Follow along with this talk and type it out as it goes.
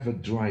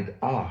dried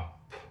up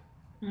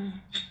Mm.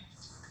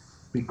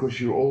 because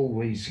you're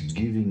always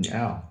giving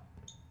out.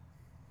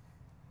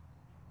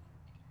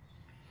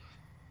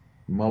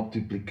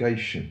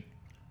 Multiplication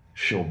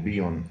shall be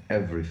on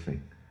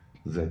everything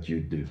that you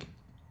do.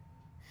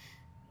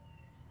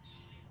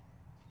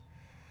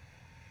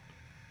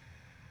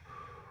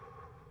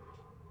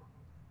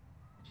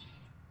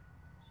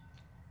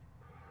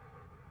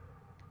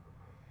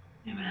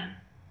 Amen.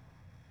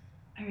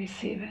 I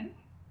receive it.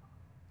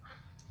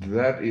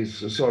 That is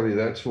sorry.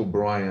 That's for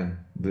Brian.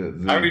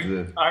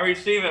 The I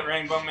receive it,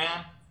 Rainbow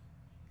Man.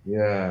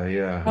 yeah,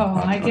 yeah. Oh,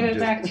 I give I'm it just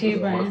back to you, I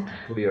Brian. wasn't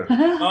clear.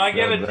 No, I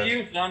give it to That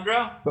you,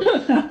 Sandra.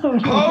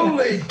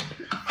 holy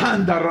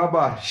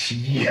Handaraba.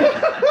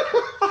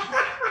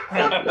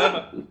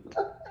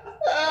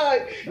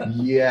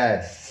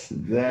 Yes,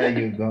 there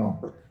you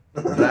go.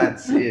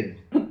 That's it.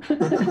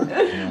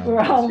 Yeah, We're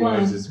it's all yours.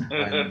 one. It's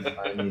mine.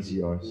 Mine is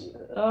yours.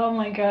 Oh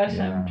my gosh, I'm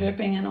Yeah,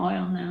 dripping in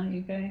oil now,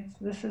 you guys.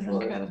 This is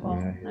incredible.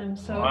 yeah, I'm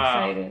so yeah.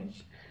 Wow. excited.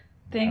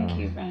 Thank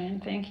you, Brian.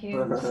 Thank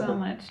you so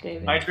much, I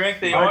David. drink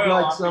the I'd oil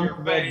like off of some your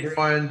of that, face.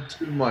 Brian,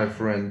 too, my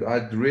friend.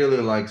 I'd really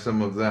like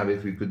some of that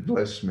if you could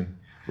bless me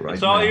It's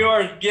right all now.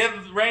 yours. Give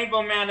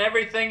Rainbow Man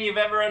everything you've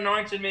ever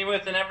anointed me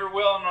with and ever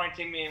will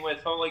anointing me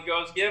with, Holy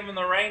Ghost. Give him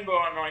the rainbow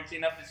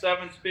anointing of the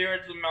seven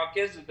spirits of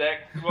Melchizedek.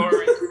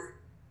 Glory.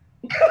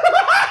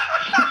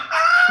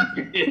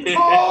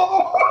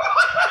 Oh!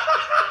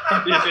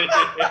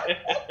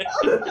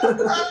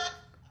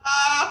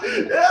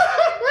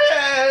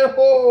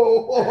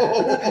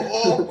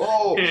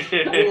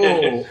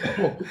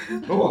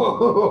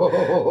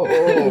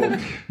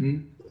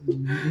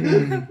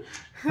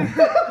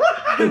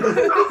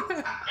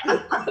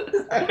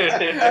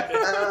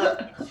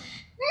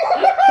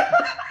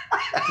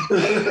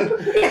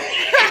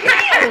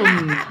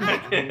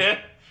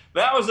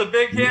 That was a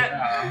big hit.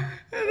 Yeah.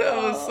 That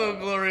was so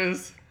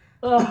glorious.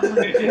 Oh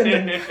my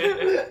goodness.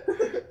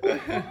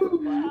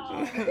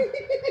 Wow.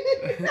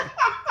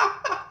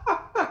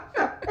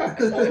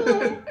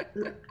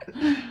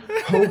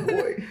 Oh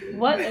boy.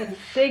 What a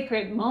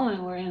sacred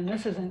moment we're in.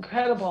 This is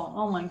incredible.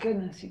 Oh my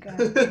goodness, you guys.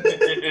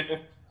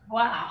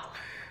 Wow.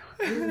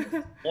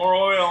 More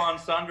oil on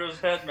Sandra's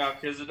head,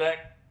 Melchizedek.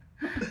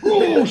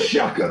 Oh,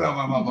 shakara.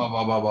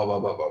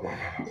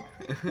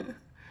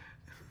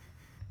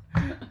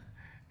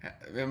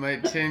 We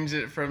might change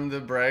it from the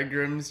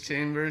bridegroom's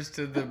chambers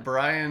to the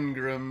Brian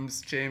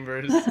groom's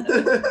chambers.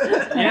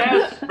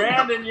 Yes,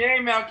 Brandon, yay,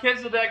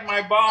 Melchizedek,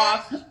 my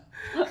boss.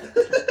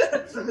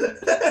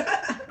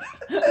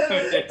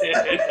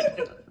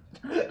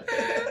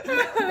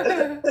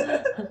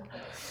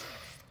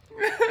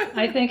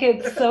 I think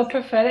it's so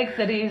prophetic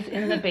that he's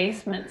in the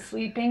basement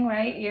sleeping,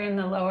 right? You're in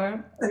the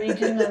lower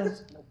region of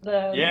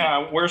the.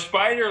 Yeah, where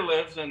Spider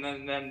lives and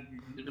then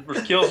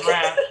kills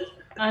rats.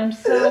 I'm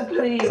so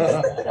pleased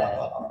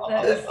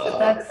that's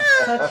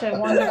such a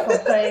wonderful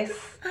place.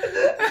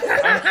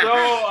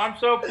 I'm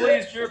so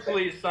pleased you're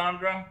pleased,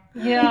 Sandra.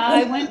 Yeah,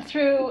 I went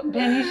through,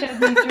 Benny showed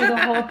me through the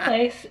whole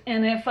place,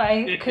 and if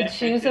I could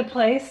choose a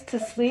place to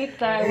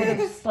sleep, I would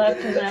have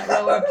slept in that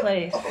lower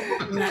place.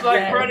 It's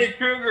like Freddy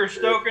Krueger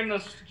stoking the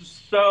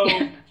stove.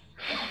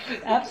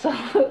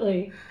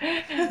 Absolutely.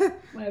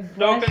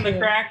 Stoking the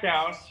crack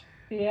house.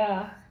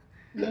 Yeah.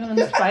 You and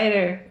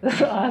Spider.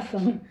 That's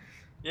awesome.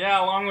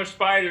 Yeah, along with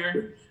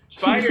Spider.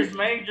 Spider's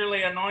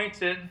majorly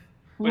anointed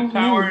with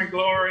power and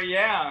glory,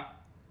 yeah.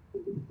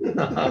 He's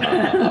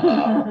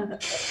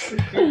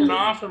an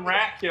awesome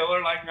rat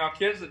killer like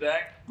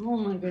Melchizedek. Oh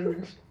my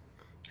goodness.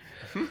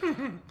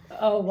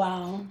 Oh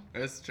wow.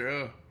 That's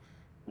true.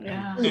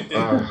 Yeah.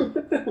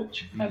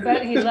 I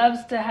bet he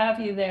loves to have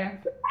you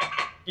there.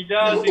 He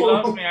does. He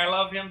loves me. I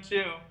love him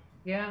too.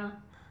 Yeah.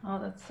 Oh,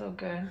 that's so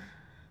good.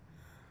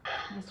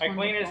 That's I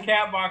clean his wonderful.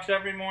 cat box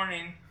every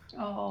morning.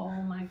 Oh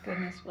my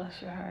goodness,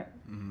 bless your heart.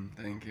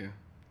 Thank you.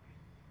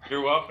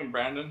 You're welcome,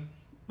 Brandon.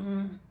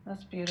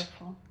 That's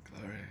beautiful.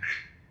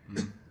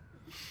 Glory.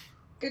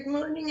 Good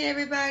morning,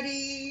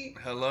 everybody.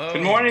 Hello.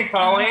 Good morning,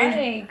 Colleen.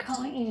 Hi,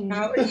 Colleen.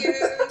 How are you?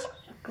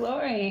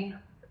 Glory.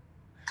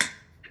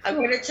 I'm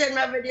going to turn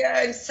my video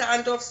and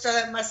sound off so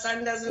that my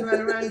son doesn't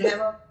run around and have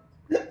a...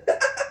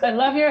 I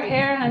love your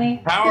hair,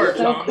 honey. Power, It's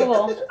so Tom.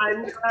 cool.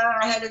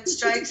 I had it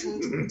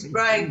straightened. It's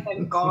growing,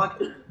 thank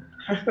God.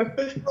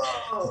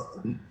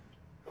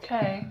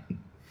 Okay.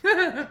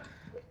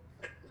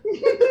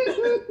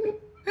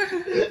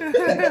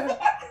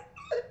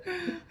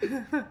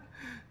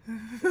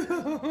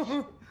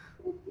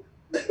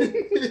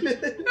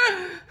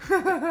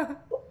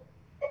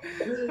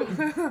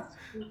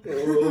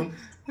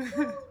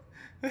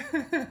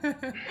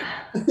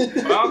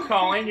 Well,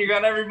 Colleen, you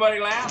got everybody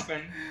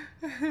laughing.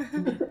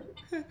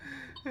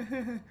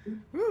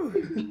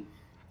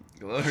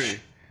 Glory.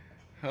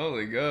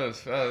 Holy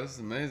Ghost. Wow, this is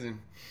amazing.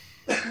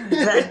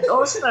 That's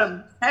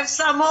awesome. Have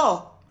some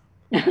more.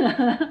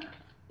 Thank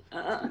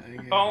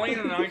you. Colleen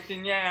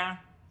anointing, yeah.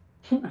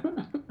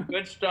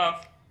 Good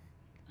stuff.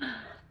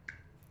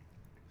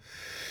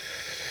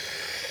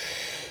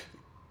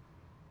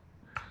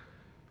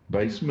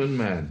 Basement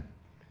man.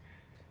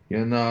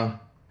 You know,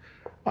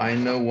 I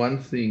know one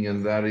thing,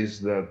 and that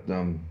is that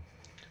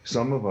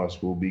some of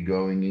us will be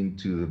going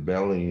into the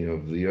belly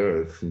of the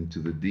earth, into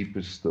the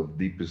deepest of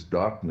deepest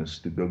darkness,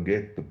 to go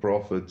get the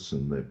prophets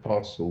and the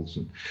apostles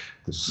and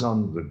the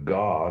sons of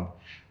God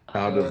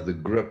out of the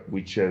grip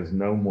which has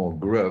no more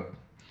grip,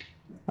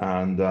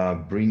 and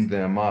bring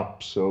them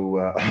up.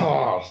 So,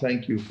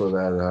 thank you for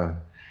that.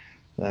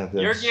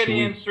 You're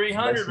Gideon's sweet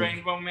 300, message.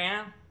 Rainbow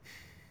Man.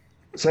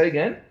 Say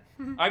again?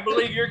 I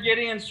believe you're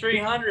Gideon's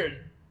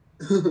 300.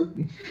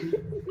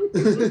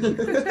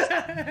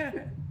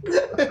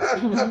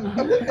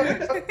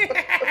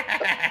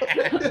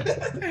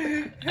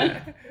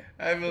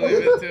 I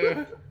believe it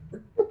too.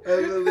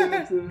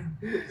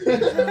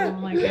 Oh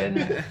my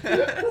goodness.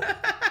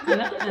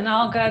 And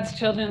all God's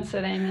children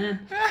said amen.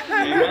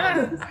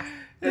 Amen.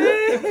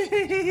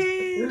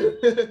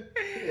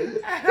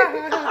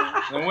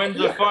 The winds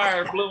of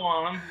fire blew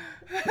on him.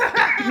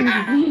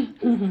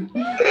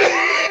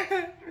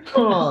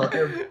 Oh,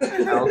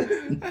 everything else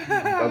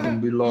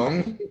doesn't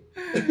belong.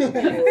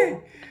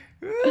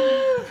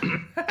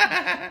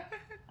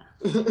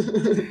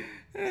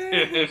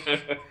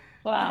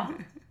 Wow.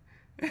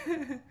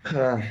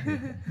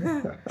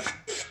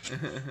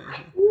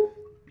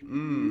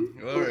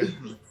 Glory.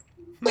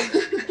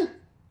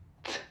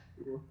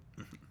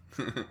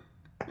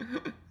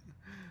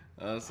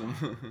 Awesome.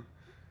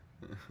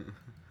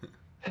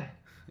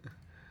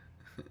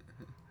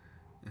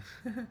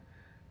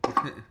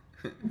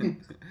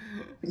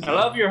 I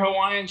love your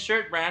Hawaiian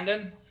shirt,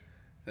 Brandon.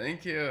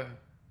 Thank you.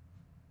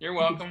 You're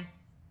welcome.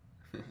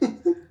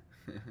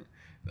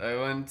 I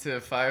went to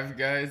Five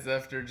Guys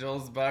after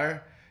Joel's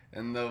bar,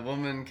 and the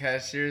woman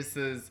cashier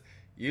says,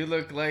 "You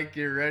look like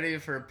you're ready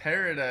for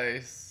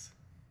paradise."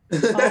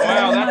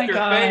 Wow, that's your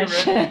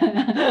gosh.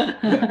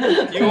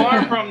 favorite. You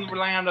are from the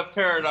land of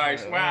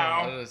paradise.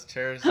 Wow. I'll just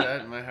cherish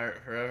that in my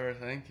heart forever.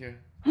 Thank you.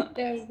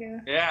 There you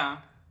go. Yeah.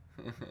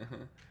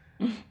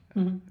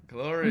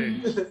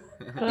 Glory.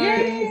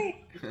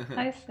 Glory.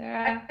 Hi,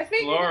 Sarah. I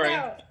figured Glory. it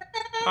out.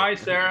 Hi,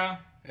 Sarah.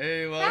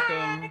 Hey,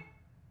 welcome.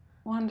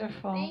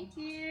 Wonderful. Thank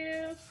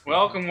you.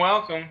 Welcome,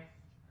 welcome.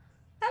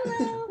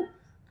 Hello.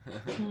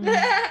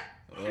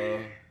 Oh.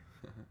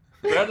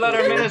 Red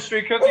Letter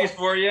Ministry cookies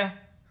for you.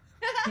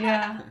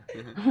 Yeah.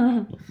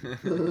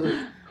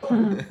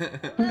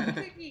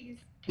 Cookies.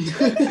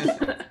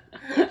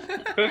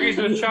 Cookies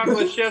with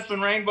chocolate chips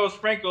and rainbow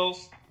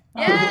sprinkles.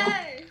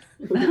 Yes.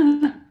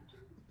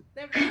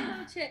 The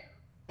rainbow chip.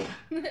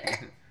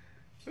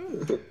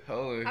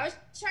 Holy. I was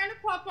trying to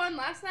pop on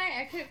last night.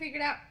 I couldn't figure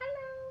it out.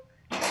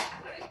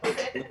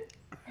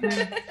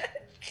 Hello.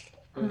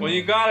 Well,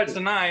 you got it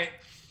tonight.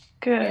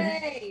 Good.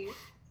 Yay.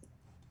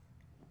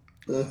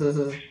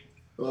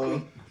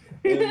 Oh,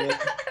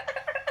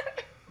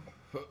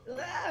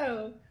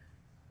 Hello.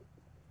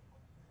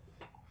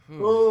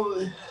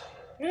 holy.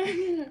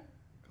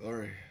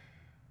 Glory.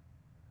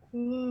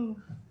 Ooh.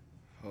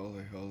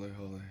 Holy, holy,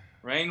 holy.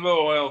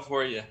 Rainbow oil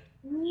for you.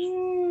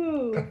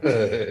 Ooh.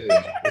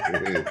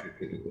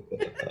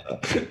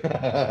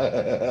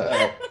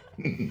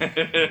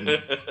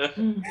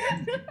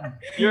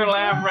 Your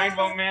laugh,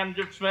 Rainbow Man,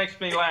 just makes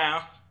me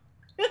laugh.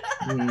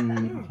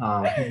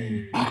 Wow.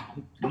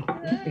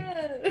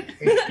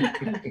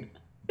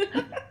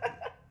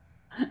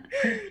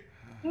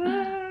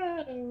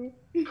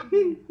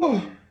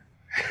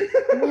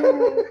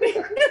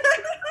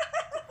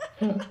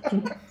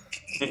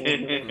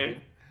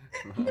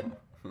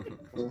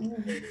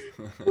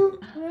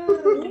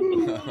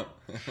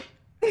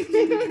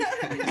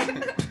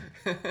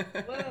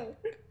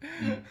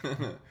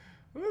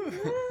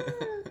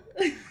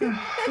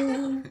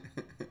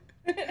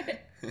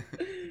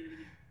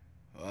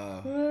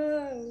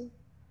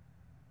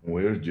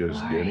 We're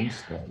just getting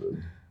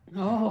started.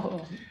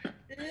 Oh.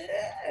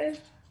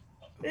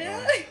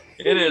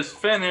 It is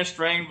finished,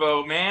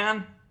 Rainbow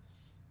Man.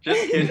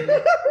 Just kidding.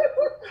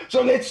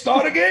 So let's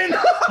start again.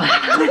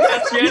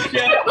 Yes.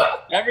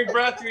 Every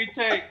breath we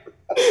take.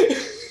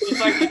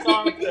 Just like the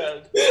song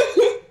says.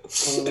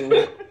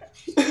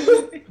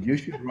 You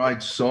should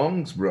write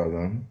songs,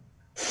 brother.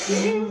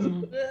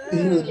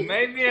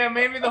 Maybe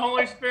the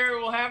Holy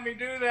Spirit will have me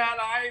do that.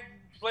 I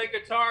play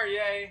guitar,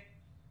 yay.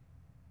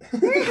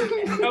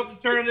 Help to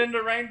turn it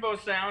into rainbow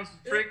sounds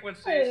and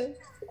frequencies.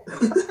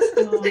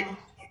 Oh.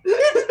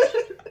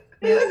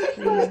 Yes,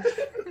 please.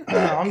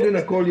 I'm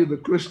gonna call you the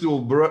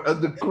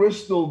the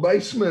crystal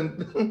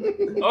basement.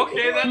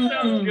 Okay, that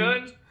sounds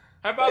good.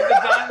 How about the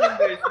diamond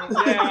basement?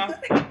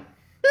 Yeah.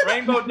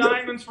 Rainbow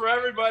diamonds for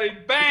everybody.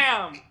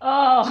 Bam!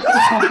 Oh.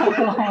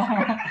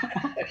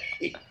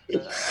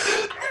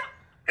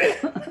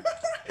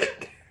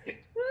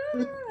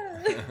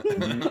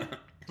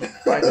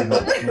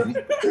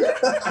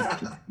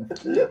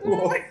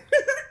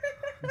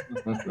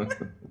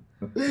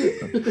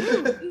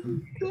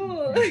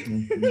 Cool.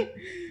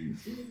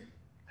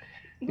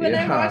 When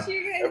I watch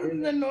you guys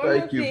in the normal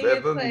Mistake thing, you've it's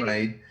ever like,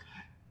 made.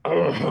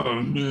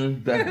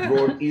 That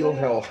brought ill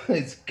health.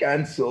 It's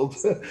cancelled.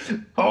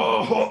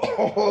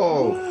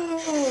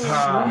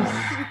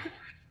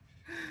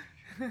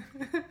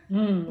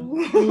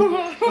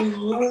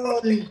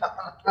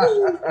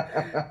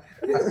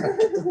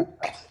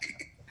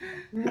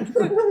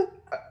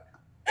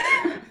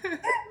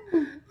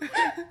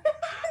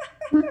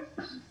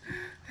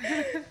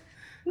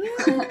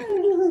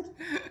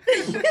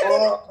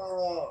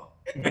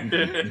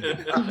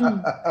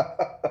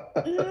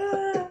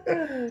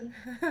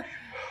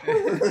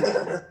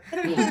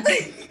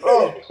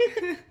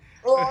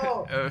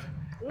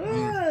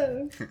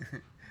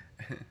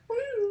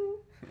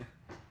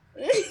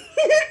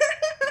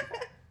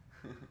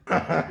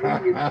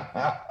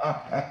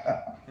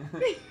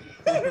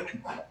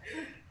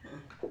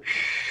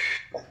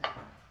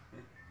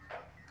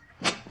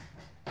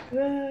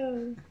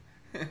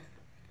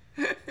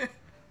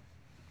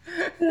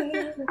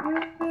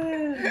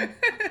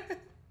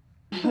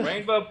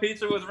 Rainbow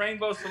pizza with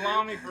rainbow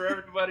salami for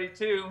everybody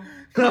too.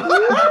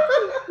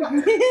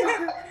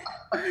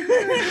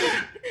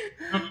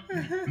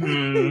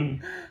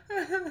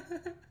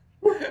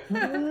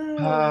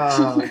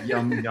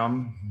 Yum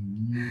yum.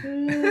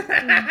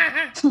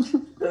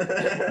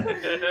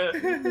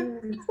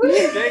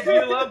 Jake,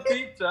 you love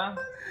pizza.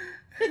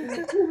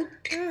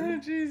 Oh,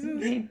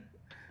 Jesus.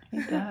 He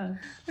does.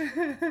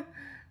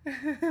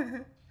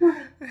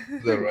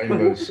 The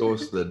rainbow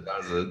sauce that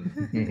does it.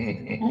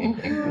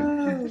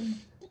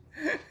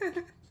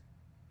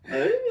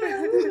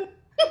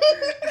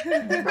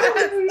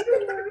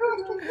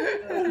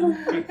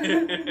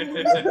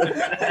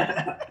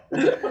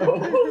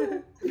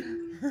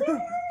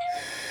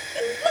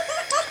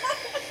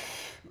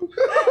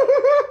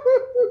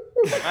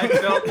 I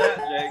felt that,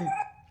 Jake.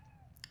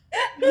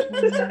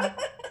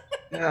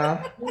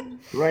 Yeah.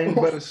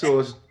 Rainbow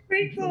sauce.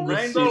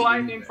 Rainbow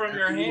lightning from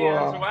your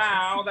hands.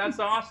 Wow, that's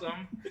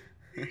awesome.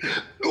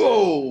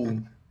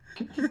 Whoa.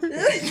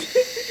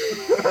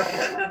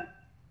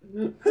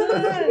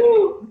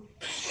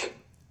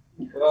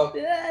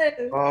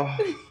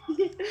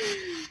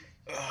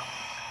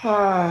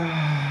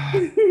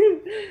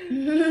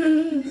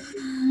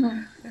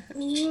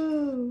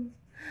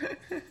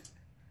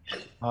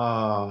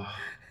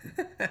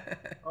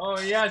 Oh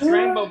yes,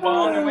 rainbow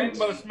ball and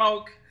rainbow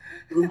smoke.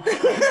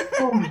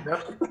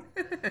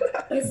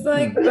 It's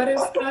like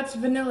butterscotch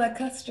vanilla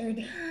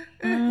custard.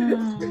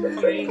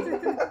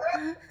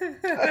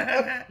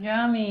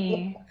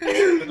 Yummy.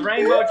 With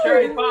rainbow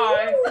cherry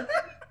pie.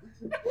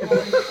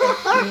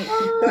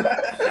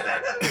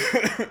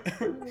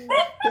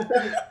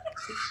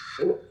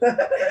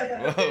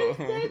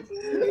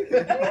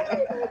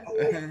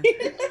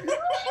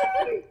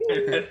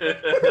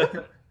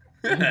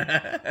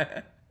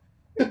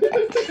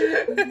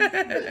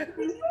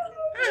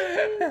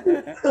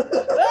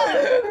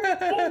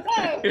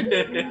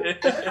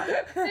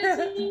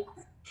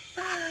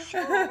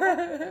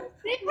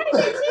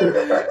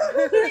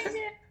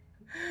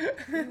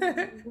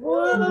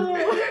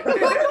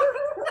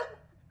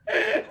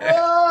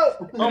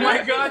 Oh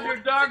my God, your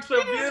dog's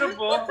so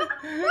beautiful.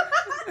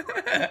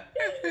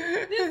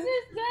 This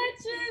is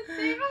Duchess.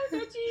 Say hi,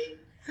 Dutchie.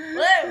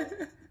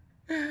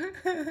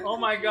 Oh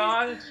my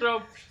God, it's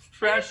so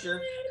precious.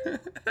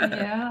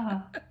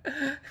 Yeah.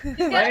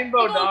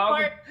 Rainbow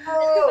dog.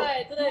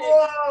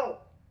 Whoa.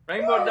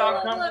 Rainbow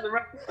dog comes to the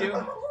rescue.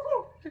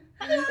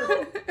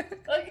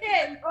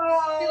 Okay.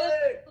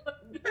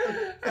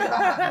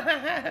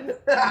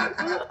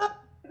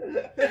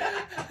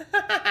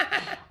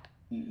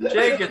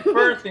 Jake is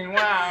bursting,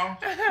 wow.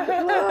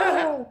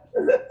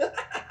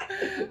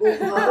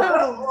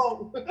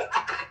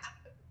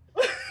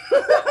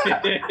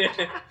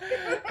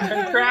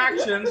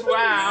 Contractions,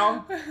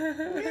 wow.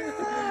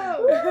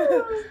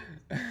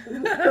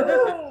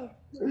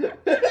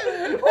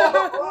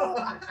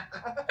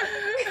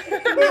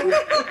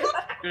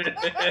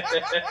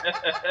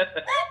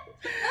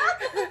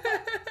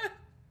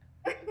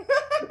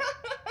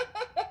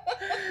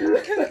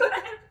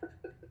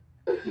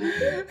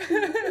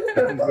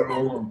 They're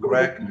all on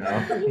crack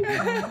now.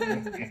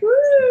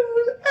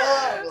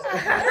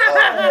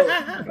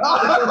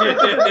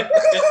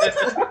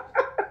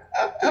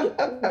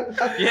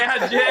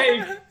 Yeah,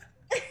 Jake.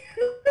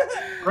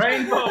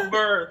 Rainbow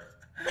birth.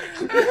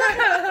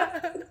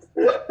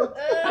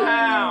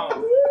 Wow.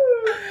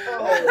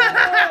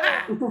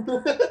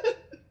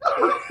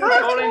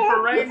 Voting for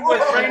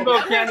rainbow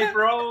candy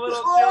for all the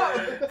little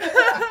children.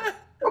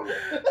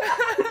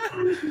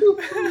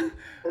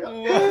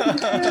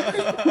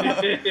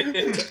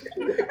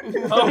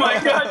 Oh my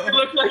God, you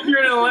look like you're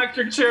in an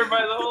electric chair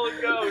by the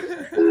Holy Ghost.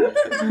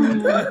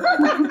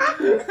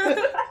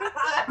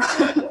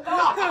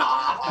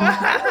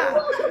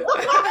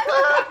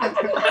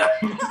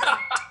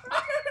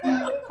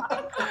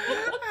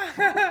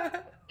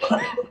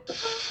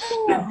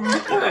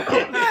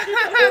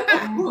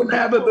 I'm gonna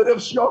have a bit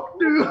of shock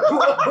too.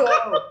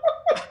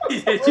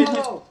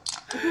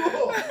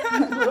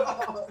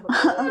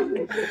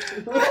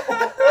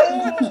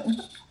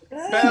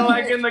 Kind of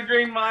like in the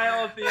Green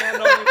Mile at the end,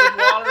 only with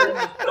water in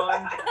the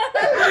sponge.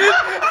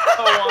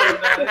 Oh, water,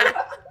 that is.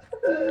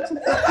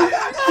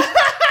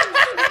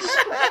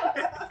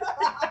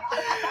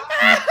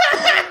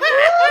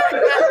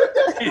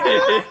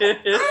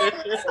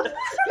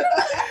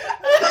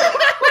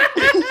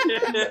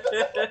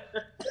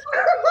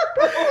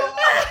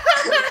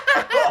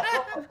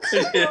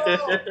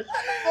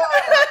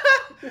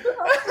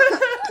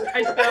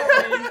 Hi,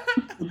 Stephanie.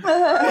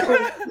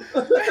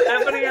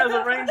 Stephanie has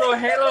a rainbow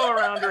halo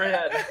around her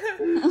head.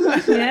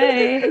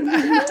 Yay.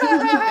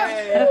 Stephanie.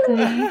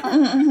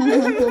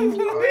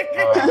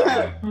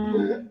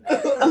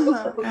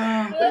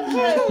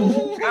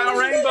 Wow,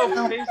 rainbow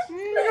face.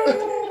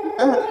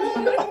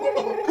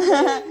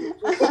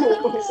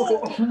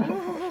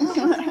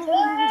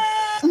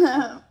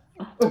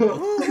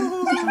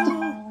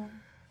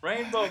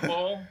 Rainbow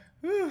bowl.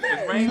 With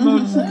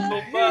rainbow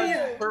simple buds,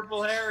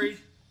 purple Harry.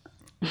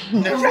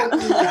 Hey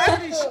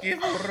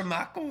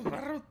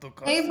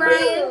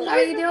Brian, how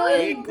you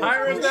doing? Hi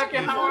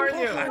Rebecca, how are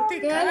you?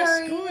 Good, how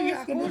are you?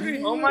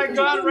 Good. Oh my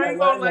God,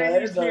 Rainbow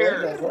Lady's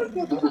here.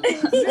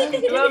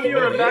 Love you,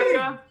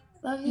 Rebecca.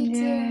 Love you too.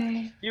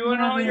 Yay. You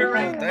and all your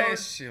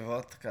rainbows.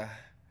 vodka.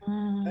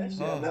 Mm.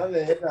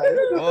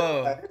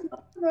 Whoa.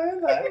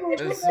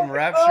 There's some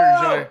rapture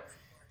joy.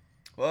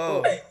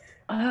 Whoa.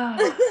 Ah.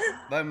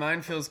 My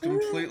mind feels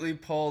completely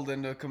pulled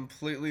into a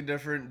completely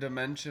different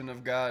dimension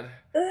of God.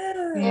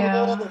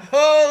 Yeah.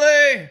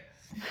 Holy!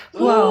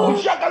 Whoa.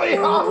 Sorry.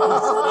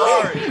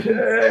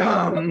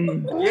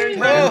 Here's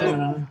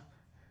Brandon.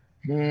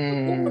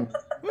 Woo.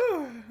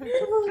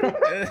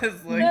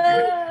 It's like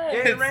Yay,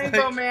 it's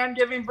Rainbow like, Man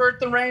giving birth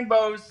to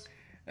rainbows.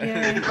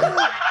 Yay.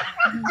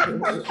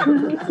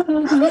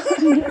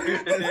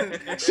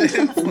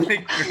 it's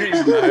like Green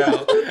Mile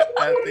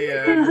at the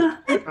end.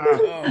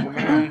 Oh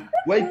man.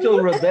 Wait till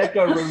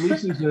Rebecca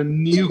releases a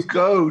new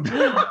code.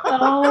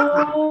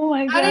 Oh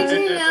my How God. did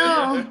you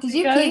know? Did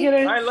you Gotta peek? get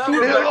her. I love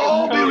It'll Rebecca's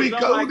all be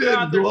codes. Oh my recoded.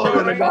 God, they're so Glory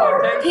to rainbow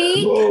God. tasty.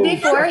 Peek Whoa,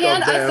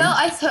 beforehand. shut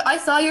up, I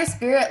saw your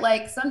spirit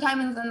like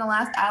sometime in the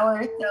last hour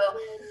or so,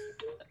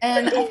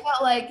 and I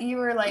felt like you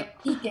were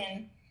like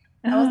peeking.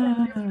 I wasn't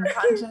sure if you were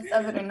conscious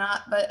of it or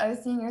not, but I was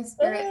seeing your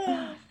spirit.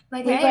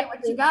 Like, hey, what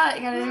you got?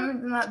 You got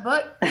anything in that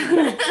book?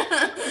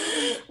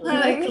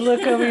 Like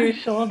look over your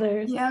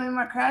shoulders. You have any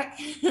more crack?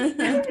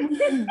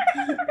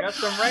 Got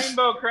some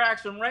rainbow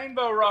cracks, some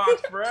rainbow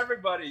rocks for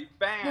everybody.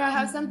 Bam. Yeah, I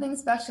have something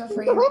special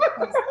for you.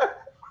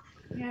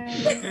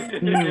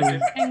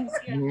 Thank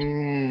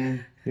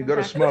you. You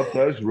gotta smoke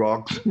those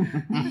rocks. This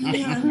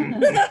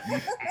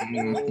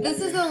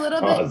is a little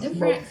bit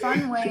different,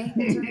 fun way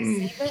to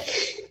receive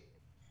it.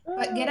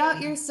 But get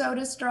out your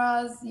soda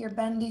straws, your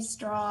bendy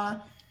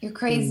straw, your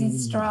crazy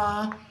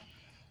straw,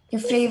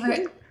 your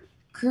favorite.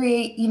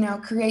 Create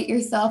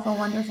yourself a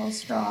wonderful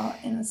straw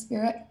in the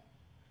spirit.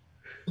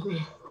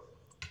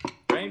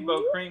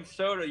 Rainbow cream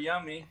soda,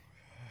 yummy.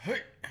 Oh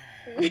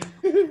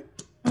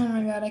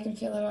my God, I can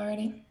feel it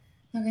already.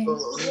 Okay.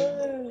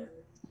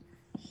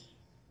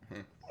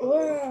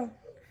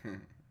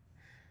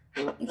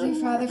 Thank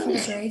you, Father, for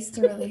the grace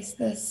to release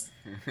this.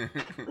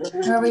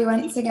 Where we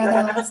went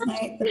together last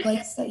night, the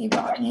place that you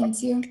brought me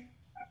into.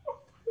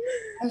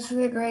 I ask for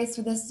the grace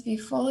for this to be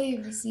fully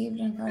received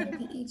and part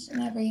of each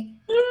and every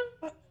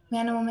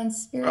man and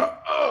woman's spirit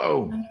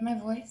under my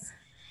voice.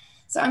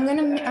 So I'm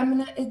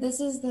gonna, this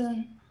is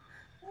the.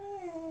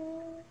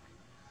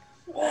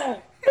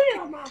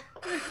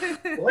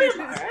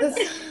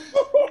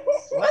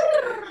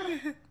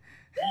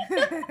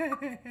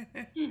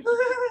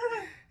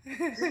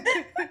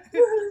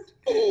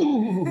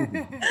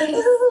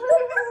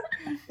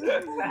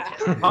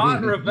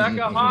 Hot,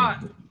 Rebecca,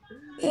 hot.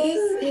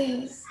 This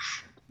is.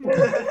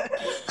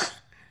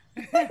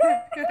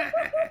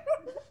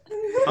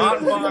 Hot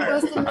This is the fire.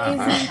 most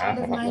amazing night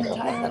of my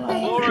entire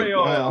life. Glory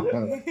oil.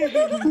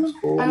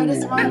 I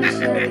just want to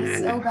share this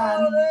so bad.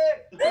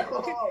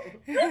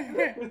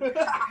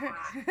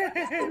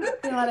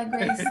 A lot of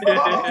grace.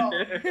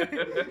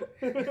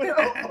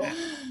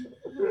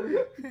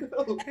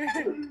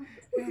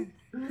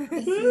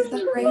 This is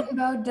the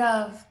Rainbow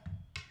Dove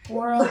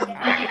Whirlwind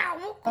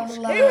of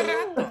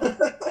Love.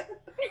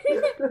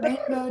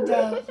 Rainbow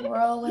Dove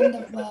Whirlwind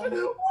of Love.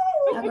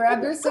 Now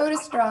grab your soda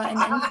straw and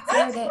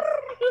insert it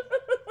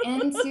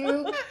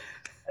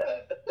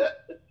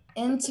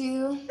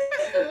into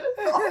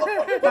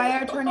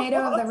fire tornado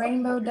of the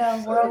Rainbow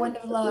Dove Whirlwind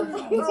of Love.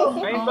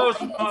 Rainbow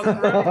straws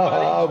for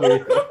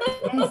everybody.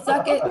 And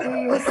suck it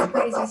through your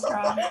crazy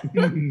straw.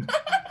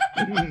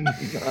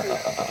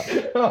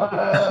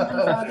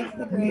 Father, for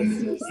the grace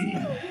to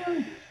receive.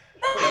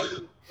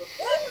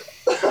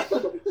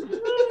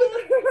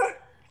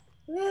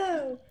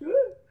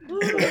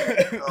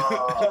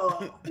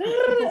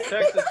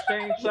 Texas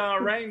Chainsaw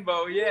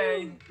Rainbow,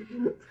 yay.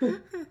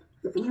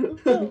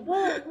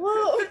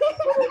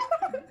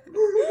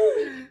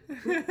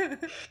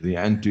 The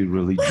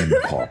anti-religion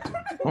pop.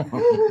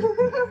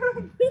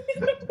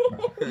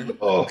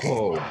 Oh.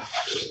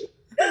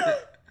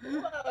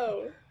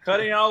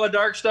 Cutting all the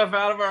dark stuff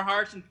out of our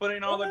hearts and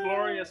putting all the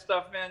glorious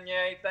stuff in,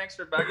 yay. Thanks,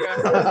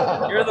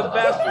 Rebecca. You're the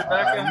best,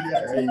 Rebecca.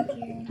 Thank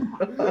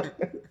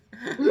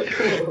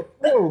you.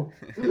 Oh.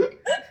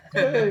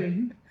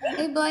 Hey,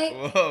 Blake.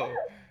 Whoa.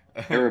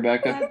 Hey,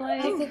 Rebecca. Hi,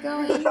 Blake. How's it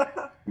going?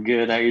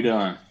 Good. How you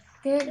doing?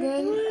 Good,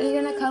 good. Are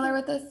you gonna color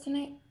with us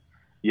tonight?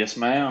 Yes,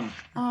 ma'am.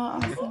 Oh,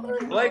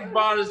 awesome. Blake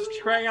bought his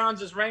crayons,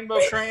 his rainbow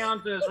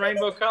crayons, and his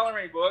rainbow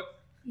coloring book.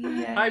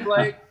 Yeah. Hi,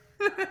 Blake.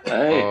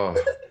 Hey, Oh,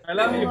 I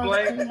love you, Love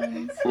Blake.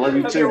 crayons. love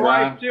you Love too, your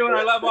Brian. wife too, and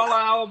I love all of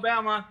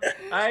Alabama.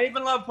 I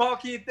even love Paul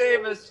Keith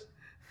Davis.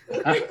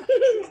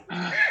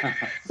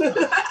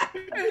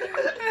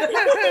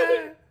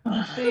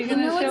 So you're You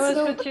gonna know show what's us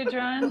so- what you're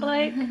drawing,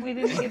 Blake? We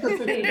didn't get to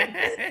see.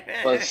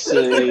 Let's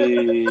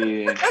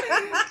see. What's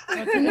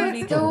You know gonna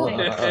be what's so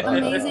Blake?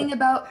 amazing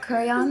about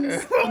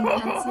crayons and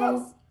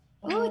pencils?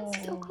 Oh,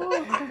 it's so cool.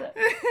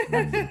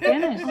 That's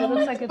finished. It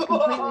looks like it's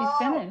completely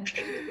finished.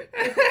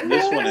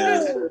 This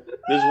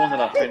one that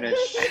I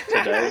finished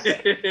today.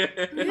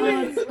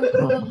 Oh, it's so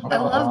cool. I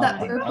love that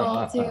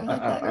purple too, like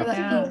that, or that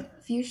Yeah. pink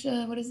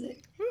fuchsia. What is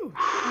it?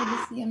 I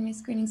just see on my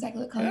screen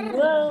exactly what color it is.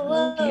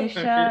 Whoa, fuchsia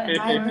and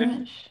Vibrant.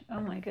 orange. Oh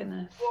my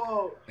goodness.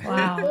 Whoa.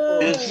 Wow.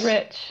 This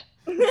Rich.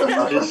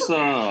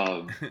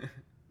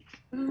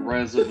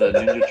 Rise of the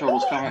Ninja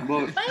Turtles comic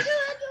book.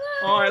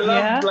 Oh, I love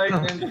Yeah? Blake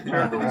Ninja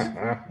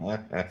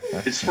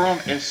Turtles.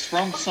 It's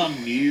from some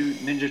new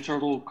Ninja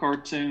Turtle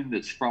cartoon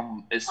it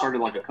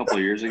started like a couple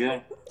of years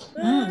ago.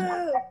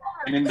 Mm.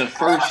 And in the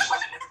first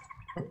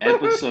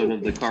episode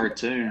of the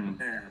cartoon,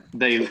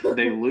 they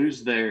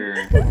lose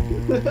their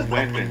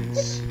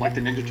weapons. Like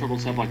the Ninja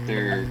Turtles have like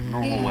their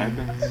normal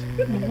weapons,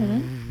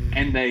 Mm-hmm.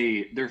 and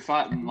they're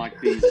fighting like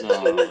these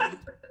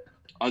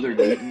other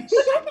mutants.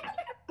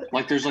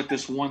 Like there's like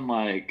this one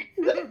like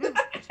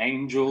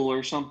angel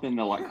or something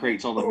that like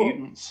creates all the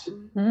mutants.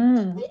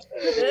 Mm.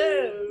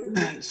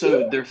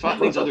 So they're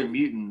fighting these other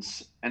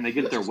mutants, and they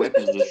get their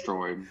weapons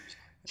destroyed.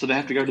 So they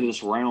have to go to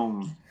this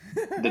realm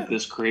that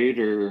this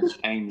creator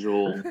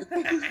angel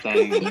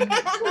thing,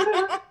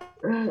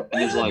 and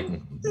there's like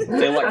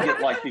they like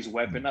get like these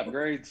weapon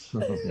upgrades.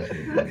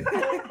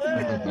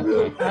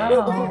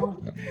 Oh.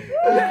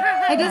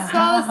 I just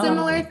saw a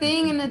similar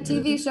thing in a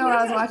TV show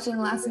I was watching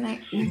last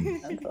night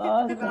That's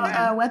awesome.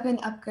 about weapon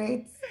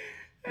upgrades.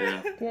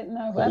 Yeah. Getting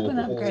our weapon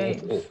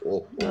upgrades.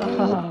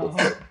 Oh.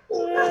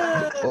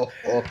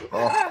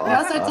 It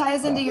also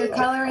ties into your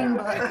coloring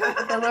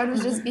book. The Lord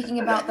was just speaking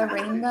about the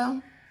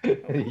rainbow.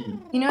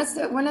 You know, it's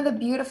one of the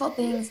beautiful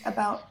things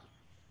about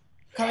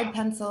colored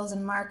pencils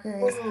and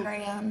markers,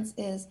 crayons,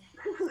 is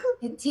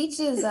it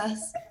teaches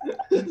us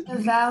the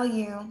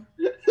value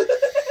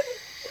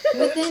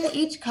within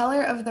each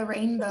color of the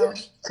rainbow,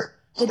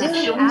 the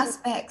different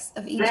aspects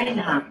of each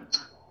color.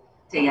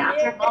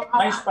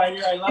 Hi,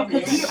 Spider. I love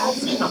you.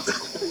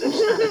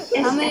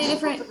 How many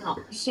different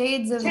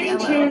shades of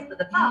Change yellow? here for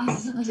the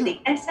bus to the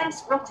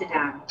SS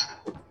Rotterdam.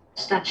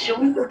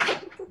 Station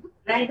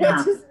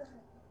Reinhard.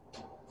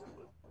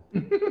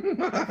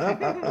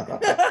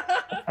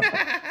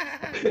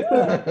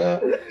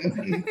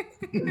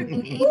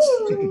 In each,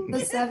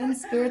 the seven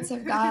spirits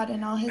of God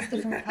in all his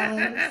different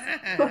colors.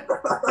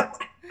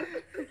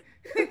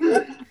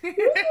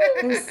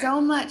 There's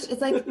so much.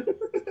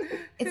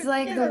 It's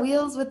like the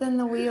wheels within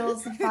the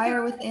wheels, the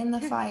fire within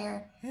the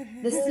fire,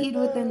 the seed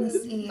within the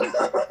seed.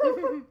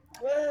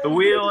 The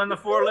wheel in the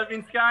four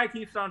living sky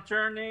keeps on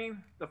turning.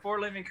 The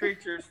four living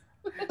creatures.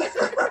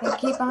 They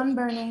keep on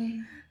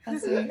burning.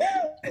 That's right.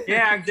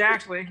 Yeah,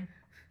 exactly.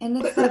 And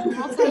it's that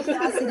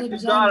multifaceted You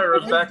gem. got it,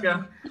 of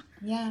Rebecca. wisdom.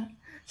 Yeah.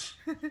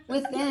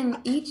 Within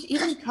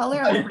each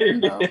color of the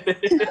rainbow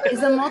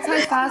is a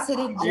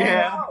multifaceted gem.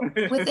 Yeah.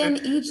 Within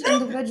each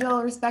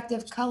individual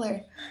respective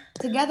color,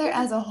 together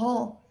as a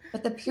whole,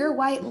 but the pure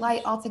white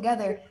light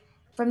altogether,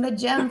 from the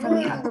gem from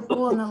the upper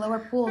pool and the lower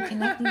pool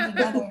connecting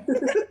together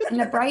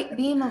in a bright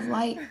beam of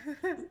light.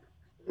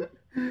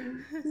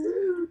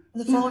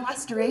 The full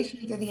restoration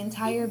through the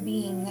entire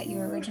being that you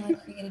were originally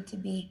created to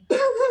be.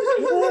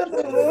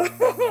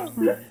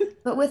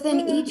 But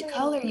within each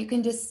color, you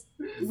can just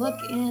look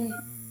in,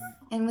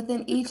 and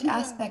within each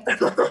aspect of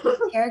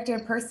your character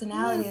and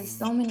personality, there's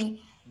so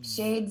many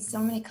shades, so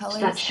many colors,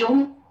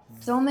 Station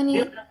so many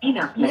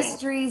Wilhelmina.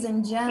 mysteries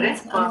and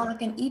gems, and all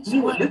like in each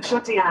Nieuwe one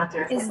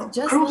Luxor-theater. is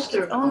just like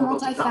its own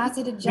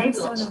multifaceted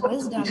gemstone of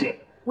wisdom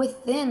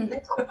within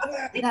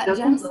that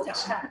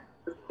gemstone.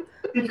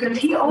 U You kunt can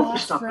hier get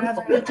lost overstappen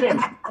forever op de tram.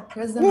 in the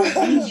prism of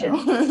angel.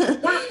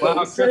 Wow,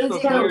 Let's crystal go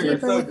clear. You're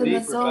deeper so within the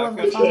deep, soul of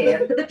the Rebecca.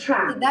 Father. De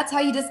tram. That's how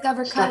you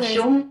discover colors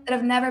Station that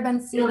have never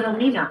been seen on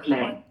Wilhelmina before,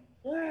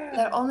 Plein.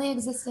 that only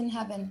exist in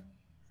heaven,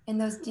 in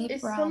those deep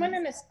Is realms, someone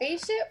in a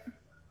spaceship?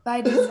 by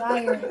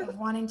desire of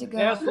wanting to go.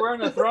 Yes, we're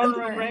in the throne deeper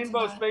room into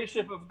rainbow God.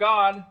 spaceship of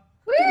God.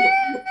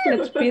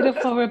 It's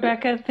beautiful,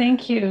 Rebecca.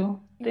 Thank you.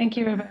 Thank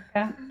you,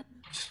 Rebecca.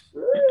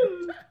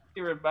 Thank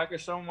you, Rebecca,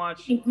 so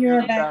much. Thank you,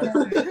 Rebecca.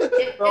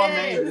 So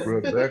amazing.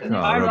 Rebecca,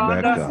 Hi, Rhonda.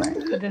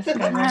 Rebecca, To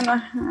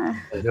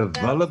discover.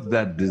 develop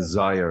that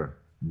desire,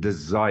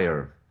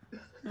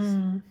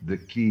 Mm. the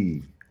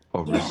key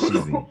of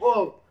receiving.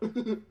 Whoa.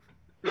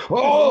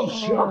 Oh,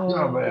 shut Oh,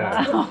 up,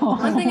 man. wow.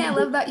 One thing I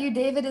love about you,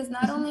 David, is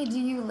not only do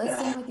you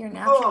listen with your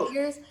natural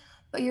ears,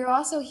 but you're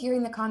also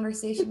hearing the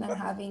conversation I'm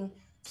having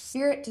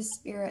spirit to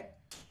spirit.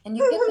 And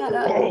you pick that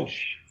up. Oh,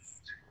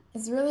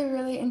 It's really,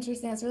 really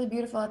interesting. It's really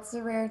beautiful. It's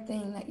a rare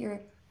thing that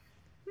you're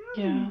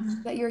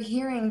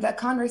hearing the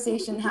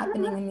conversation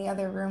happening in the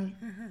other room.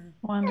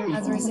 Wonderful.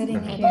 As we're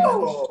sitting here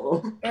Oh.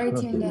 together. Very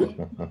tuned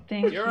in.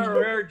 Thank You're you. a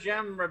rare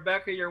gem,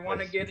 Rebecca. You're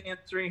one of Gideon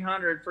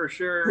 300 for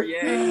sure.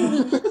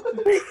 Yay.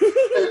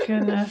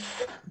 Goodness.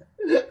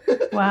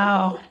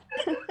 Wow.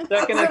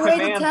 Second in There's a way to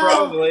command, tell.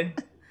 probably.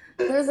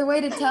 There's a way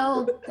to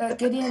tell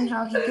Gideon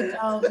how he could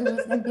tell who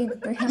was going to be the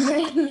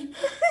 300.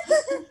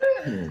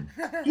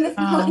 That's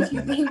not what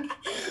you think.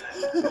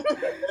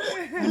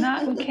 We're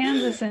not in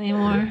Kansas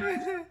anymore.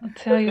 I'll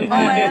tell you Oh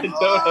my what.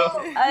 Toto.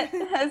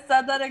 I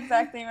said that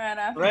exactly right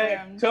after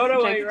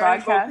Toto Jake's ate Rainbow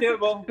broadcast.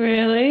 Kibble.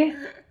 Really?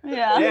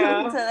 Yeah.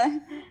 Yeah. Today.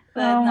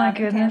 Oh my Not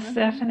in goodness, Kansas.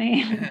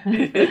 Stephanie.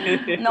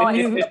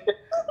 Noise.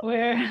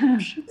 Where?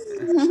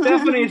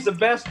 Stephanie's the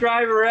best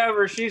driver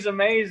ever. She's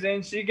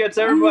amazing. She gets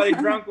everybody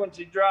drunk when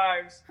she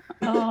drives.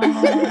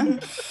 Oh,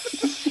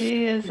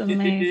 she is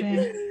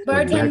amazing.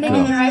 Bartending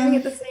and driving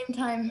at the same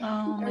time.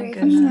 Oh my Very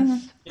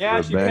goodness.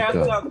 Yeah, she Rebecca.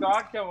 passes out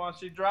vodka while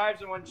she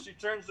drives, and when she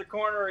turns the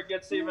corner, it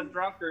gets even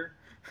drunker.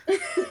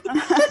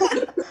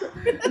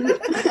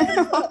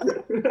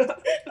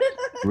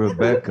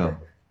 Rebecca,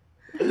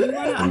 You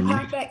want to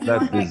unpack that? You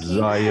that want that key?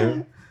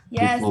 desire,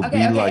 Yes. it will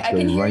Okay. be like I a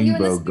can hear you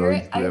in the rainbow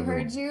going spirit. I through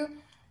heard everyone. you.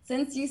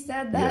 Since you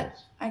said that,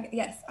 Yes.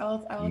 yes, I will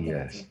give it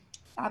Yes. to you.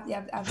 Yeah,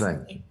 Thank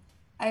absolutely.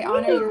 I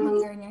honor your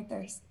hunger and your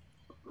thirst.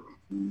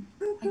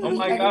 Oh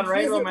my God,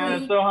 Rainbow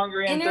Man is so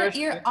hungry and Inner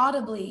thirsty. ear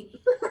audibly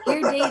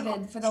hear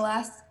David for the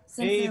last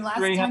since He the eats last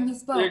 300 time he big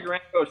spoke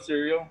Rainbow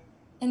cereal.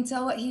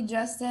 until what he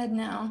just said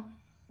now.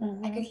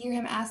 Mm-hmm. I could hear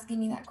him asking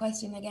me that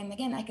question again and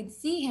again. I could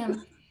see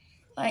him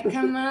like,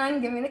 come on,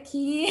 give me the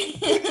key.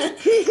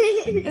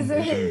 Is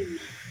there-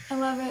 I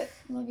love it.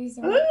 I love you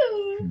so much.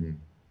 Mhm.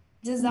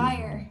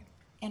 Desire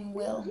and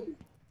will.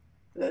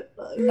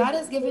 God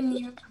has given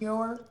you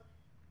your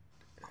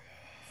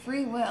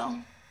free will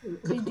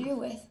to do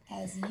with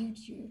as you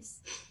choose.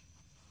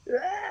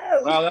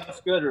 Wow, that's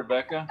good,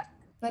 Rebecca.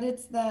 But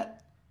it's the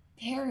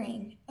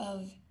pairing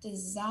of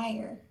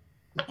desire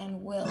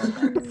and will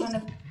that kind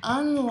of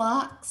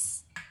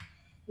unlocks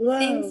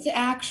things to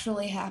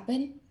actually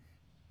happen.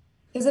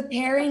 There's a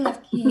pairing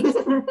of keys.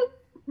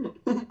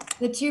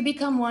 The two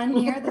become one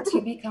here, the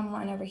two become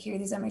one over here.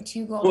 These are my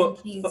two golden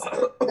keys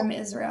from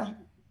Israel.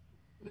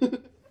 Hey,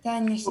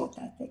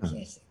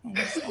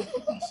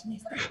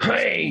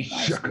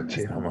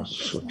 Shakati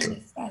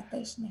Hamasutra.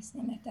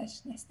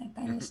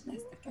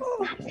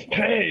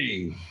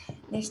 Hey,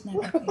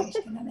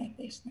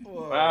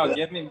 Wow,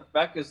 give me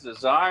Rebecca's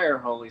desire,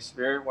 Holy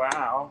Spirit.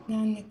 Wow.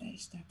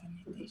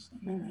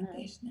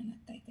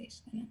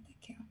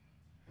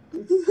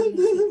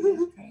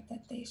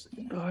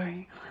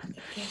 Boring.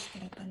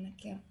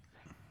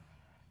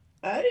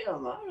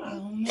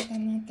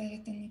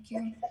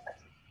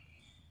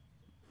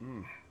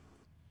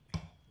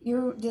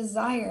 Your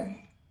desire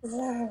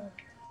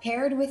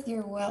paired with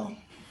your will.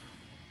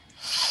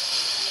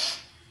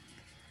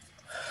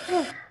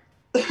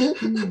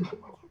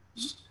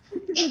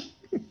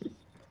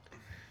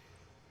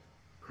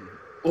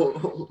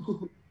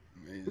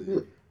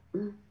 Amazing.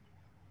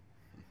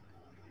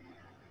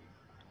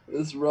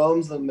 This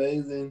realm's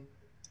amazing.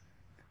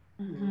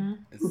 Mm-hmm.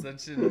 It's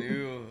such a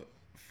new,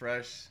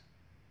 fresh,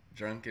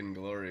 drunken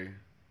glory.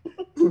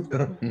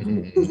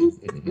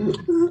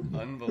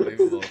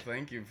 Unbelievable.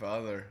 Thank you,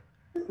 Father.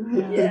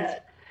 Yeah.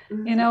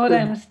 You know what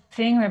I'm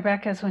seeing,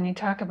 Rebecca, is when you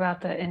talk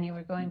about that and you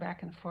were going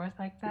back and forth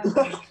like that, I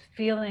was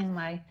feeling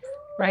my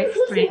right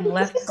brain,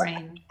 left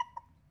brain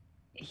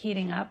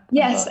heating up.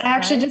 Yes, I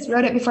actually sides. just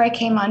wrote it before I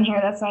came on here.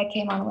 That's why I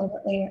came on a little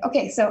bit later.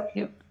 Okay, so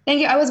Yep. thank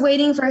you. I was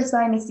waiting for a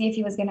sign to see if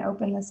he was going to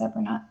open this up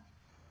or not.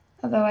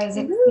 Otherwise,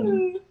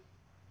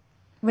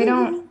 we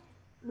don't,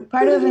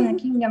 part of in the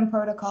kingdom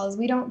protocols,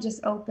 we don't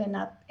just open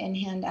up and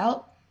hand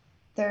out.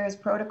 There's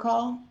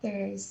protocol,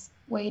 there's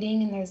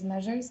waiting, and there's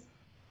measures.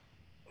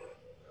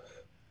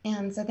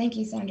 And so thank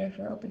you, Sandra,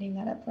 for opening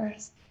that up for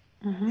us.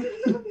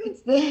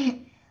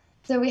 Mhm.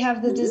 So we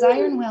have the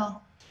desire and will.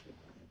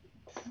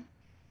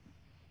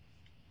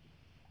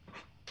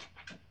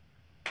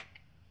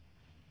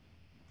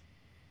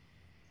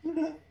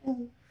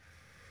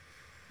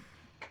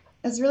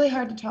 It's really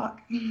hard to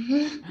talk.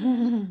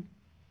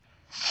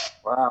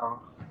 Wow.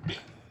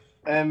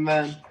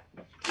 Amen.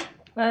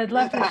 Well, I'd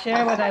love to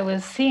share what I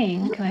was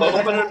seeing. Can I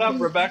Open it up,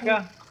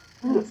 Rebecca.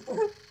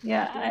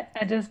 Yeah,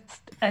 I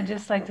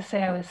just like to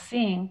say I was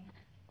seeing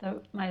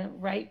my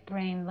right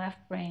brain,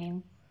 left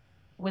brain,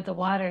 with the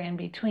water in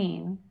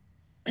between,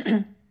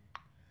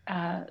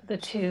 the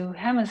two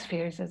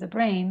hemispheres of the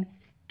brain,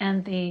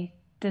 and the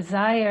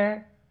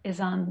desire is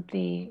on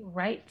the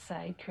right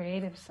side,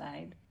 creative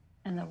side,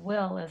 and the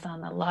will is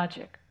on the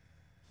logic,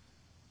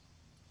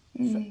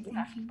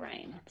 left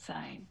brain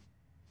side.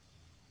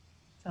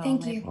 So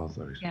Thank maybe,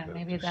 you. yeah,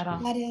 maybe that'll.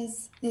 That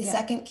is the Yeah.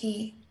 second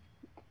key,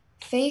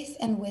 faith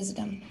and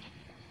wisdom.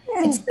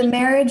 It's the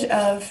marriage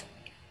of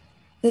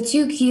the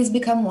two keys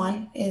become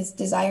one is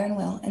desire and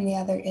will, and the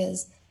other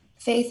is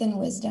faith and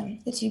wisdom.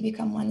 The two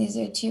become one. These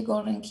are two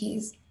golden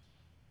keys.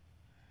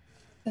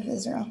 of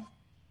Israel.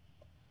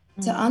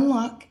 To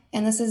unlock,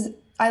 and this is,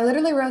 I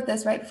literally wrote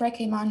this right before I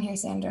came on here,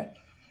 Sandra.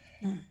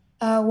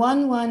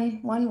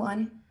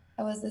 1111,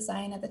 that was the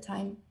sign at the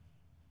time.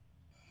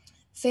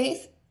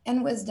 Faith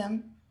and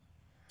wisdom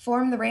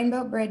form the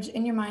rainbow bridge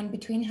in your mind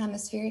between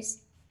hemispheres.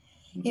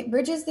 It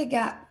bridges the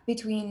gap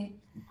between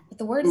what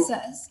the word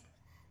says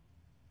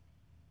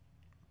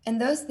and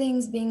those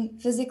things being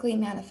physically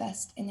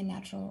manifest in the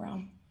natural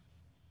realm.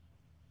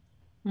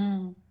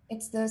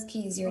 It's those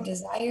keys, your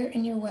desire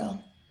and your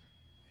will,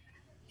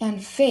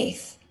 and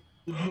faith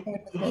paired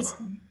with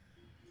wisdom.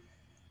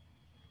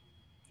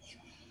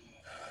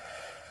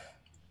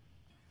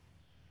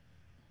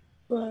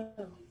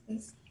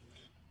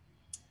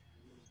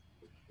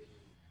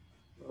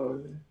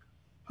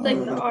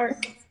 Like the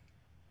ark.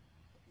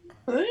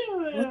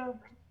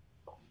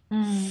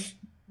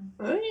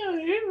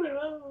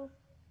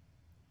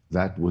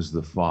 That was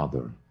the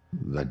Father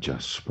that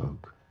just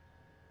spoke.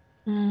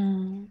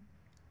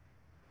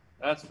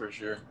 That's for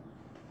sure.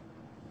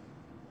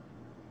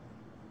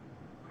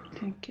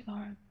 Thank you,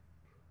 Lord.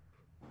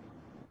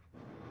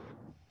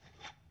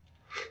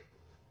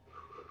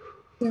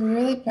 They're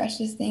really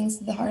precious things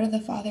to the heart of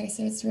the Father,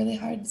 so it's really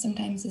hard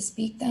sometimes to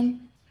speak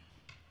them.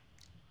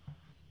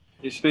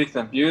 You speak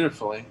them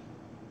beautifully.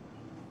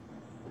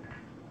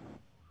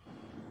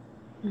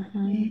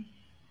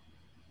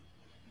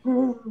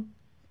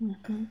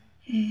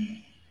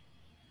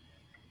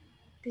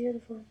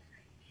 Beautiful.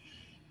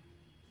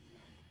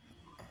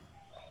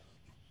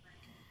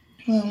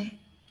 Well,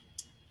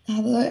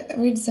 I'll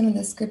read some of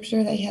the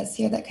scripture that he has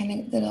here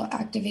that'll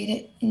activate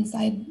it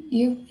inside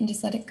you and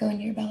just let it go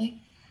into your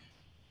belly.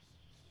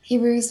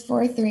 Hebrews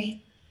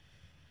 4:3.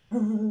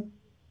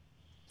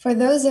 For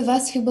those of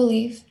us who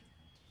believe,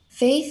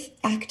 faith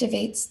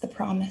activates the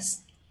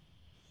promise,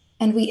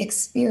 and we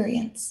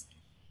experience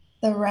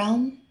the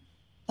realm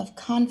of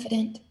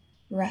confident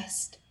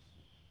rest.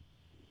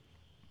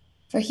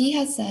 For he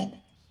has said,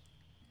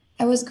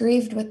 I was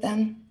grieved with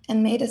them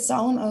and made a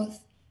solemn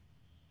oath.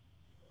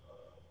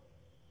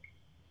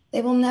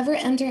 They will never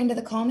enter into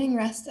the calming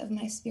rest of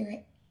my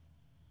spirit.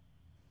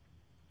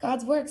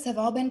 God's works have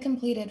all been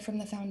completed from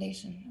the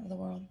foundation of the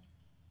world.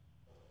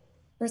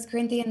 1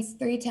 Corinthians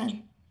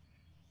 3:10.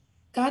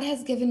 God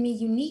has given me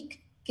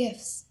unique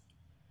gifts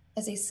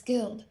as a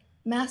skilled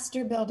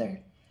master builder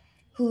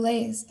who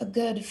lays a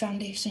good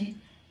foundation.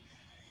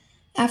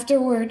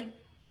 Afterward,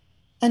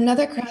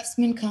 another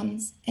craftsman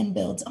comes and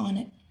builds on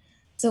it.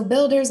 So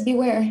builders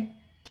beware.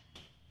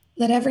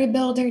 Let every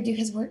builder do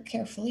his work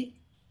carefully,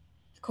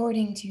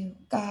 according to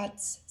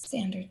God's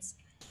standards.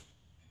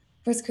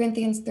 1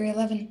 Corinthians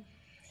 3:11.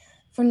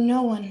 For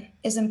no one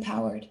is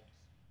empowered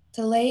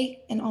to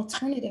lay an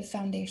alternative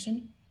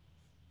foundation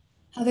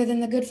other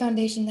than the good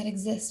foundation that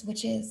exists,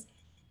 which is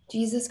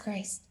Jesus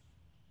Christ.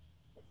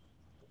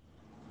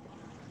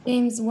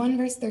 James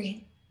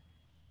 1:3.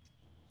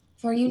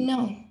 For you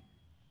know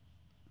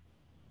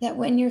that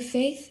when your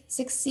faith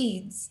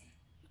succeeds,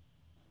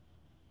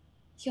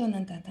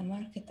 in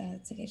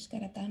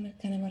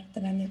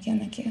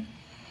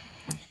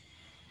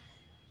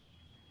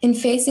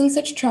facing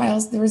such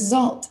trials, the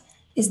result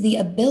is the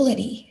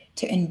ability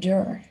to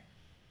endure.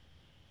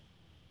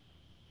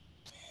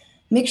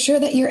 Make sure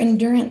that your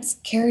endurance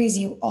carries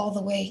you all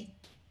the way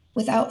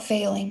without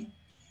failing,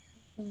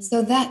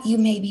 so that you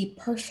may be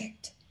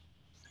perfect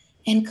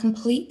and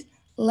complete,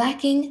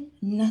 lacking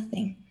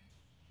nothing.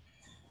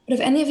 But if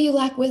any of you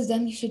lack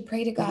wisdom, you should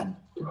pray to God,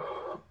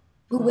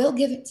 who will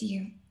give it to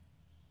you,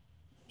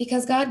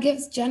 because God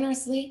gives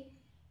generously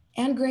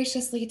and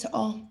graciously to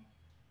all.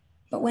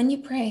 But when you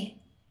pray,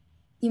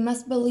 you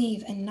must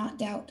believe and not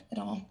doubt at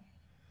all.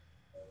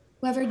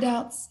 Whoever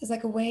doubts is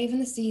like a wave in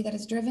the sea that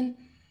is driven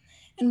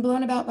and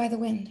blown about by the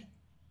wind.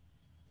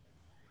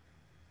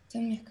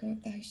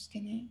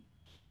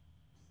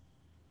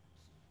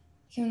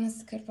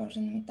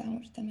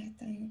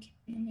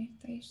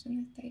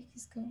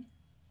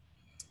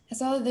 I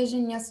saw a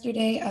vision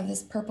yesterday of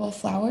this purple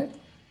flower. It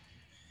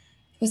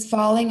was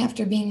falling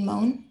after being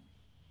mown.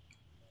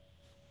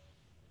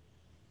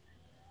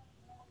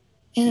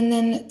 And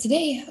then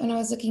today, when I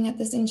was looking at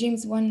this in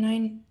James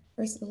 1:9,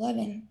 verse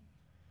 11,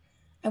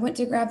 I went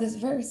to grab this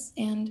verse,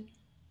 and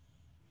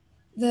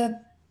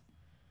the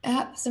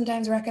app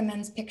sometimes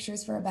recommends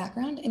pictures for a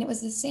background, and it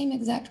was the same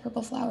exact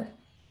purple flower.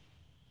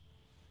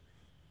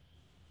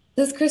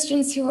 Those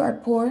Christians who are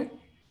poor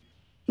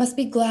must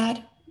be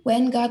glad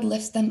when God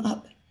lifts them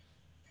up,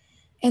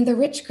 and the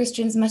rich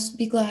Christians must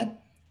be glad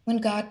when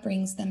God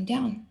brings them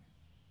down.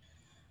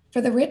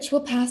 For the rich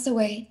will pass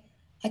away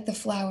like the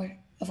flower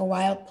of a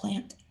wild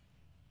plant.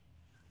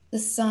 The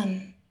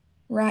sun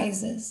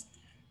rises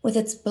with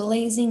its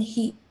blazing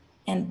heat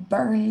and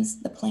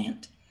burns the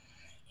plant.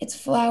 Its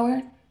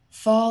flower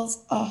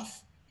falls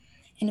off,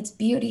 and its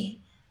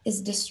beauty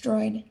is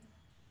destroyed.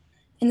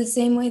 In the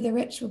same way, the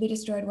rich will be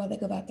destroyed while they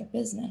go about their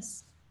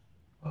business.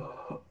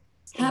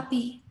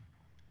 Happy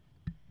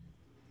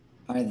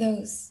are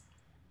those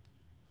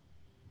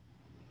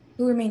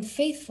who remain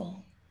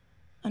faithful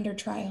under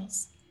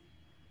trials.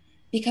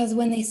 because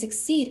when they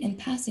succeed in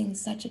passing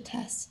such a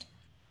test,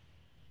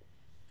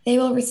 they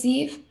will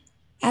receive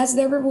as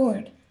their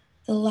reward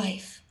the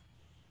life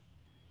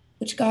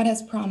which God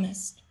has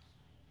promised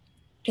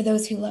to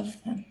those who love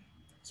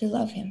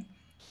him.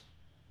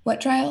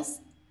 What trials?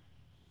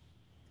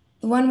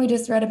 The one we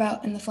just read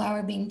about in the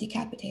flower being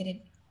decapitated.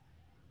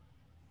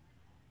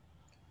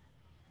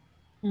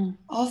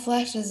 All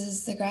flesh is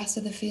as the grass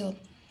of the field.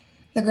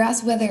 The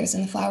grass withers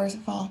and the flowers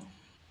fall.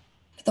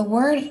 But the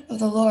word of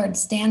the Lord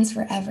stands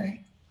forever.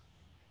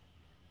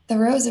 The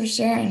rose of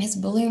Sharon, his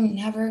bloom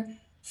never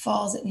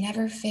falls, it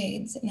never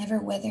fades, it never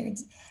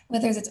withers.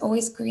 It's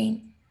always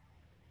green.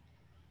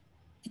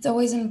 It's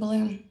always in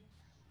bloom,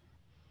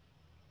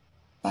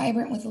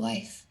 vibrant with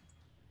life.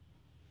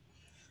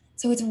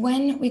 So it's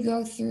when we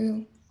go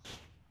through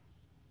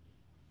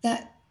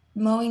that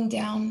mowing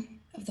down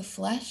of the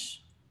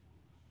flesh,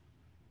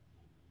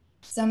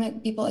 some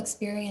people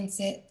experience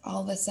it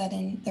all of a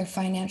sudden, they're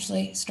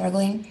financially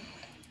struggling,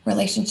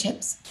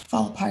 relationships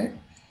fall apart.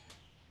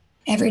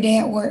 Every day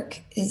at work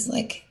is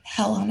like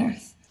hell on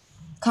earth.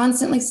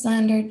 Constantly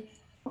slandered,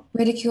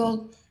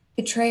 ridiculed,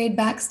 betrayed,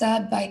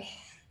 backstabbed by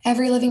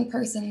every living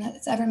person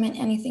that's ever meant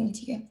anything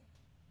to you.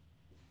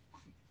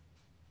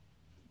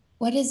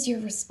 What is your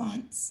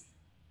response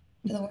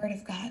to the word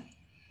of God?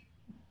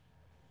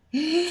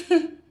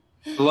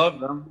 Love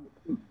them.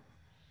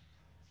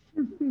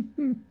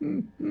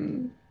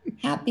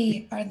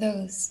 Happy are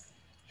those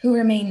who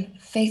remain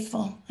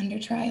faithful under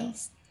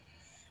trials,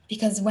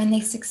 because when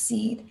they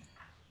succeed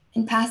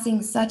in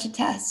passing such a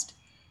test,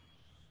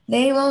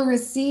 they will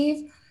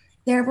receive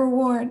their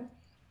reward,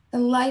 the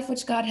life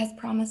which God has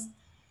promised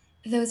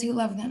to those who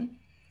love them.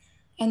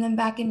 And then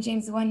back in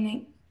James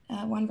 1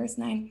 verse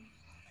 9,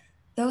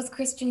 those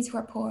Christians who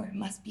are poor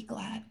must be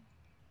glad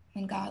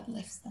when God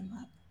lifts them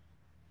up.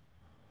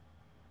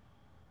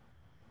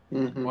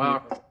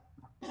 Wow.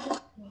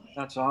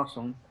 That's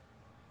awesome.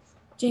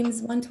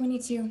 James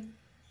 1:22.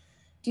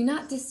 Do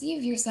not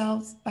deceive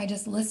yourselves by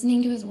just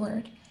listening to his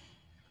word.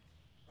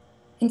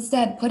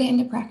 Instead, put it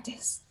into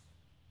practice.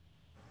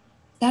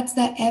 That's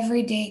that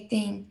everyday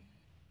thing.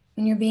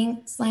 When you're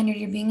being slandered,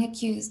 you're being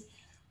accused,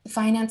 the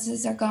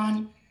finances are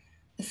gone,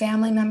 the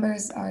family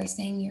members are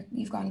saying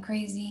you've gone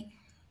crazy.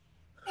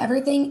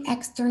 Everything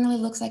externally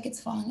looks like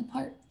it's falling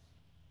apart.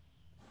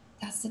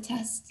 That's the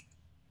test.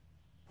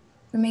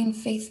 Remain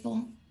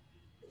faithful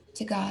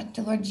to God,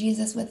 to Lord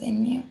Jesus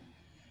within you.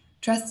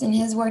 Trust in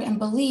his word and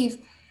believe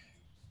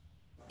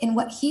in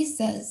what he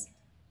says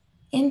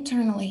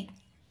internally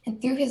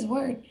and through his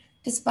word,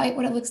 despite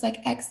what it looks like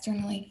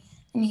externally.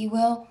 And he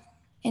will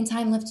in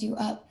time lift you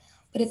up.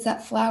 But it's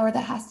that flower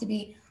that has to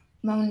be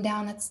mown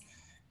down. It's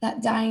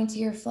that dying to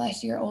your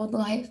flesh, your old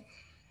life.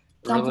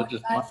 Psalm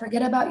 45,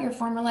 forget about your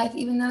former life,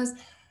 even those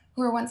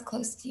who were once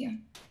close to you.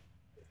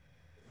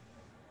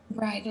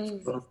 Bride.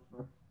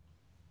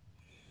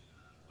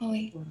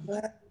 Holy.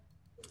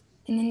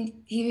 And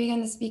then he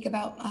began to speak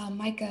about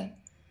Micah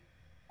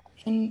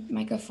in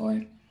Micah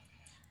 4.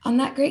 On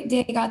that great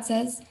day, God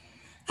says,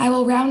 I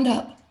will round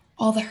up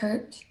all the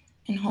hurt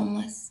and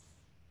homeless.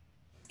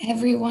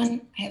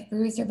 Everyone I have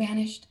bruised or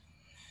banished.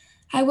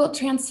 I will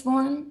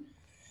transform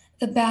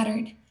the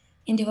battered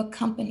into a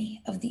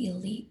company of the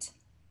elite.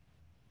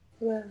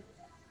 Wow.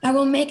 I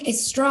will make a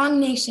strong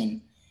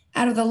nation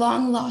out of the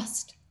long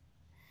lost,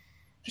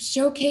 a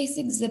showcase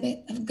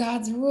exhibit of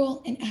God's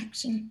rule and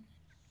action.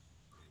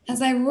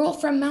 As I rule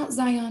from Mount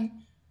Zion,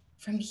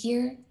 from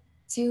here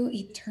to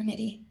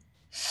eternity.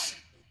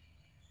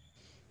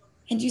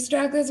 And you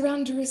stragglers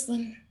around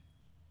Jerusalem,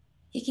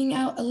 eking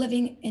out a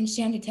living in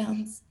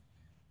shantytowns,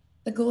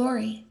 the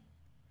glory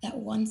that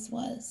once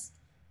was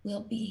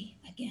will be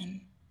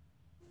again.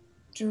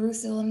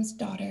 Jerusalem's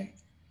daughter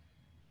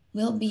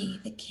will be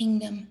the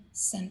kingdom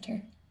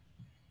center.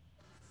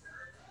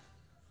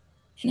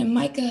 And in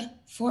Micah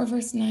 4,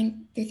 verse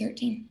 9 through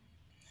 13.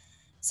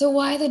 So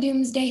why the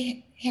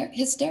doomsday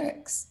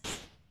hysterics?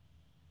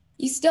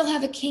 You still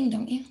have a king,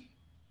 don't you?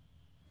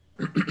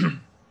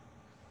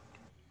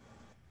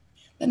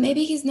 But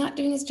maybe he's not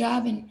doing his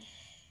job and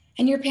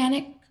you're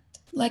panicked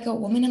like a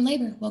woman in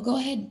labor. Well, go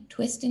ahead,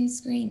 twist and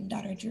scream,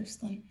 daughter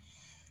Jerusalem.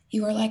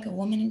 You are like a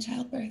woman in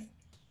childbirth.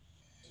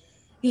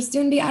 You'll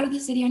soon be out of the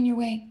city on your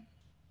way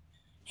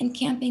and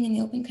camping in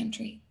the open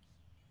country.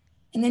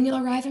 And then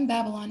you'll arrive in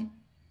Babylon.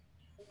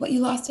 What you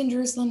lost in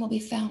Jerusalem will be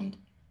found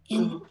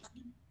in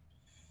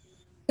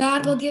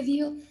God will give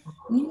you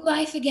new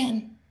life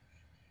again.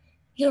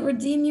 He'll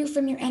redeem you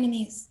from your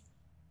enemies.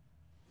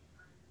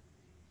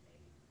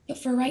 But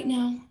for right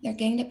now, they're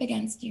ganged up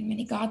against you,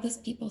 many godless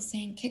people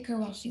saying, kick her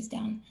while she's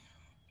down,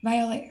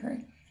 violate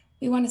her.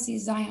 We want to see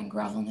Zion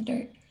grovel in the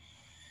dirt.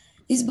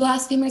 These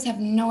blasphemers have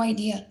no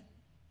idea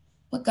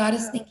what God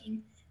is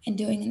thinking and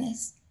doing in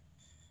this.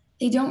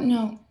 They don't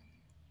know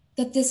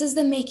that this is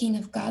the making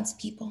of God's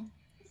people,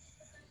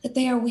 that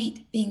they are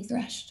wheat being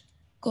threshed,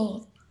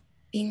 gold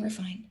being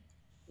refined.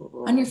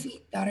 On your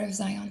feet, daughter of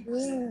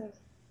Zion.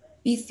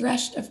 Be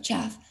threshed of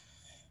chaff.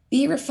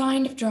 Be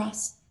refined of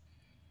dross.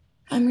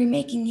 I'm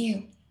remaking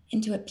you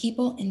into a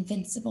people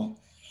invincible,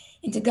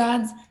 into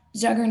God's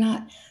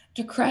juggernaut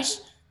to crush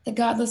the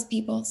godless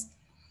peoples.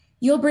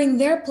 You'll bring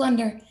their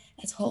plunder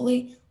as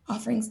holy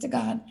offerings to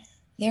God,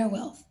 their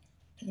wealth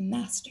to the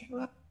master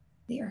of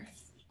the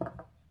earth.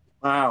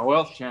 Wow,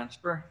 wealth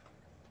transfer.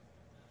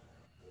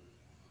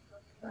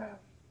 Wow.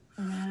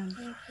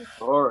 Amen.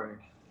 Glory.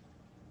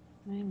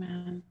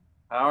 Amen.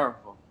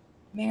 Powerful.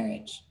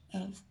 Marriage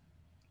of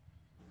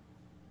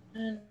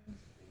And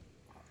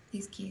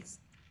these keys.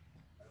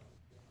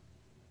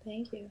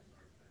 thank you.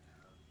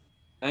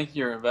 Thank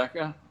you,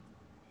 Rebecca.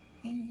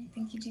 Amen.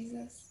 Thank you,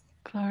 Jesus.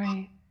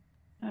 Glory.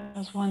 That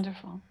was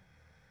wonderful.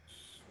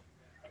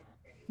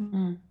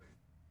 Mm.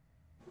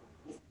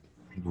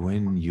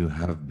 When you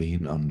have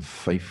been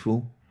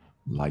unfaithful,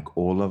 like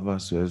all of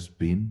us has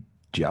been,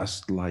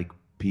 just like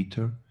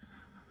Peter,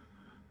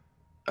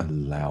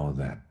 allow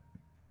that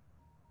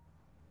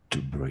to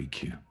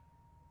break you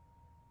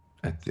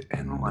at the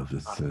end of the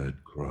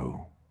third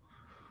crow,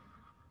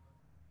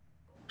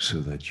 so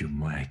that you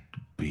might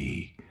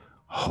be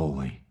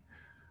holy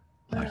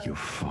like your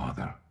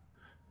Father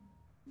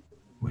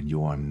when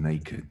you are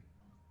naked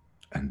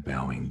and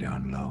bowing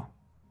down low.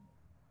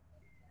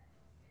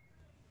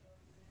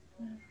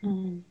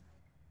 Mm.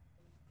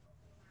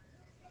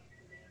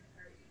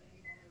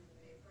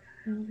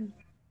 Mm.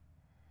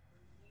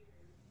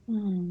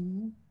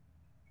 Mm.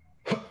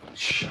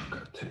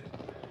 Shakate.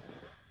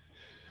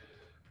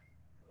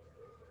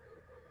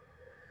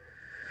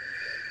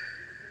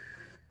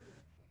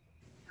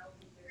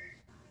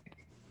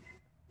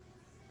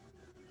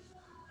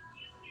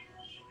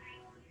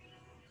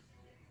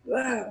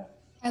 Wow.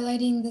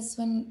 Highlighting this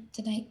one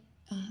tonight,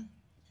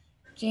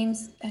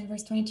 James and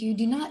verse 22,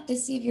 do not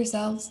deceive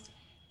yourselves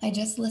by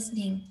just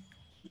listening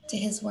to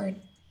his word.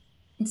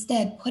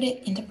 Instead, put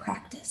it into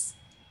practice.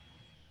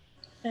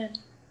 And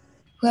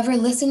Whoever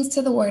listens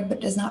to the word but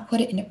does not put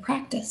it into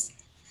practice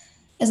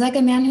is like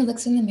a man who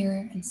looks in the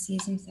mirror and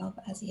sees himself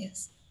as he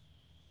is.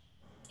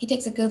 He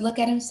takes a good look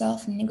at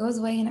himself and he goes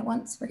away and at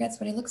once forgets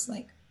what he looks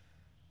like.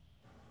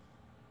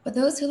 But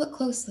those who look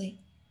closely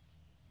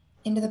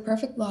into the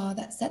perfect law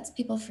that sets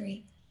people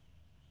free,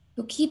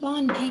 who keep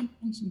on paying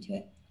attention to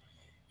it,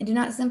 and do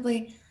not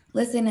simply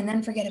listen and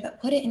then forget it,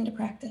 but put it into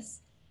practice,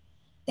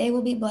 they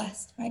will be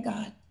blessed by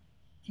God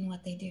in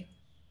what they do.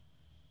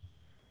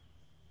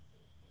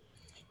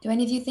 Do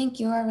any of you think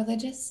you are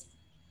religious?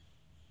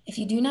 If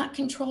you do not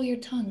control your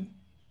tongue,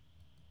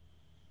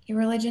 your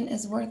religion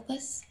is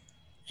worthless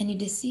and you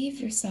deceive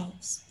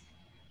yourselves.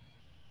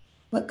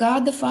 What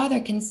God the Father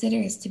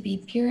considers to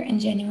be pure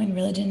and genuine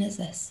religion is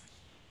this: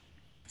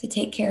 to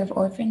take care of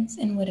orphans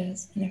and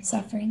widows in their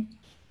suffering,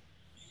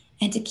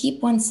 and to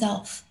keep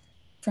oneself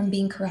from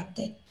being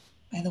corrupted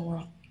by the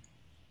world.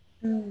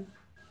 mm,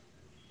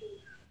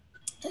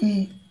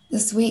 And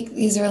this week,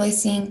 these are really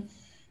seeing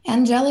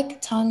angelic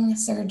tongue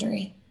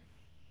surgery.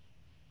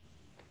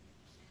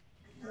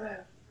 wow.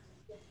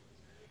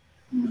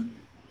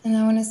 And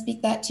I want to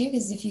speak that too,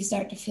 because if you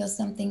start to feel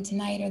something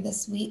tonight or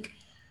this week,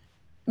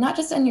 not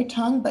just on your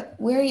tongue, but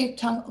where your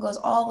tongue goes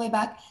all the way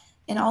back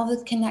and all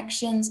the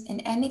connections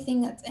and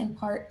anything that's in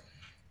part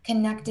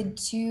connected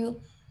to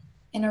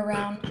and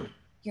around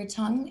your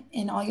tongue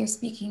and all your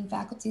speaking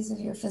faculties of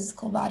your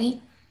physical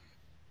body.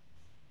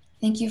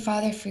 Thank you,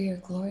 Father, for your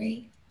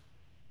glory,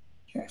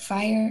 your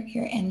fire,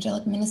 your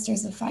angelic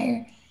ministers of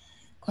fire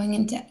going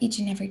into each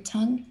and every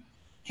tongue,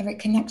 every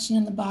connection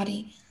in the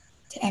body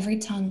to every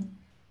tongue.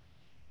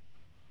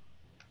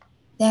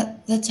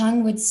 That the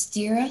tongue would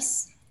steer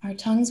us, our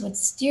tongues would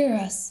steer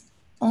us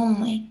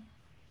only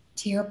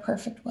to your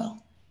perfect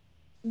will.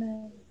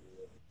 Amen.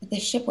 That the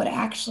ship would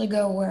actually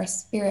go where our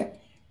spirit,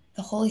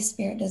 the Holy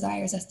Spirit,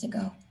 desires us to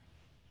go.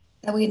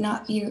 That we would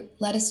not be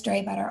led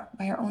astray by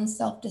our own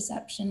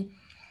self-deception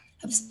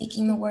of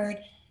speaking the word,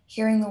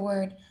 hearing the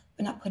word,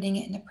 but not putting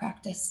it into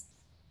practice.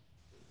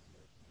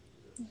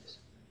 Yes.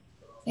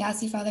 We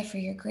ask you, Father, for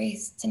your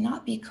grace to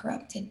not be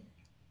corrupted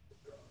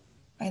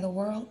by the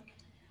world,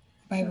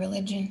 by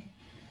religion,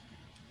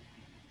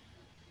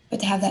 but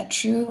to have that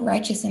true,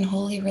 righteous, and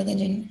holy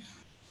religion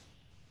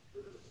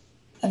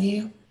of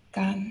you,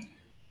 God,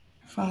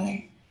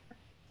 Father,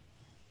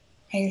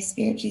 by your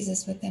Spirit,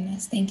 Jesus, within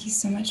us. Thank you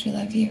so much. We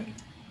love you.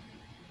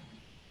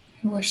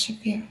 We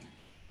worship you.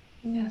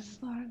 Yes,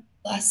 Lord.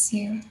 Bless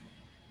you.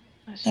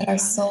 Bless That you, our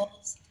Father.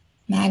 souls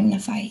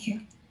magnify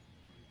you.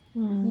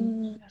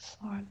 Mm. Yes,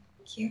 Lord.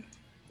 Thank you.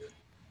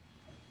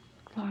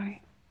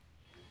 Glory.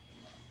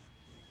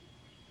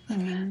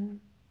 Amen.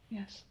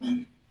 Yes,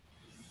 Lord.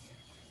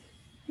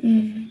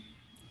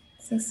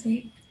 So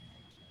sweet.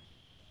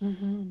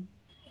 Mm-hmm.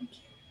 Thank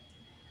you.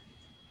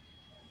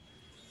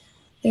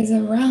 There's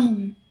a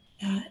realm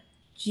that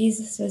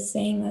Jesus was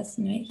saying last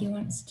night he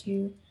wants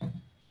to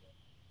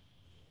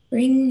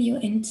bring you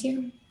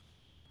into.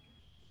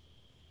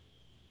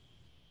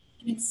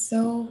 And it's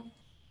so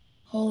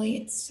holy,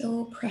 it's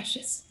so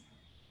precious,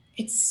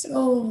 it's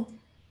so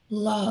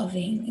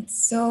loving,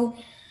 it's so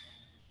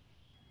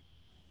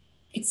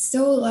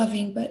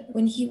loving, but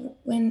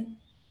when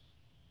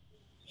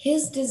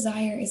his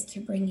desire is to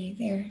bring you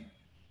there,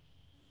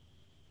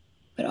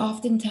 but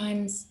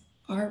oftentimes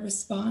our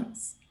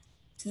response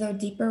to the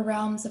deeper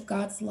realms of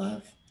God's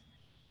love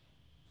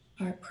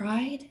are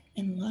pride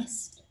and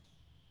lust.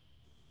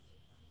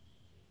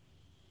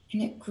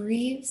 And it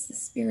grieves the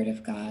Spirit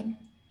of God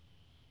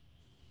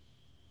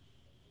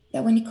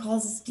that when he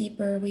calls us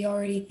deeper, we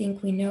already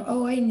think we know,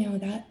 oh, I know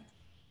that.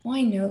 Oh,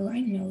 I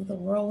know the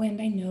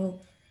whirlwind, I know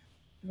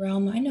the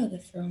realm, I know the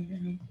throne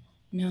room.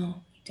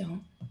 No, we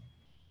don't.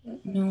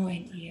 No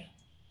idea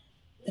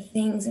the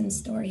things in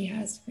store he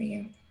has for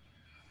you.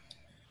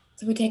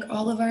 So we take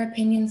all of our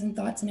opinions and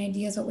thoughts and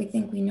ideas, what we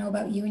think we know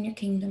about you and your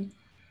kingdom,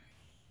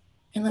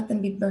 and let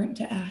them be burnt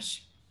to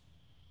ash,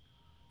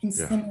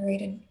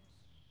 incinerated,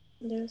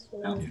 Yes,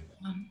 Lord.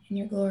 in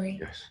your glory.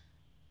 Yes.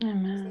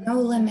 Amen.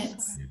 No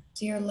limits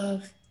to your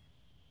love.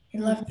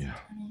 Your love is Yeah.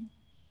 eternal,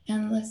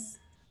 endless.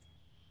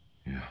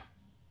 Yeah.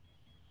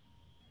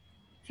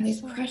 And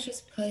these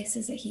precious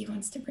places that he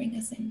wants to bring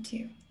us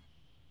into,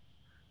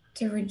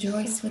 to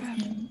rejoice with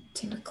him,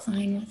 to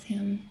recline with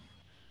him,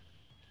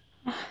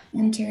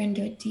 enter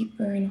into a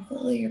deeper and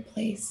holier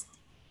place.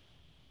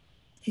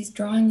 He's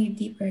drawing you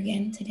deeper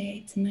again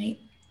today, tonight.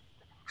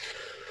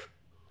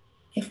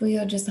 If we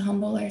will just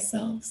humble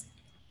ourselves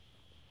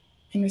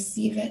and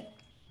receive it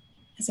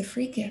as a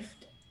free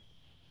gift,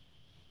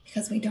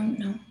 because we don't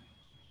know.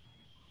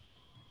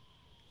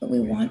 But we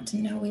want to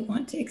know, we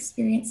want to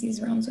experience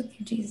these realms with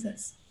you,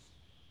 Jesus.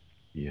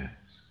 Yes.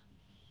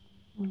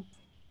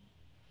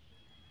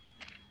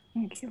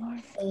 Thank you,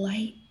 Lord.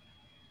 Delight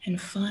and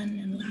fun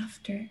and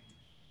laughter,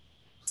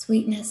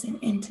 sweetness and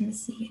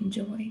intimacy and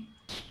joy.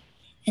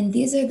 And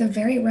these are the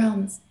very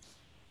realms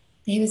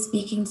that he was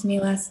speaking to me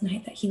last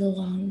night that he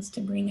longs to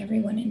bring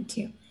everyone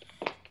into.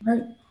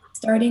 We're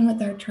starting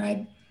with our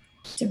tribe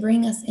to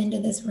bring us into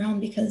this realm,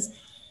 because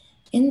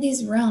in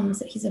these realms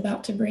that he's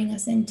about to bring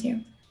us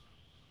into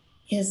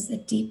is a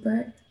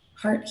deeper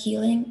heart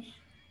healing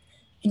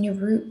and your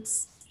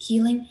roots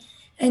healing,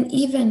 and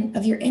even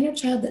of your inner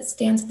child that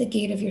stands at the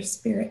gate of your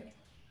spirit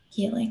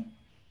healing.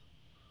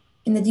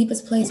 In the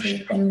deepest place where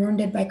you've been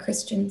wounded by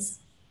Christians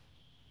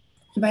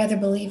and by other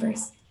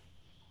believers.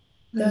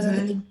 Those are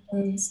the deep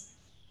wounds.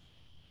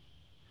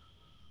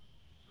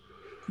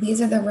 These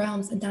are the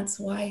realms, and that's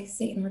why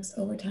Satan works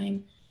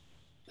overtime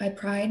by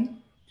pride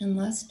and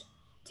lust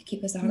to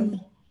keep us out of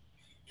them.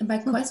 And by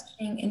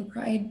questioning in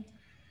pride,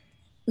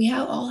 we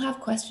all have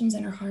questions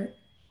in our heart.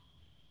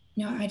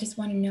 You know, I just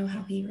want to know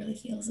how he really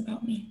feels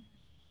about me.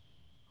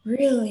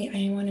 Really,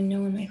 I want to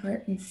know in my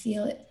heart and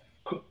feel it,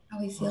 how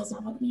he feels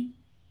about me.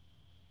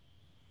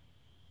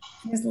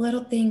 And there's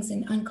little things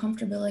and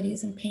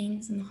uncomfortabilities and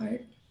pains in the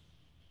heart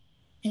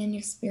and in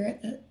your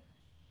spirit that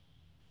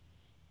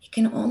it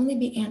can only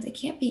be answered. It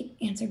can't be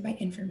answered by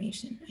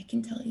information. I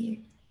can tell you,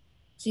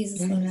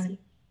 Jesus loves you,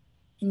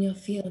 and you'll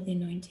feel the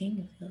anointing,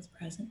 you'll feel his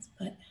presence.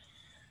 But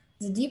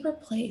there's a deeper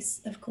place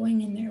of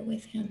going in there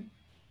with him,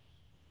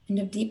 and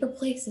of deeper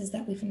places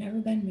that we've never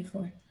been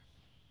before,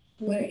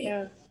 where it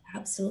will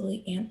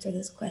absolutely answer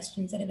those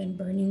questions that have been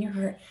burning your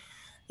heart,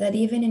 that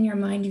even in your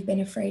mind you've been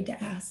afraid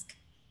to ask.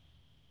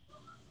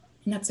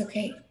 And that's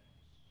okay.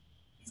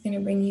 He's going to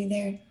bring you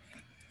there.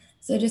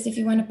 So just if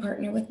you want to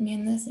partner with me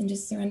in this and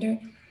just surrender,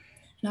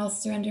 and I'll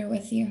surrender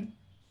with you.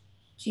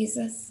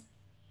 Jesus,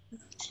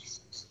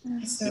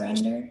 I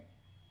surrender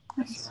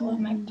all of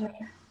my pride,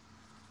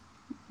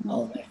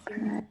 all of my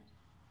fear,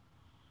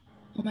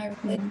 all my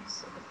religion,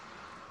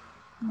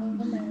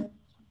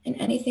 and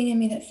anything in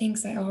me that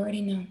thinks I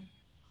already know.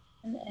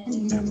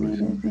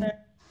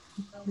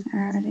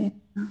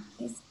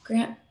 Please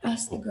grant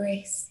us the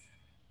grace.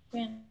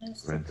 Grant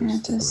us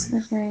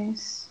the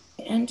grace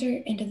to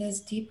enter into those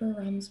deeper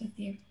realms with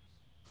you.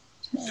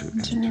 To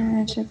enter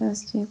into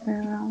those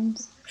deeper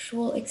realms.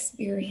 Actual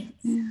experience.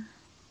 Yeah.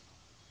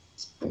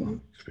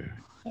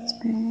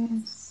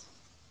 Experience.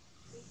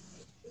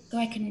 So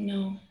I can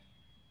know.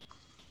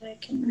 I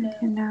can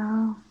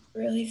know.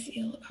 Really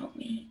feel about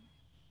me.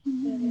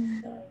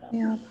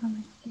 Feel about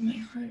me. In my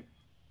heart.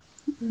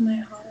 In my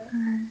heart.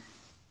 And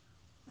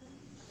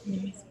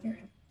in my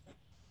spirit.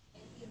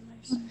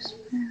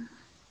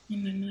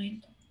 In my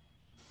mind.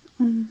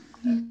 In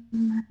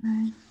my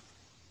mind.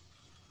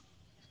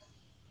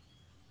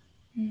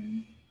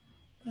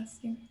 Bless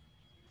you.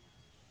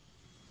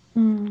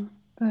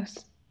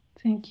 Bless.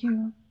 Thank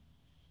you.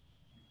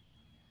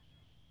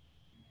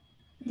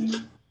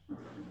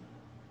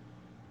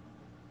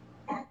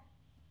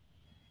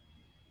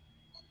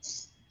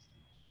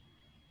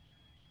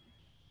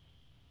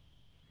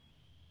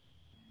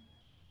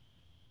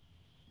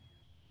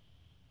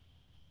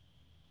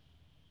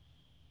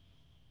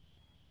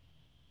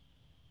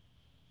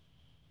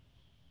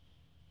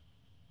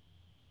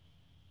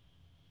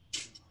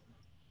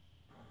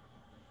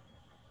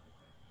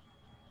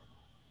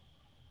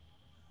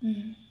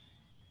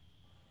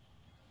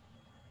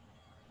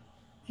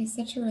 It's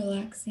such a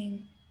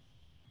relaxing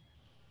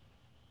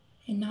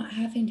and not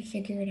having to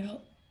figure it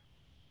out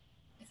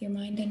with your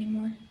mind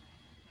anymore.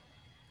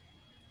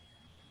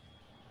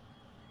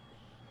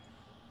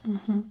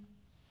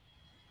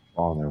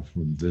 Father,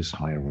 from this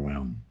higher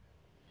realm,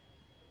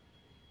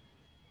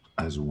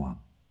 as one,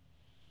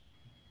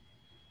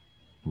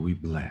 we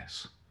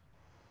bless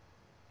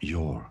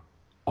your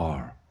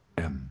RML.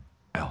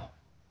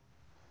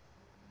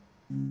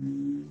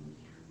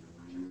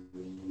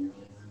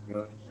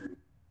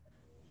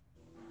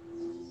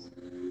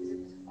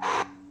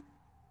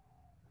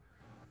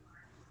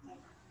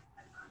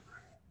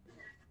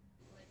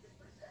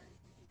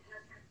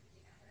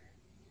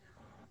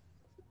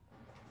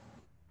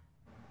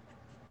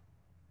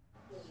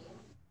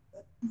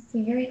 It's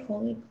a very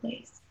holy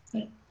place,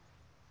 but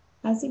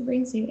as he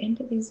brings you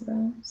into these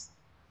realms,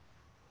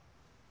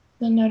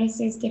 you'll notice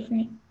there's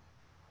different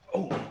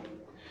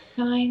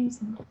times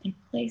and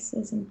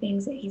places and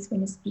things that he's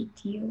going to speak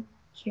to you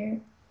here.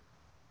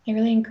 I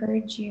really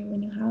encourage you,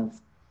 when you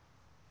have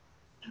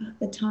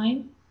the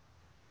time,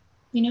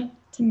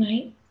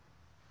 tonight,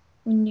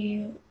 when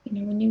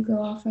you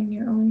go off on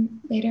your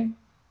own later,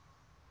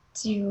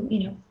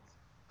 to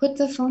put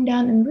the phone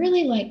down and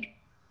really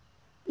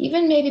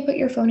even maybe put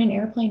your phone in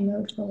airplane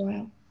mode for a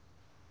while,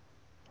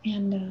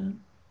 and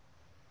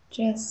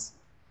just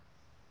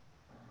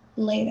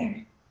lay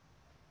there.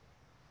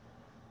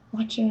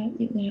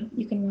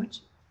 You can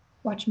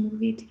watch a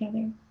movie together.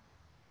 You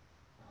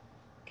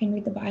can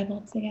read the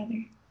Bible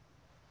together.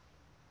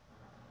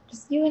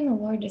 Just you and the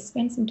Lord, just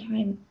spend some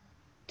time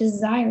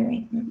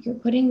desiring. You're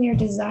putting your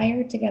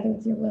desire together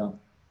with your will,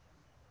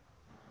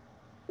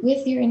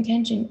 with your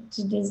intention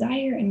to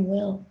desire and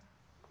will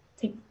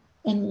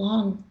and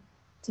long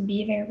to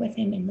be there with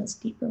him in those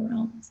deeper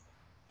realms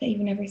that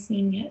you've never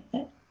seen yet.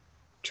 That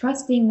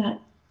trusting that,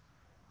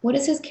 what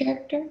is his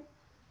character?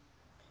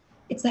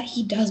 It's that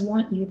he does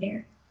want you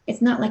there.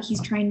 It's not like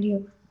he's trying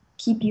to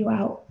keep you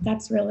out.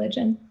 That's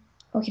religion.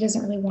 Oh, he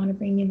doesn't really want to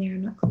bring you there.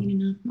 I'm not clean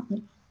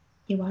enough.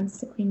 He wants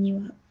to clean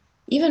you up.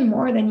 Even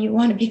more than you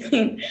want to be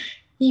clean.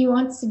 He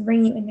wants to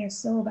bring you in there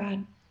so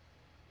bad.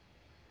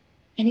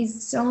 And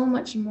he's so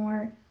much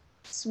more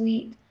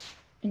sweet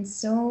and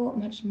so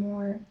much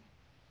more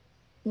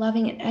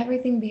loving and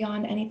everything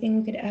beyond anything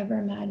we could ever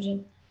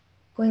imagine.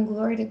 Going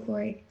glory to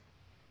glory.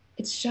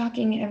 It's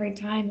shocking every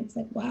time. It's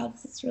like, wow,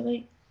 this is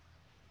really,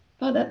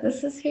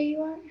 this is who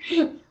you are?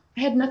 I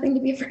had nothing to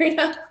be afraid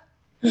of.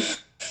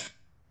 This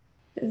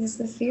is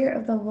the fear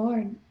of the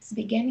Lord. It's the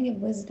beginning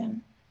of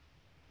wisdom.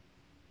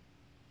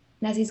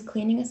 And as he's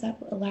cleaning us up,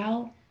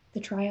 allow the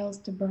trials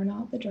to burn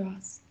out the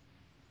dross.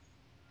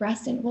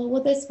 Rest in, well,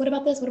 what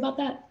about this? What about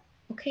that?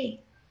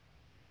 Okay.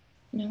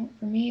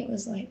 For me, it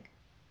was like,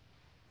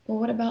 well,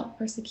 what about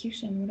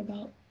persecution? What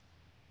about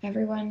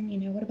everyone,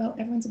 what about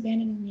everyone's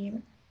abandoning me?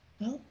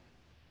 Well,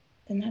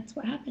 then that's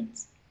what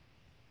happens.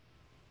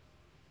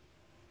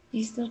 Do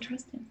you still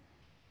trust him?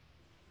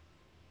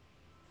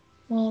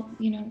 Well,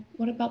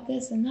 what about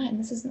this and that? And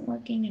this isn't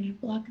working and I have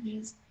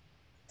blockages.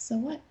 So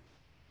what?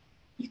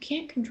 You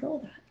can't control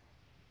that.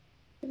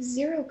 You have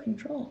zero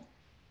control.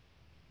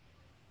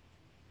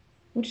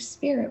 Which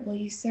spirit will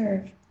you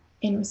serve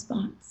in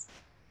response?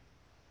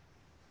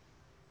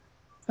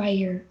 By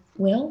your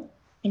will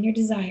and your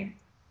desire.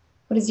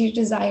 What is your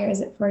desire?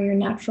 Is it for your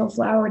natural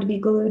flower to be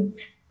glued,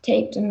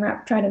 taped, and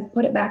wrapped, try to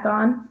put it back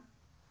on?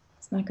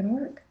 It's not going to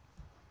work.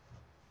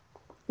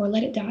 Or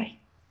let it die.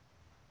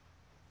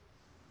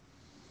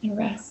 And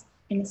rest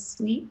in a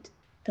sweet,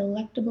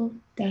 delectable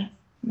death,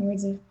 in the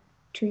words of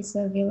Teresa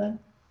Avila.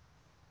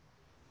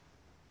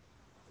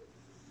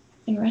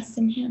 And rest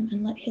in him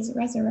and let his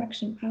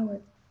resurrection power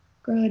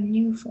grow a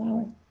new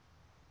flower,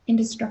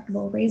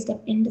 indestructible, raised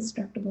up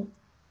indestructible.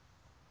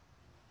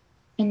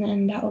 And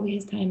then that will be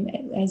his time,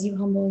 as you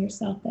humble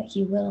yourself, that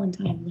he will in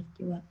time lift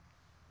you up.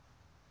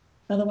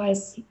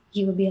 Otherwise,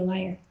 he would be a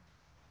liar,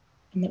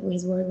 and that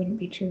his word wouldn't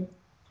be true.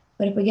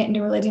 But if we get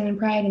into religion and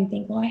pride and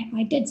think, well,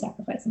 I did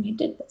sacrifice and I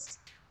did this.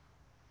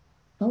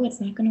 Oh, it's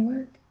not going to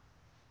work.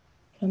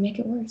 It'll make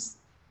it worse.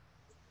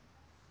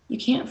 You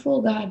can't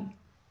fool God.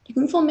 You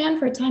can fool man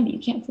for a time, but you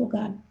can't fool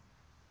God.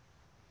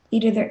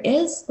 Either there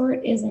is or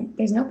it isn't.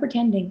 There's no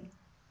pretending.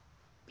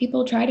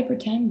 People try to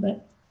pretend,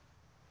 but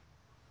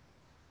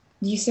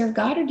do you serve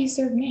God or do you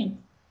serve man?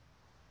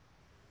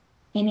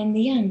 And in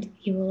the end,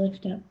 he will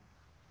lift up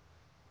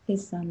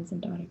his sons and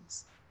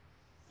daughters.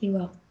 He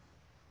will.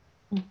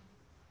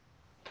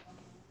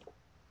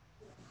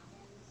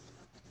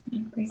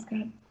 And praise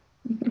God.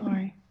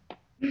 Glory.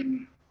 Glory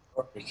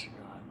to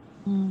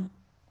God.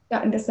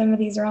 Got into some of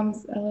these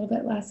realms a little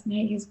bit last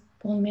night. He was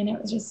pulling me in.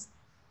 It was just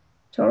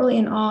totally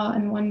in awe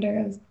and wonder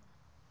of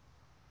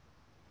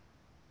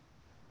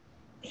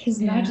his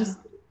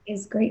majesty,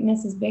 his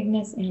greatness, his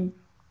bigness. And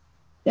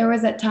there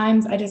was at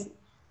times I just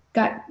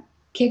got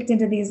kicked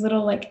into these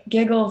little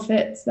giggle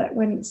fits that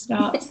wouldn't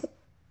stop.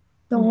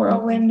 The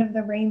whirlwind of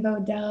the rainbow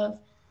dove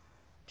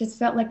just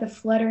felt like the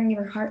fluttering of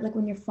your heart, like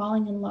when you're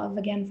falling in love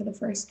again for the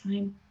first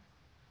time.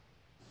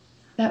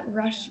 That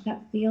rush,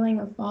 that feeling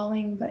of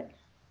falling, but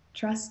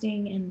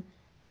trusting and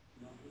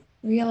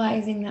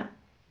realizing that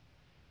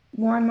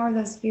more and more of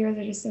those fears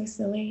are just so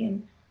silly.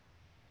 And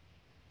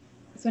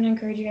I just want to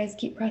encourage you guys to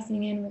keep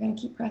pressing in. We're going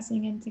to keep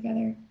pressing in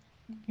together.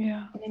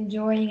 Yeah. And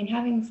enjoying and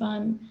having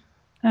fun.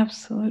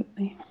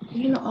 Absolutely.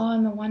 Even the awe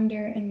and the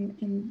wonder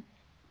and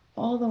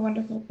all the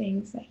wonderful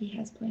things that he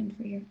has planned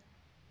for you.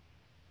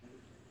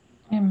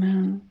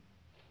 Amen.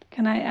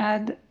 Can I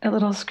add a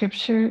little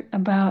scripture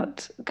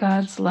about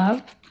God's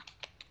love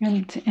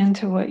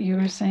into what you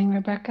were saying,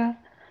 Rebecca?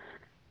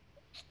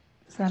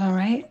 Is that all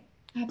right?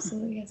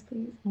 Absolutely, yes,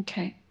 please.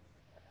 Okay.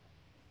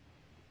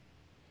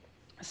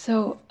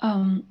 So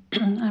I'm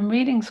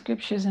reading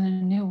scriptures in a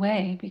new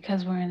way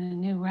because we're in a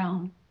new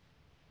realm.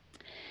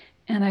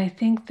 And I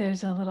think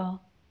there's a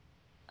little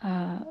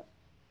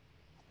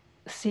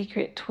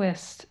secret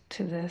twist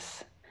to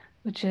this,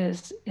 which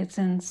is it's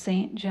in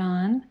St.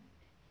 John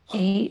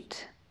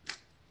 8,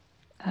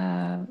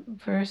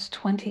 verse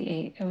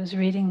 28. I was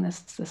reading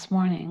this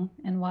morning,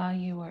 and while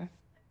you were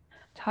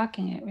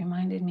talking, it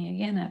reminded me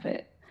again of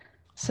it.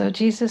 So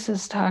Jesus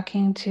is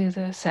talking to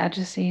the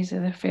Sadducees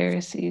or the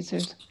Pharisees, or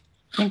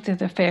I think they're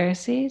the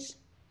Pharisees.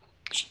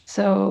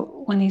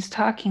 So when he's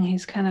talking,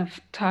 he's kind of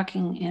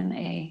talking in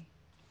a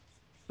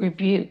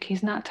rebuke.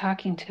 He's not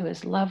talking to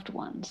his loved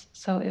ones.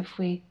 So if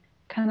we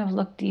kind of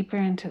look deeper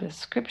into the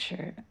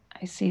scripture,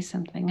 I see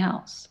something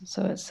else.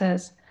 So it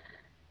says,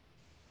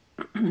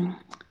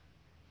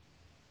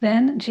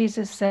 Then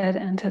Jesus said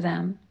unto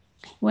them,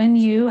 When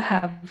you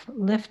have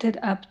lifted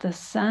up the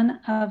Son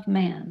of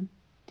Man,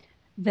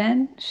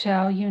 then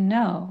shall you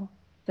know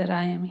that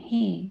I am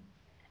he,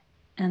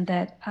 and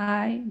that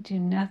I do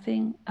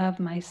nothing of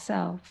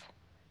myself,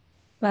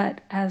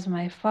 but as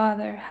my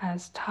Father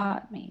has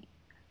taught me,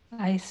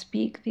 I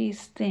speak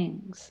these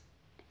things,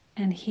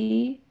 and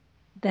he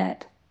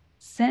that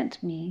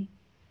sent me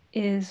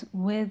is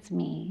with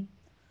me.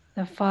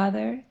 The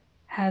Father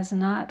has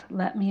not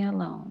let me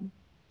alone,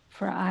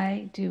 for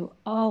I do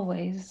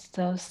always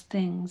those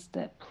things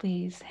that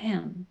please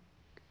him.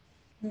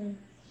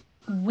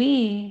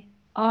 We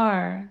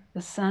are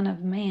the Son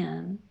of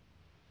Man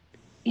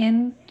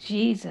in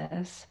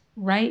Jesus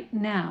right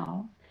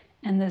now,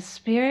 and the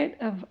Spirit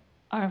of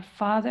our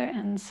Father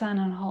and Son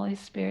and Holy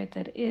Spirit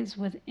that is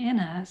within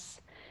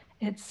us,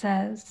 it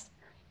says,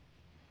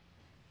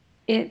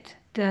 it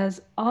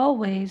does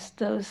always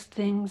those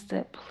things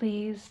that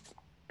please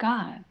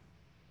God.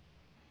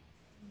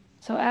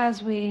 So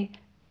as we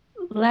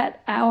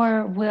let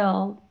our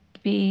will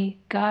be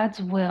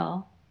God's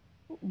will,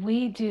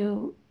 we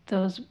do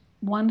those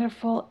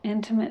wonderful,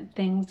 intimate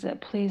things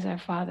that please our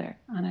Father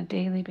on a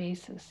daily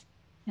basis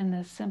in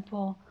the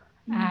simple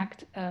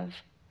act of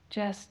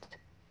just,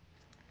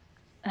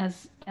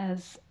 as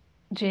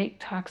Jake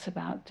talks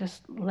about,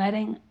 just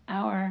letting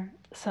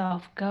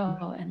ourself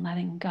go and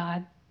letting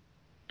God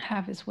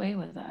have his way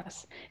with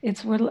us.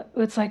 It's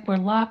like we're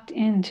locked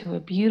into a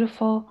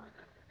beautiful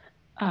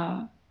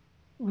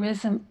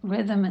rhythm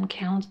and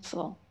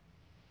counsel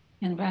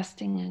and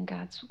resting in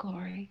God's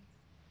glory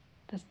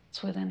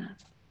that's within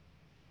us.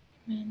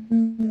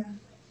 Amen.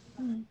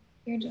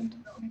 You're gentle.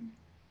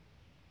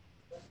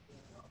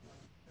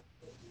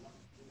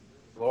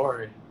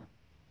 Glory.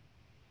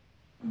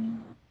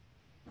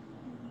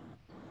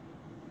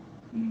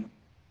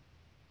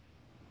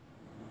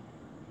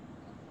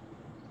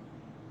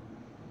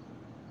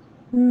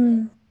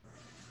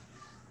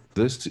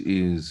 This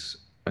is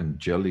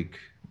angelic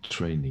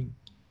training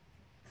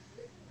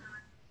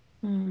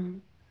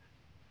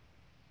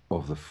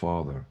of the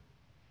Father.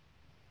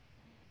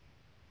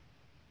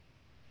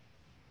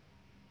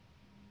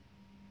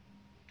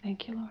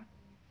 Thank you, Lord.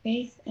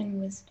 Faith and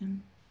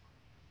wisdom.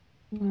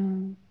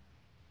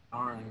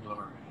 Honor and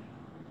glory.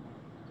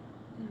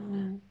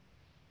 Amen.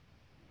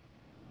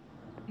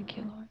 Thank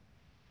you, Lord.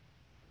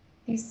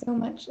 There's so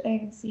much I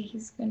can see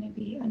he's going to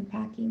be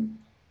unpacking.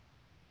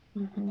 I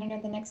don't know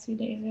the next few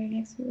days or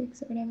next few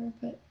weeks or whatever,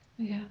 but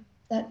yeah,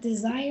 that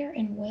desire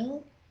and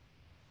will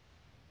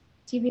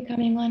to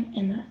becoming one,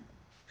 and that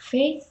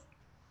faith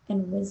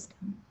and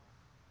wisdom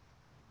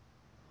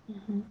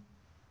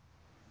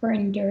for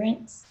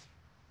endurance,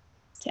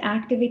 to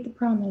activate the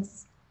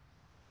promise,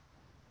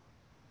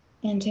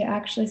 and to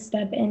actually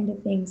step into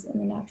things in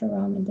the natural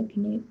realm and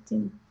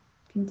to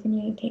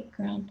continue to take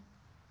ground.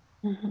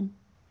 And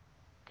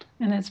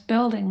it's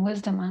building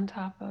wisdom on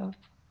top of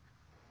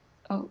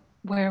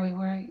where we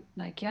were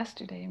like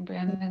yesterday. And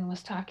Brandon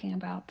was talking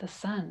about the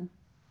sun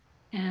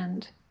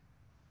and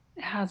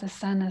how the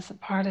sun is a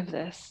part of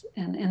this.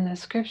 And in the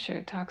scripture,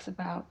 it talks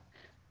about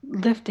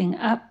lifting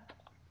up.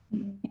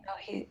 You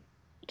know,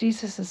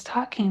 Jesus is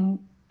talking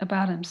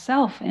about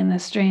himself in a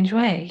strange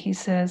way. He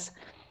says,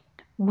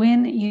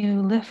 when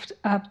you lift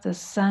up the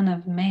Son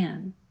of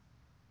Man.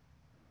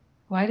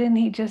 Why didn't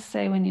he just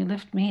say, when you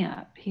lift me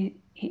up?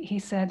 He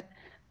said,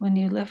 when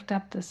you lift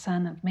up the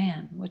Son of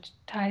Man, which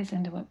ties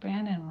into what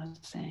Brandon was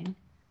saying.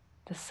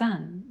 The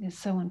Son is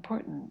so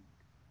important.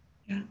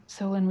 Yeah.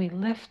 So when we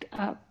lift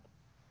up,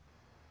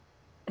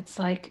 it's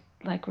like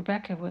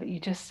Rebecca, what you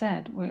just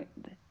said,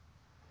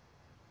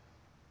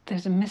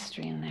 there's a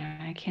mystery in there.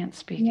 I can't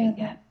speak it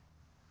yet.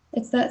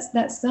 It's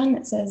that sun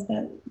that says,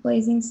 that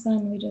blazing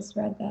sun, we just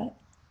read that,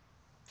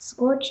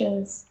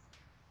 scorches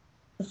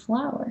the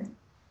flower.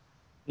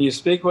 You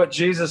speak what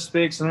Jesus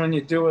speaks, and when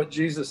you do what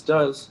Jesus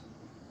does.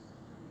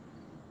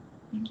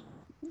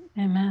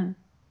 Amen.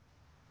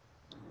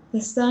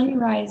 The sun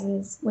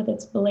rises with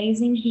its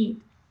blazing heat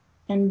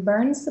and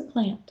burns the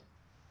plant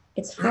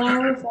its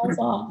flower falls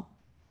off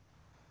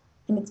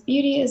and its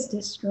beauty is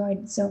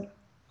destroyed. So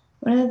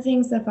one of the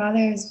things the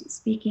Father is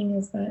speaking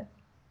is that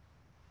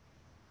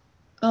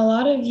a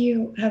lot of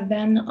you have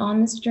been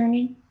on this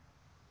journey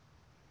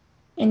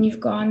and you've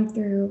gone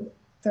through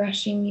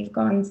threshing, you've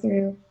gone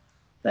through,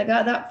 like,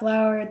 oh, that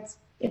flower,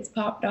 it's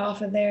popped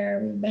off of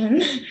there. We've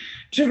been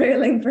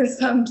travailing for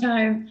some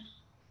time.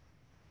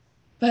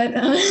 But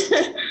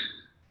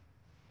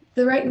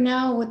right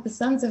now, with the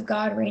sons of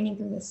God reigning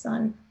through the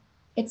sun,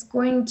 it's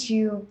going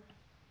to,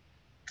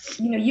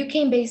 you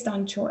came based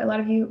on choice. A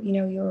lot of you,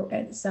 you're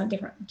at some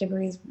different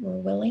degrees were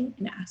willing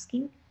and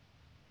asking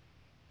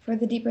for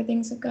the deeper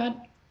things of God.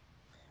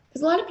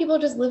 Because a lot of people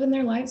just living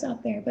their lives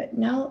out there. But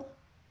now,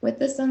 with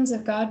the sons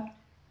of God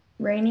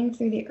reigning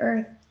through the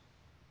earth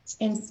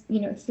and,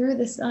 through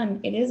the sun,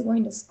 it is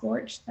going to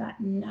scorch that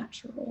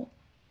natural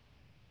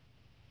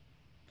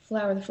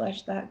flower of the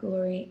flesh, that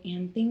glory,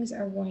 and things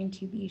are going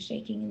to be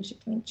shaking and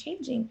shifting and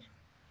changing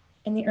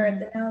in the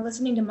earth. And now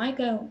listening to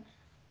Micah,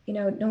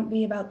 don't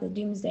be about the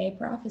doomsday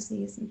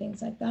prophecies and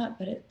things like that,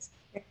 but it's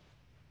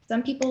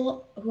some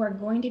people who are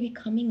going to be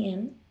coming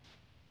in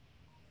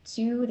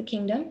to the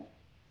kingdom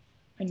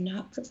are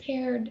not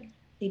prepared.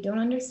 They don't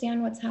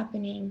understand what's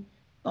happening.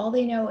 All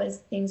they know is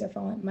things are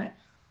falling.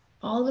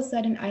 All of a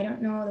sudden, I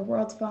don't know, the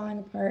world's falling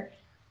apart.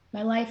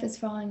 My life is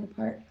falling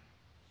apart.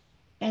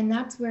 And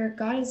that's where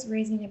God is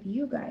raising up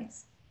you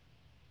guys.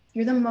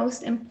 You're the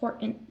most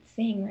important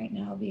thing right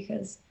now,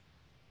 because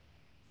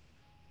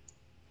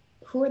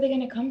who are they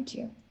going to come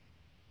to?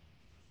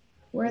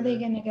 Where are they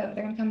going to go?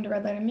 They're going to come to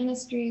Red Letter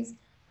Ministries.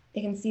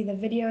 They can see the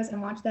videos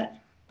and watch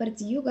that. But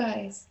it's you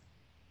guys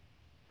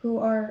who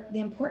are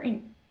the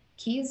important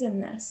keys in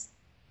this.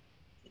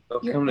 They'll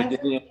come to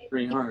Gideon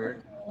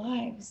 300.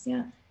 Lives,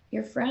 yeah.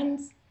 Your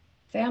friends,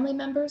 family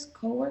members,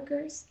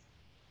 co-workers.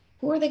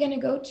 Who are they going to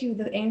go to?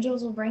 The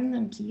angels will bring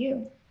them to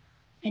you.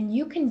 And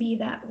you can be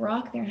that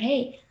rock there.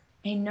 Hey,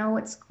 I know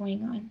what's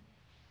going on.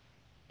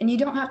 And you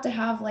don't have to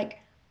have like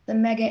the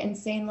mega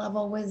insane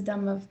level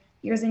wisdom of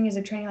years and years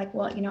of training. Like,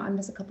 well, I'm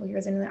just a couple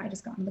years into that. I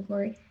just got into the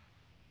glory.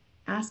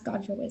 Ask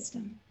God for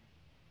wisdom.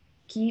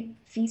 Keep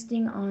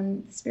feasting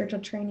on the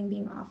spiritual training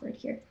being offered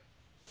here.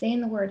 Stay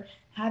in the word.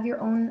 Have your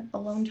own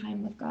alone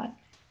time with God.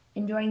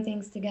 Enjoying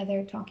things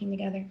together, talking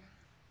together,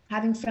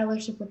 having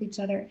fellowship with each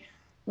other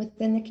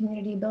within the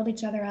community, build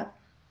each other up.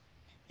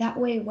 That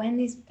way,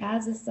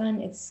 as the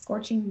sun, it's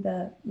scorching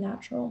the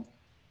natural.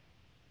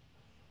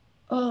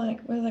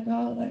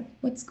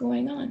 What's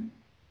going on?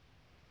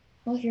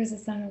 Well, here's the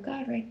Son of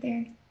God right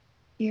there.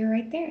 You're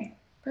right there.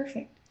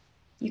 Perfect.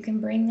 You can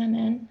bring them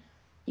in.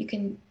 You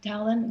can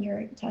tell them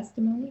your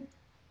testimony,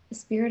 the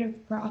spirit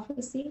of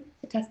prophecy,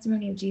 the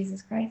testimony of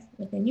Jesus Christ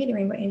within you, the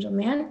rainbow angel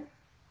man,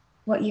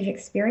 what you've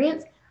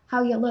experienced,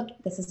 how you look.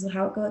 This is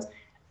how it goes.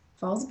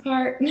 Falls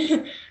apart.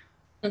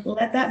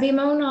 Let that be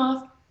mown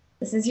off.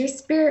 This is your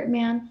spirit,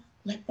 man.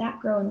 Let that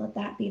grow and let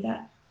that be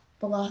that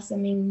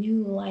blossoming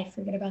new life.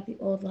 Forget about the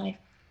old life.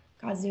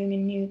 God's doing a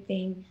new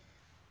thing.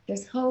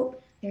 There's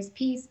hope. There's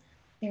peace.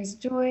 There's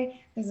joy.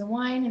 There's the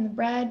wine and the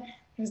bread.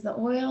 There's the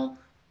oil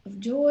of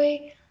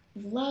joy,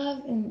 of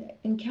love, and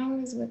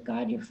encounters with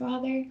God, your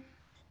Father.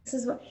 This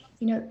is what,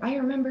 I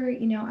remember,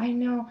 I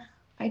know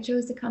I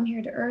chose to come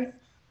here to earth.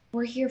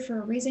 We're here for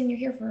a reason. You're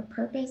here for a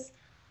purpose.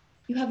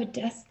 You have a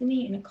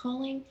destiny and a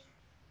calling.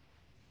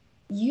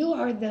 You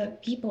are the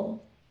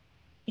people.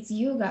 It's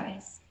you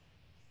guys.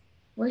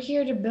 We're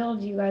here to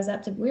build you guys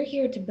up. We're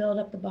here to build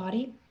up the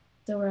body,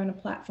 so we're on a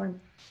platform.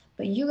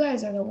 But you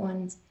guys are the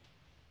ones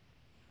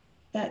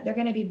that they're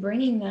going to be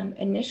bringing them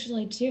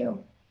initially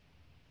to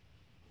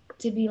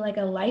be like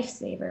a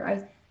lifesaver.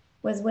 I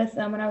was with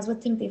when I was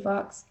with Timothy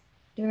Fox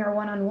doing our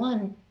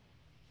one-on-one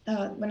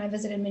when I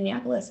visited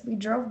Minneapolis. We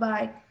drove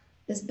by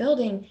this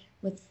building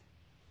with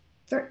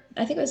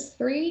I think it was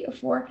 3 or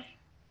 4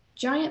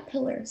 giant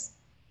pillars.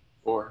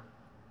 4.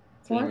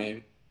 3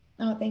 maybe.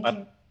 Oh, thank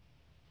you.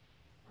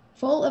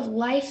 Full of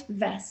life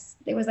vests.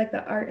 It was like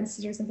the Art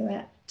Institute or something like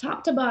that.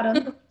 Top to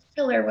bottom,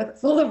 pillar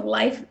full of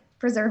life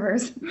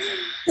preservers.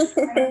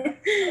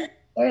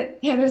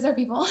 There's our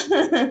people.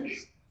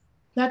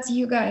 That's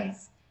you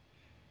guys.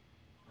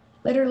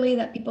 Literally,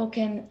 that people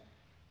can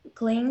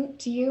cling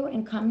to you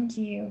and come to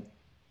you.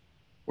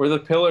 We're the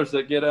pillars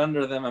that get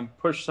under them and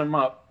push them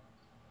up.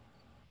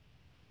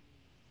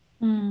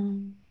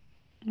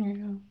 There you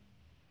go.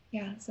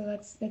 Yeah, so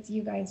that's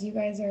you guys. You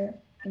guys are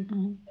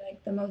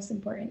like the most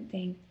important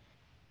thing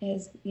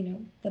is,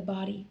 the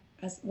body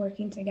as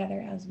working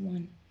together as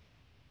one.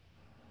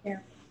 Yeah.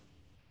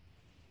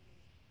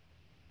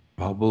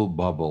 Bubble,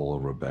 bubble,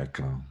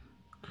 Rebecca.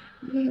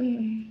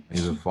 May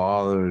the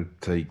Father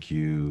take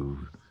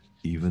you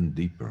even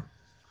deeper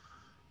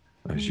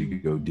as you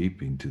go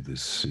deep into the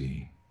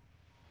sea.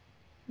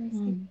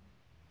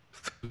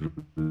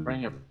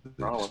 Bring it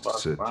the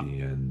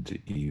city and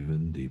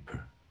even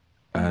deeper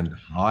and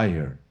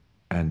higher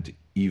and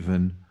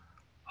even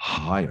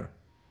higher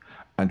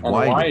and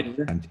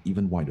wider and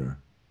even wider.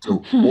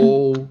 So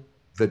all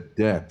the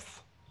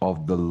depth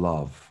of the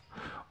love,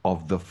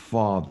 of the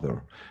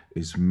Father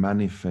is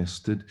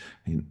manifested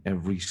in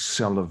every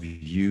cell of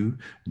you,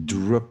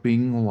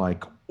 dripping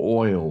like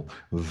oil,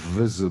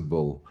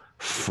 visible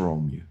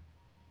from you.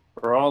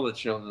 For all the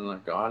children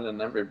of God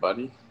and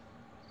everybody.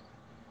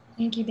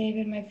 Thank you,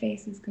 David. My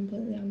face is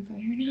completely on fire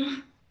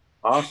now.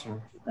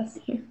 Awesome. Bless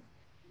you.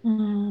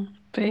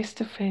 Face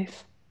to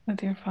face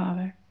with your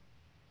Father.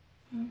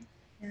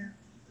 Yeah.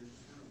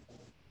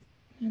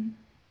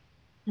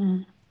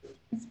 And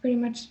that's pretty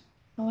much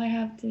all I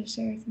have to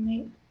share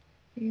tonight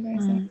for you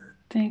guys.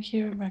 Thank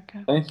you,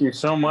 Rebecca. Thank you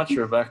so much,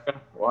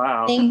 Rebecca.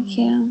 Wow. Thank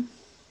you.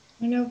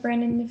 I know,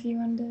 Brandon, if you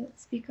wanted to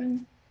speak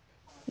on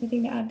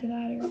anything to add to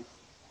that, or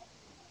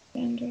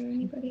Sandra, or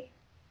anybody.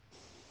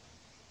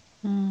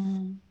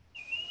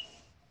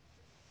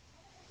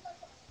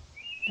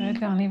 I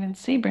don't even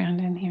see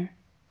Brandon here.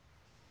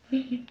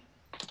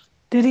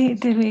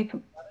 Did we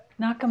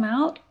knock him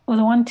out with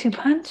a 1-2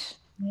 punch?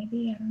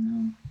 Maybe, I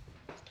don't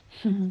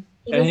know.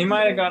 And he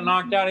might have got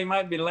knocked out. He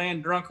might be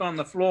laying drunk on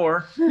the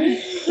floor.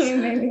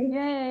 Maybe.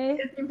 Yay.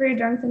 He's pretty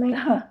drunk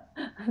tonight.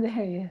 There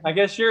he is. I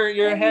guess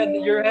your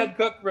head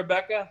cook,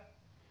 Rebecca.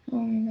 Oh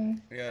my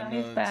God. Yeah,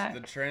 he's no, back. the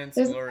trance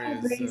There's glory a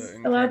is grace.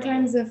 incredible. A lot of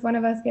times if one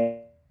of us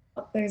gets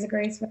up, there's a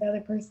grace for the other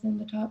person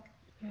to talk.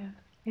 Yeah,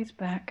 he's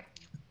back.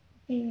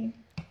 Hey.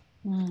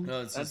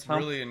 No, it's just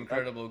really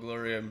incredible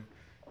glory. I'm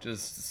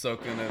just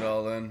soaking it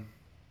all in.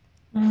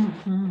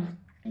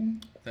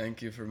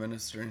 Thank you for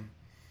ministering.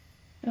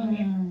 Oh,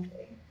 yeah.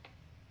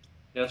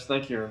 Yes,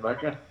 thank you,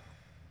 Rebecca.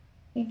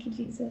 Thank you,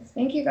 Jesus.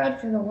 Thank you, God,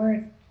 for the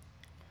word.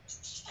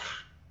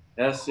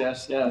 Yes,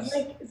 yes, yes. It's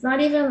like, it's not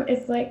even,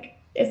 it's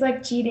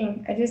like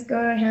cheating. I just go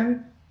to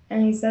him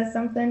and he says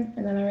something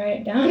and then I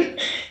write it down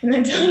and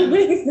then tell him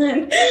what he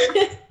said.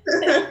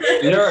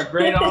 You're a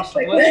great,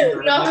 awesome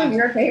listener. Off of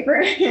your paper.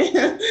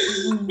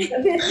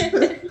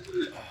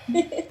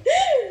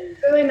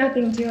 Really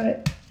nothing to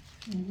it.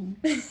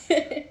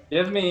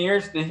 Give me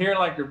ears to hear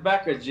like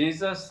Rebecca,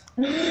 Jesus.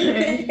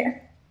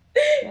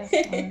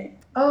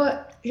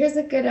 Oh, here's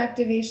a good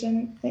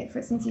activation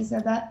since you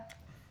said that.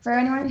 For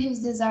anyone who's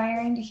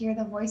desiring to hear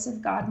the voice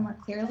of God more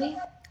clearly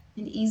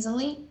and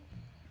easily,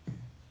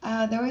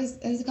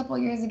 it was a couple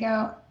of years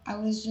ago, I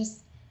was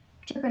just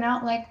tripping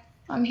out like,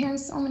 I'm hearing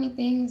so many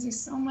things, there's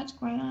so much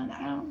going on,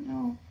 I don't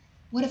know.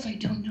 What if I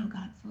don't know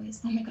God's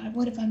voice? Oh my God,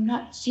 what if I'm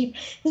not a sheep?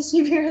 The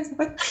sheep hear his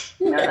voice.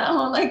 You know, that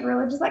whole like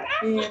religious like,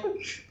 Yeah.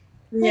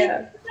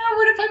 No,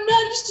 what if I'm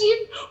not a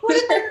sheep? What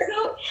if I'm a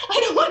goat? I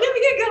don't want to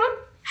be a goat.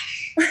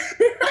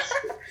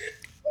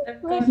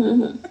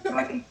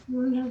 Okay,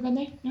 you've never been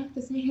there? No,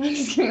 this is me. I'm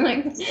just kidding.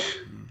 Like,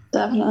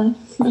 Definitely.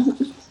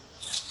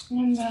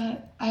 and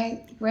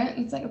I went,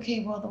 it's like,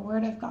 okay, well, the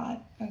word of God.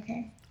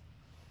 Okay.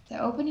 So I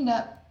opened it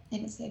up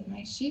and it said,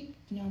 my sheep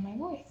know my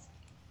voice.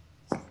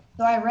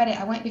 So I read it.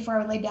 I went before I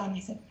would lay down and I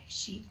said, my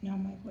sheep know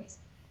my voice.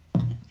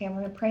 Okay, I'm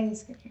going to pray the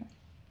scripture.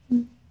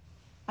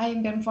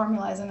 I've been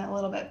formalizing it a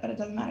little bit, but it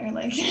doesn't matter.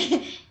 Like,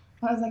 I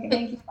was like,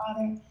 thank you,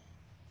 Father,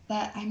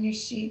 that I'm your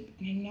sheep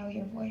and I know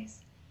your voice.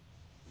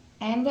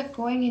 I ended up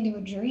going into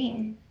a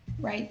dream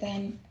right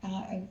then.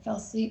 I fell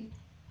asleep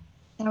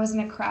and I was in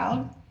a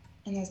crowd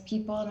and there's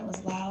people and it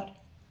was loud.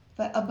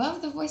 But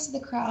above the voice of the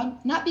crowd,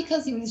 not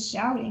because he was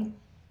shouting,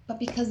 but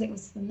because it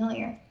was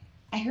familiar,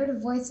 I heard a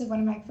voice of one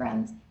of my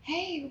friends.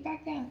 Hey,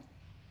 Rebecca.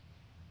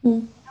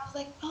 And I was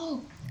like,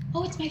 oh,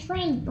 it's my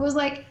friend. It was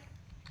like,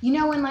 you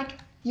know, when like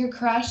your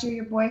crush or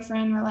your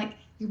boyfriend or like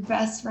your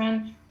best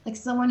friend, like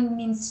someone who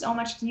means so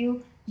much to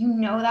you, you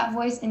know that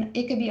voice and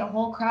it could be a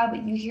whole crowd,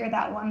 but you hear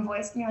that one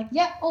voice and you're like,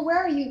 yeah, oh, where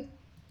are you?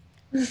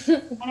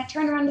 And I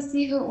turned around to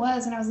see who it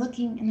was and I was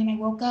looking and then I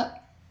woke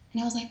up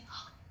and I was like,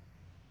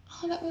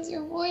 oh, that was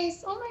your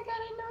voice. Oh my God,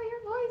 I know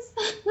your voice.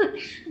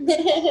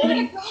 Oh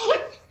my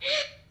God.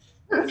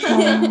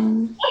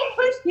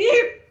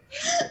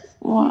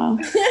 Wow.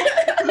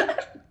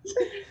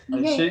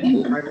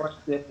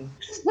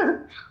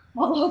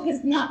 All hope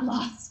is not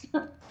lost.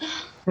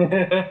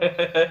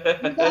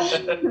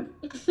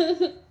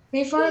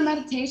 Before a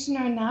meditation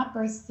or a nap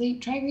or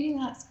sleep, try reading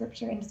that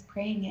scripture and just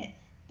praying it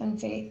in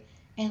faith.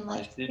 And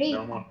like faith,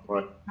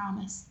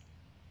 promise.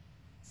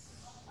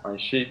 My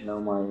sheep know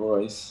my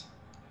voice.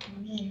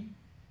 Amen.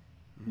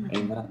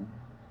 Amen.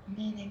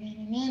 Amen, amen,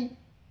 amen.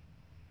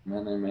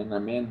 Amen, amen,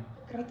 amen.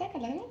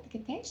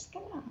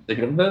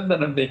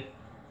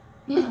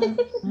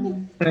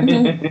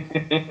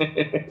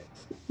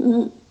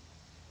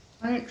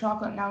 I need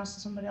chocolate now so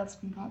somebody else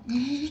can talk.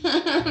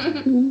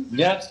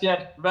 Yes,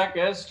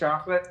 Rebecca is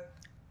chocolate.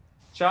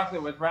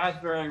 Chocolate with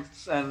raspberry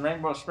and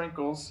rainbow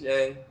sprinkles.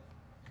 Yay.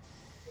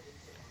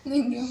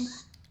 Thank you.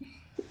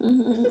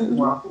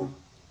 Welcome.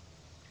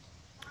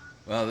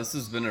 Wow, this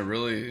has been a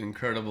really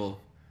incredible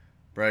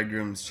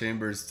Bridegroom's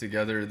Chambers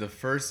together. The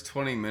first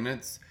 20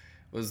 minutes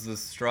was the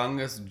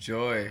strongest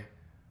joy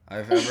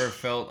I've ever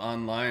felt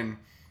online.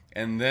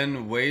 And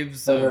then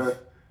waves of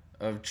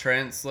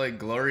trance-like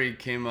glory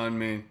came on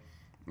me.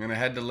 And I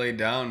had to lay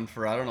down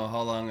for I don't know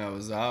how long I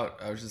was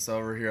out. I was just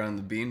over here on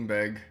the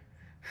beanbag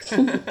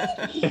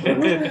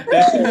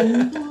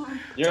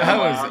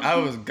I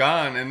was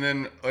gone, and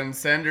then when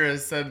Sandra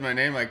said my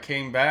name, I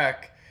came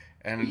back,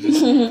 and it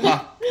just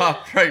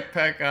popped right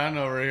back on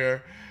over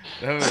here.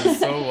 That was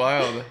so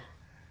wild.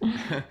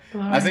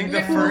 I think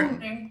if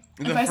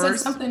I said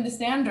something to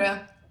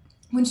Sandra,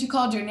 when she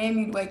called your name,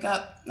 you'd wake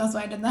up. That's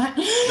why I did that.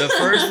 The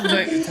first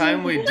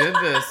time we did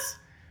this,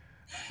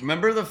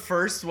 remember the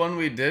first one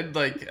we did?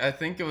 Like, I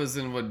think it was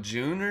in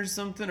June or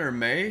something, or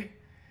May?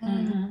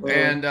 Mm-hmm.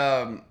 And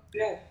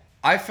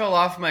I fell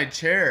off my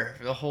chair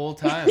the whole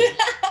time.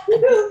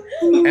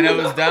 And I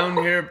was down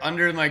here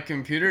under my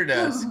computer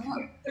desk.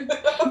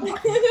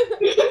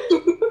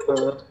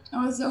 That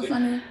was so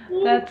funny.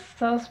 That's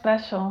so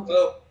special.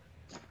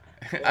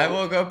 I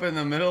woke up in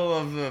the middle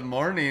of the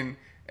morning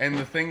and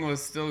the thing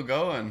was still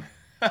going.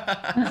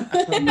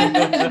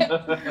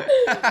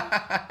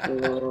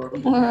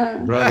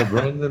 Brother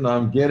Brendan,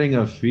 I'm getting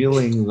a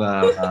feeling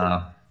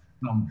that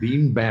some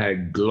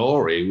beanbag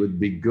glory would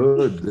be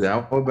good.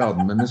 How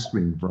about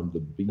ministering from the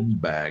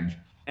beanbag?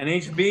 And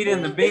each bead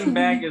in the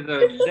beanbag is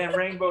a damn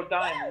rainbow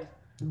diamond.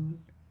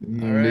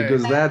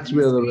 Because that's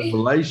where the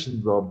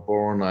revelations are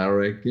born, I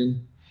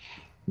reckon.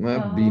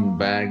 That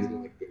beanbag is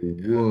like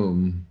a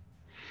womb.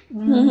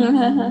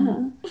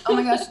 Oh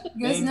my gosh,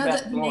 you guys know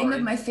that the name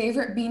of my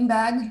favorite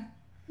beanbag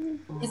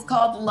is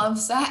called Love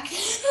Sack.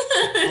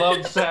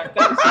 Love Sack,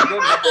 that's a good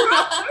one.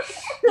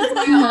 That's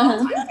my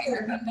all-time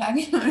favorite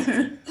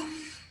beanbag.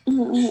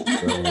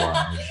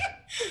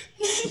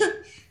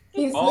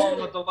 All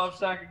with the Love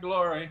Sack of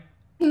Glory.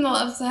 The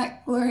Love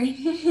Sack Glory.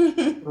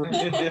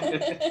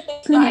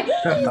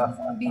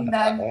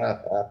 Beanbag.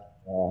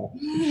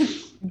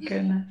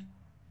 Goodness.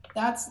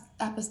 That's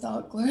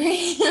apostolic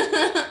glory.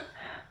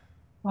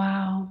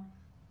 Wow.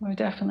 We're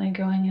definitely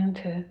going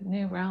into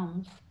new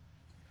realms.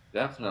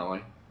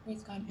 Definitely.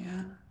 Praise God.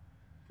 Yeah.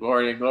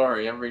 Glory to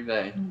glory every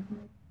day. Mm-hmm.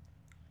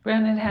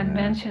 Brendan had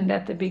mentioned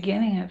at the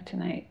beginning of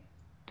tonight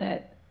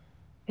that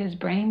his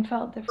brain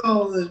felt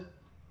different.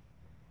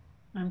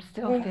 I'm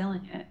still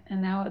feeling it,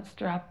 and now it's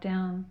dropped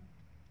down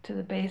to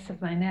the base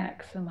of my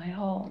neck. So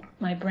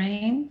my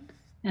brain,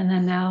 and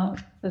then now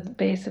the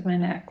base of my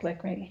neck,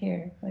 like right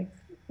here, like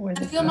where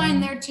the. I feel mine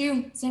there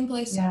too, same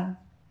place. Yeah.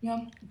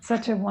 Yeah.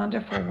 Such a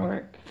wonderful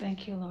work.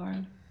 Thank you,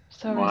 Lord.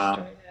 So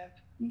restorative.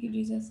 Thank you,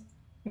 Jesus.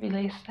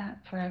 Release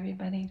that for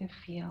everybody to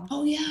feel.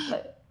 Oh yeah.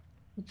 But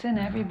it's in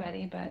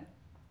everybody, but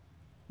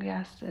we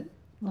ask that,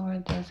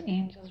 Lord, those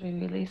angels, we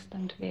release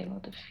them to be able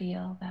to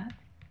feel that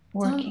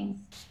working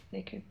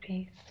sacred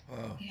peace.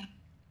 Wow. Yeah.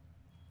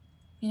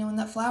 You know, when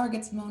that flower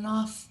gets mown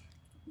off,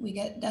 we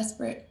get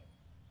desperate,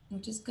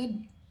 which is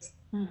good.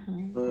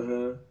 Mm-hmm.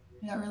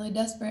 We got really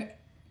desperate.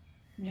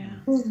 Yeah.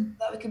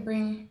 That we could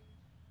bring,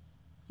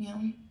 you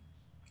know,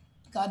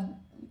 God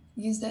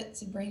used it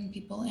to bring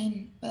people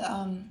in. But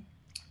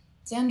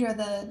Sandra,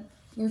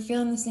 we were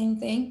feeling the same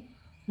thing.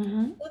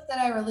 Mm-hmm. The book that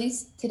I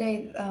released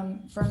today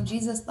from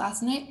Jesus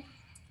last night,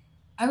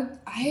 I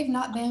have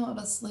not been able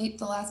to sleep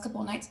the last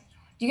couple of nights.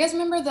 Do you guys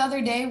remember the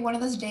other day, one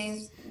of those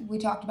days we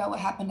talked about what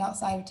happened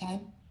outside of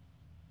time?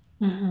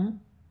 Mm-hmm.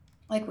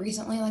 Like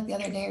recently, like the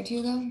other day or two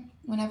ago,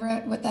 what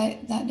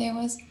that day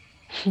was.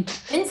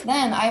 Since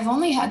then, I've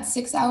only had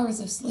 6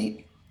 hours of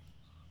sleep.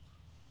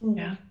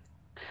 Yeah.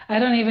 I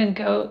don't even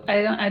go,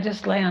 I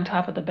just lay on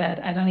top of the bed.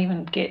 I don't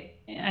even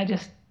I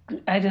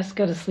just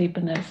go to sleep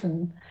in this,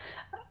 and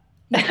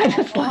I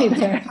just lay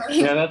there.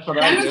 Yeah, that's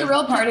what I do. I'm a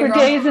real party For girl.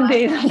 days and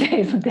days and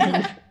days and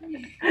days.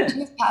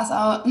 Just pass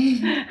out.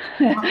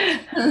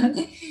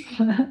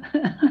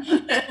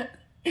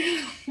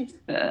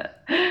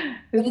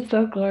 It's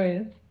so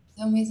glorious.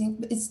 So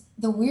amazing. It's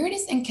the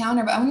weirdest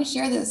encounter, but I want to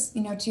share this,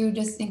 too,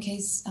 just in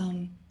case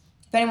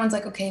if anyone's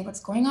like, okay,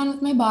 what's going on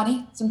with my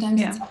body?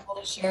 Sometimes it's helpful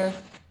to share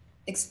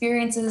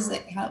experiences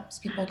that helps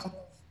people kind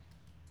of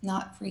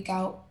not freak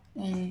out,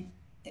 and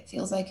it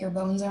feels like your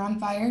bones are on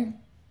fire.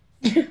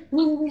 I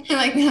feel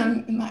like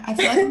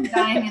I'm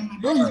dying and my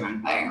bones are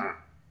on fire.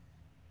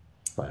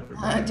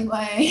 Do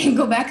I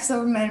go back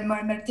to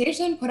my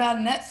meditation, put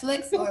on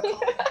Netflix, or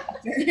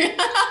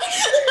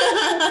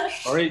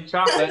or eat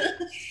chocolate?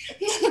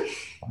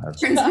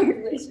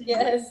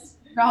 Yes.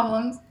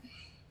 Problems.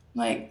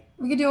 Like,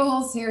 we could do a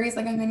whole series,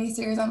 like a mini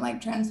series on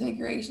like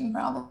transfiguration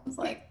problems.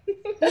 Like,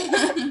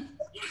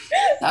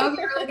 that would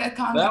be really good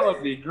content. That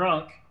would be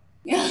drunk.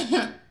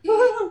 Yeah.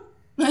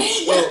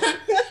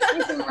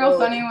 Some real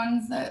funny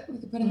ones that we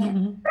could put in there.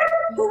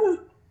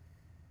 Mm-hmm.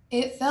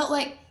 It felt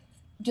like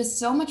just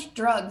so much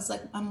drugs.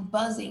 Like, I'm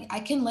buzzing. I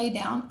can lay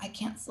down. I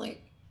can't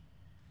sleep.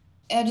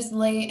 I just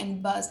lay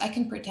and buzz. I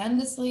can pretend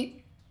to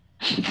sleep.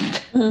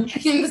 I can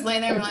just lay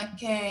there and be like,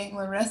 okay,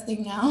 we're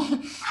resting now.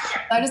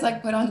 I just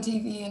like put on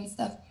TV and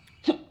stuff.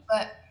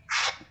 But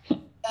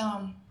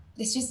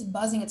it's just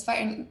buzzing. It's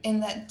fire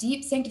and that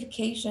deep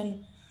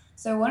sanctification.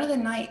 So one of the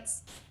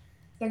nights,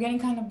 they're getting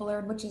kind of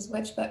blurred, which is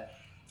which, but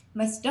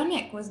my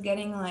stomach was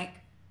getting like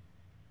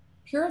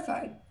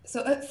purified.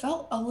 So it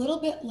felt a little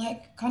bit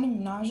like kind of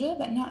nausea,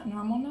 but not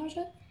normal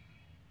nausea.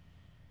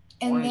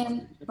 And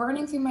then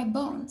burning through my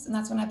bones. And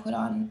that's when I put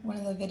on one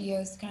of the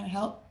videos to kind of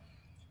help.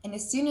 And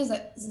as soon as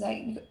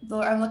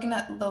I'm looking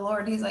at the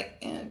Lord, he's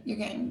like, you're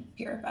getting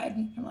purified.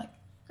 I'm like,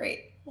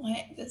 great.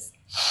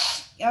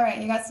 All right,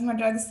 you got some more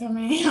drugs for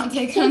me. I'll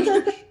take them.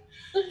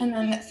 And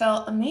then it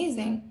felt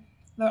amazing.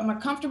 Felt more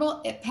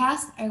comfortable. It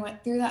passed. I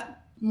went through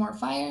that more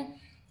fire.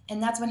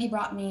 And that's when he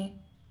brought me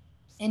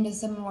into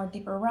some more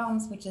deeper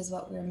realms, which is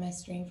what we're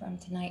ministering from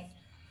tonight.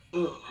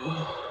 So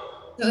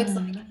it's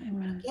like,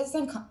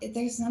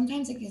 there's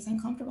sometimes it gets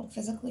uncomfortable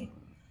physically.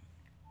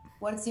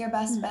 What's your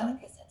best bet?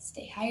 Like I said,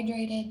 stay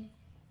hydrated,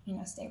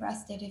 stay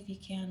rested if you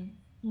can,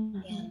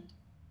 and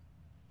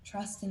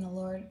trust in the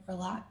Lord,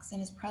 relax in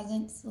his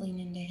presence, lean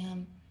into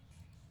him.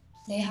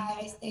 Stay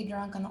high, stay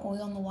drunk on the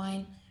oil and the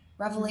wine,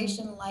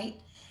 revelation light,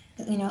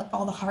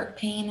 all the heart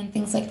pain and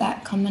things like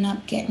that coming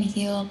up, getting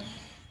healed,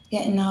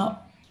 getting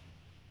out,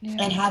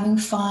 and having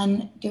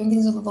fun, doing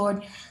things with the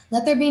Lord.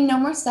 Let there be no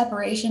more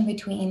separation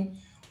between,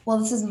 well,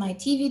 this is my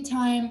TV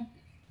time,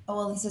 oh,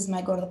 well, this is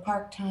my go to the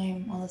park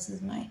time, well, this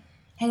is my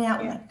hanging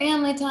out with my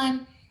family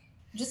time.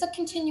 Just a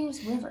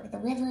continuous river. The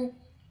river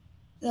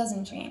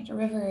doesn't change. The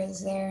river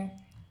is there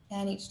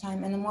at each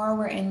time. And the more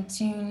we're in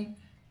tune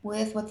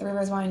with what the river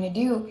is wanting to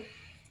do,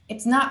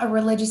 it's not a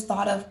religious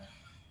thought of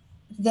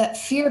that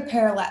fear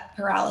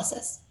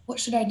paralysis. What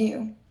should I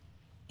do?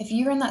 If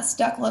you're in that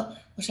stuck, well,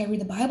 should I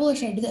read the Bible or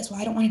should I do this? Well,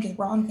 I don't want to do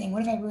the wrong thing.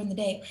 What if I ruin the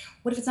day?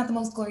 What if it's not the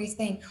most glorious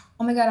thing?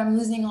 Oh my God, I'm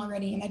losing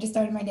already and I just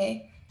started my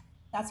day.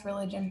 That's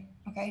religion,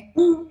 okay?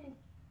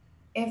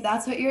 If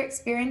that's what you're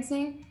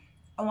experiencing,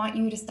 I want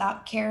you to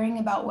stop caring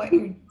about what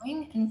you're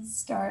doing and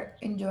start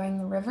enjoying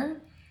the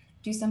river.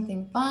 Do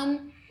something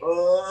fun. Go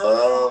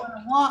on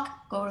a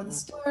walk, go to the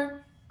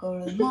store, go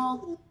to the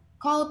mall,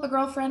 call up a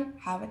girlfriend,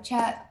 have a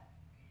chat,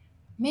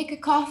 make a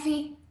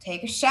coffee,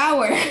 take a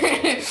shower.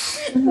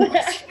 Ghost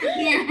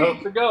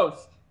to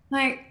ghost.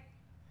 Like,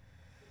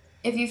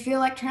 if you feel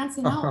like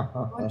trancing out,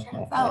 go and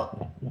trance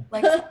out.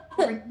 Like,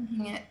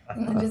 overthinking it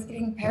and then just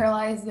getting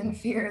paralyzed in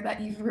fear that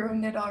you've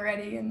ruined it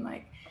already. And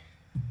like,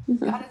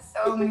 God is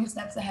so many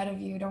steps ahead of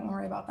you. Don't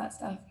worry about that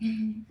stuff.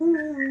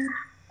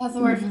 That's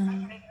the word for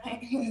somebody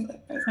tonight.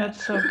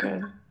 That's so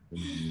good.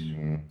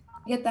 I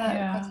get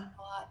that question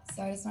a lot.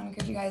 So I just want to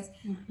encourage you guys,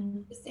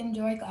 just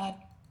enjoy God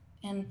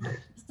and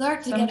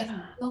start to get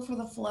a feel for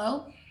the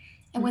flow.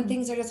 And when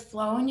things are just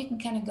flowing, you can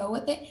kind of go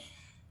with it.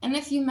 And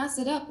if you mess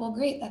it up, well,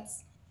 great.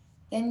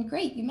 Then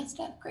great. You messed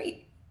up.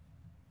 Great.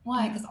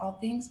 Why? Because all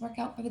things work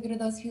out for the good of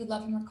those who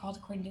love him are called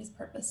according to his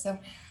purpose. So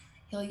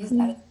he'll use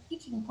that as a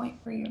teaching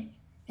point for you.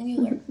 And you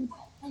learn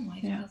from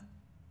life.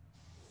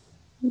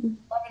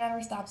 Love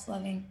never stops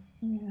loving.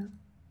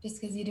 Just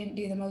because you didn't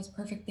do the most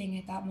perfect thing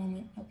at that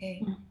moment.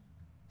 Okay.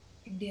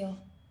 Big deal.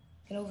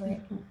 Get over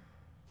it.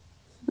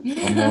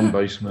 Come on,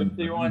 basement.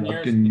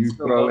 What can you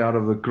throw out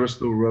of the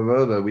crystal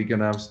river that we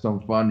can have some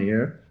fun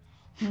here?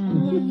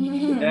 Oh.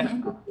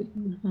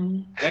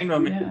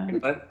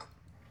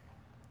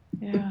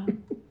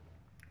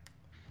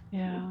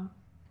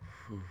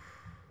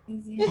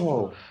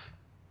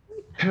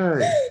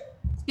 Okay.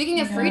 Speaking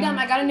of freedom,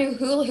 I got a new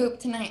hula hoop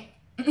tonight.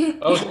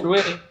 Oh,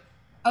 sweet.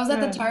 I was at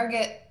the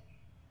Target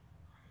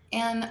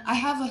and I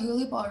have a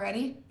hula hoop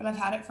already, but I've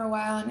had it for a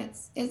while and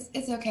it's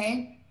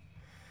okay.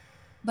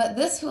 But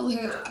this hula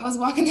hoop, I was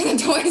walking to the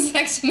toy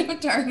section of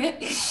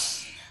Target,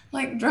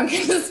 like drunk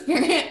in the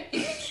spirit.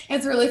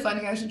 It's really fun.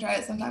 You guys should try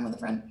it sometime with a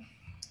friend.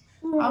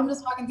 I'm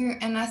just walking through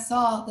and I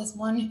saw this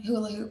one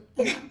hula hoop.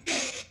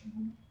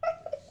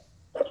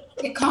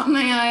 It caught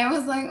my eye. I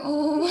was like,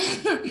 oh.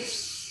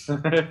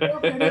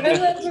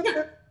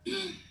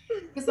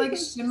 It's like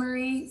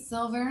shimmery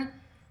silver.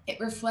 It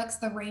reflects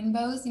the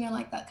rainbows,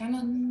 like that kind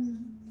of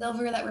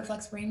silver that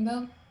reflects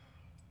rainbow,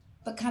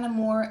 but kind of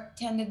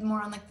tended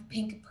more on like the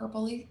pink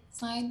purpley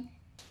side.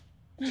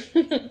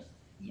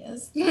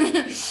 Yes.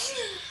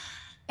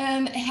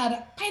 And it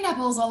had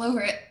pineapples all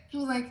over it. I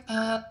was like,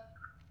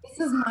 this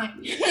is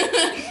mine.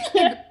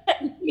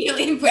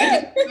 Immediately put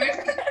it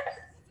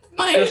in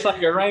mine. Just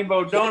like a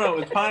rainbow donut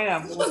with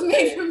pineapple. It was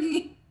made for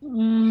me.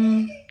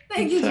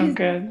 Thank you. So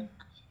good.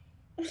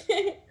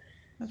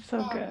 That's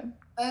so good.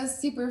 That was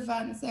super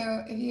fun.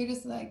 So if you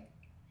just like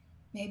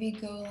maybe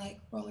go like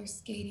roller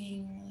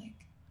skating or like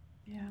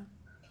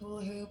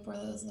hula hoop or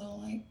those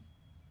little like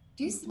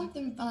do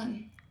something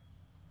fun.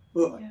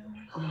 You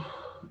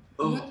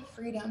have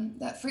freedom,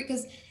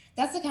 because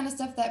that's the kind of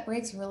stuff that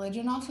breaks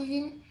religion off of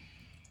you.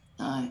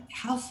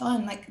 Have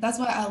fun. Like that's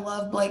why I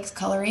love Blake's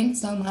coloring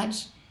so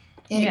much.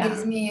 It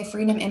gives me a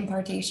freedom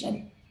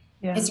impartation.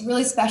 Yeah. It's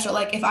really special.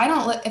 Like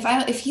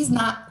if he's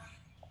not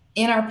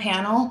in our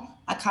panel,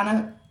 I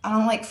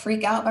don't like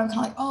freak out, but I'm kind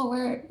of like, oh,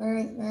 where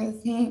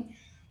is he?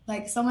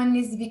 Like someone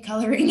needs to be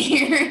coloring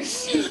here.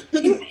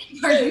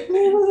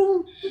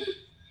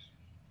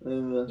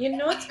 You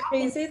know what's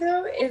crazy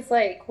though is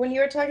like when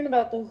you were talking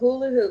about the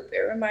hula hoop, it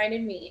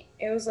reminded me.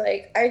 It was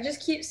like I just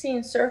keep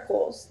seeing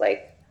circles.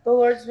 Like the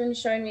Lord's been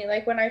showing me.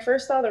 Like when I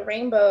first saw the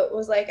rainbow, it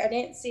was like I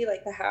didn't see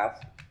like the half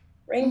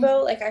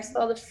rainbow. Like I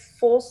saw the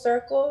full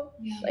circle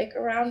like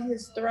around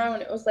his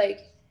throne. It was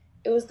like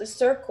it was the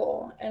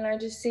circle, and I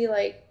just see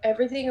like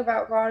everything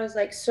about God is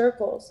like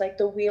circles, like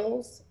the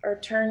wheels are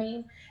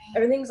turning,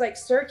 everything's like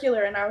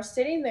circular. And I was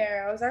sitting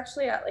there, I was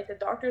actually at like the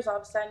doctor's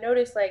office. I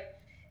noticed like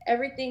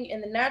everything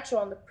in the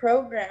natural and the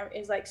program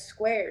is like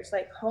squares,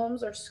 like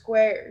homes are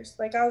squares.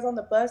 Like I was on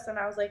the bus and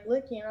I was like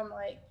looking, I'm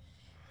like,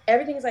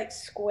 everything's like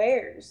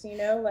squares, you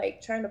know,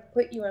 like trying to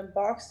put you in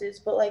boxes,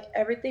 but like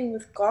everything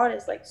with God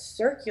is like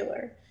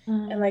circular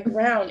and like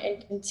round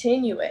and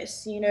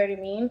continuous, you know what I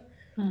mean?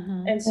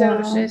 And so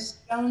it's just,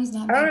 I don't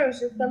know, it's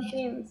just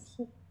something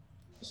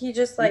he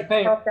just like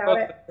popped out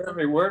at.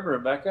 Every word,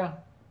 Rebecca.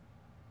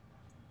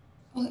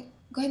 Oh,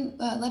 go ahead,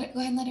 go ahead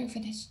and let her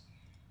finish.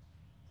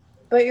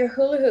 But your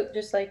hula hoop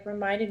just like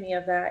reminded me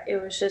of that.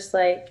 It was just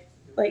like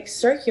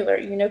circular,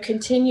 you know,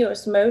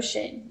 continuous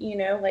motion, you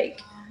know, like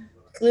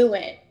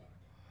fluent,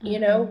 you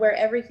know, where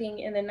everything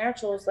in the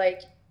natural is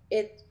like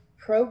it's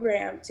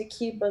programmed to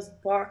keep us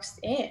boxed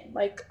in.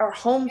 Like our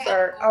homes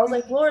are, I was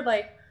like, Lord,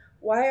 like,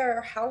 why are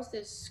our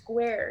houses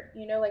square?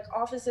 You know, like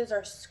offices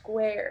are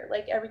square,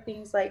 like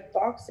everything's like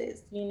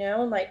boxes, you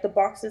know, like the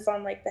boxes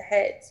on like the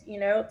heads, you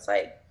know, it's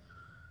like,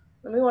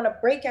 and we want to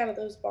break out of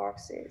those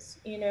boxes,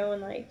 you know,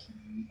 and like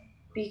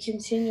be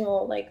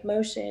continual like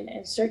motion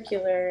and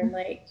circular and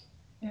like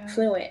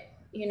fluent,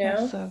 you know.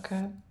 That's so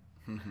good.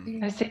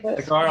 I see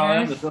the Carl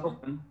and the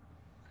dolphin.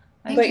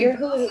 But you're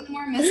hula hoop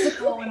more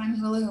mystical when I'm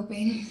hula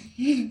hooping.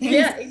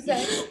 Yeah,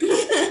 exactly.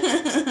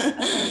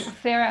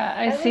 Sarah,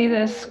 I see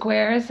the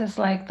squares as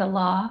like the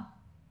law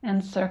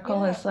and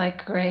circle is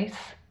like grace.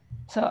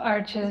 So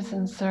arches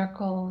and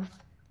circles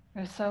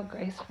are so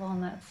graceful,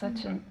 and that's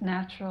such a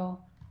natural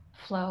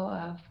flow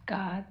of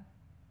God.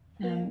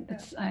 And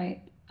it's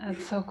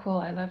so cool.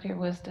 I love your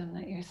wisdom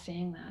that you're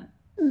seeing that.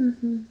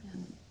 And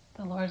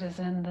the Lord is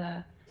in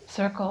the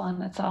circle,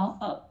 and it's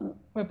all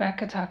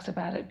Rebecca talks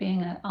about it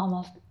being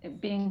almost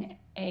being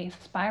a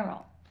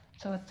spiral.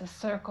 So it's a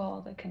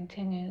circle that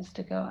continues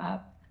to go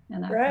up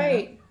and up.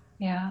 Right.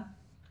 And up.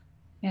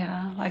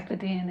 Yeah, like the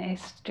DNA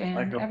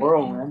strand. Like a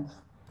whirlwind.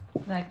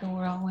 Like the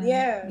whirlwind.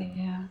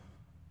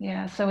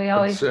 Yeah. So we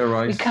always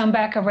we come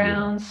back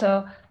around.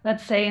 So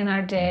let's say in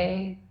our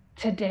day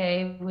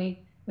today we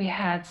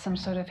had some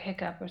sort of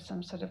hiccup or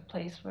some sort of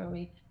place where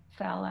we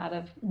fell out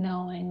of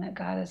knowing that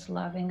God is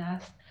loving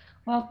us.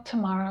 Well,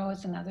 tomorrow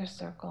is another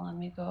circle, and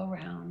we go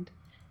around,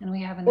 and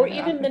we have another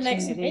opportunity. Or even the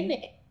next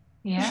minute.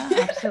 Yeah,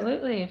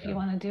 absolutely. If you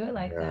want to do it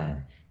like that,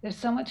 there's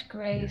so much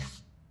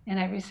grace in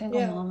every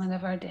single moment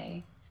of our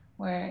day,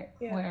 where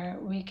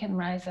we can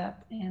rise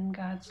up in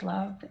God's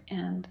love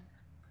and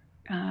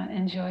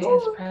enjoy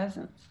His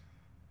presence.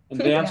 And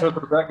dance with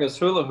Rebecca's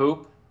hula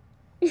hoop.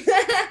 Or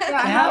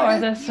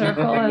the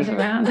circle is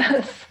around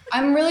us.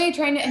 I'm really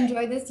trying to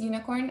enjoy this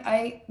unicorn.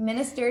 I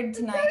ministered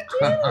tonight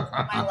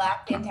on my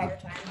lap the entire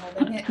time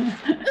holding it.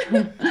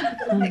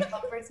 It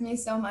comforts me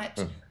so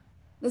much.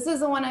 This is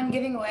the one I'm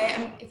giving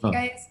away. If you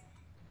guys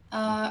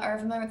are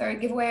familiar with our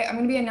giveaway, I'm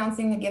going to be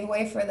announcing the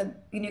giveaway for the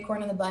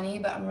unicorn and the bunny,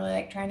 but I'm really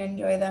like trying to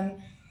enjoy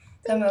them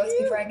the most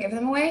before I give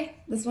them away.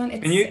 This one,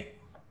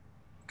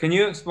 Can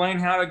you explain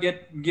how to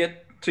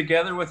get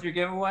together with your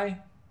giveaway?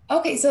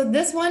 Okay, so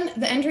this one,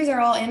 the entries are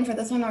all in for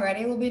this one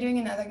already. We'll be doing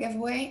another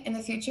giveaway in the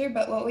future,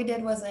 but what we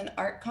did was an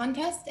art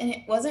contest, and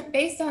it wasn't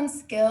based on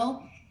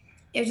skill.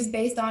 It was just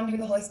based on who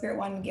the Holy Spirit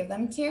wanted to give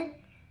them to.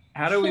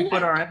 How do we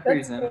put our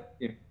entries in?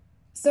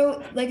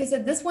 So, like I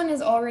said, this one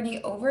is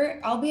already over.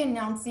 I'll be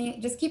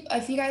announcing,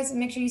 if you guys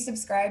make sure you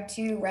subscribe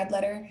to Red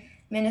Letter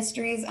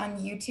Ministries on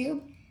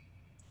YouTube.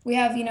 We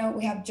have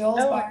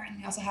Joel's Bar, and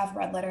we also have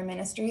Red Letter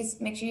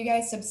Ministries. Make sure you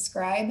guys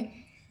subscribe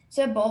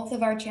to both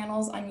of our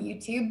channels on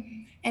YouTube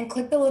and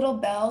click the little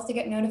bells to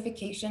get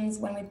notifications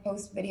when we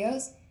post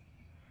videos.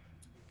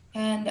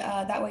 And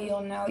that way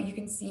you'll know, you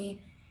can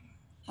see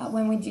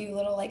when we do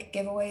little like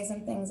giveaways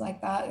and things like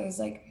that. There's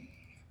like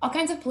all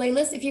kinds of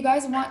playlists. If you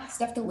guys want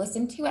stuff to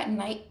listen to at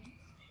night,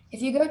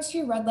 if you go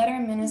to Red Letter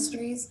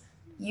Ministries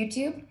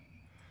YouTube,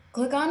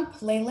 click on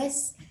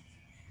playlists.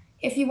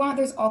 If you want,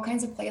 there's all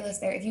kinds of playlists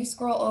there. If you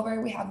scroll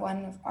over, we have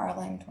one of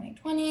RLM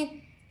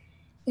 2020.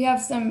 We have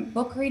some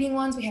book reading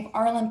ones. We have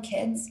RLM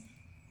Kids.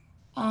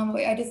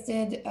 I just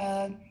did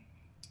a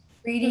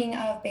reading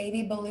of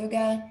Baby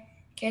Beluga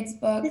kids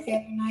book the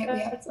other night. We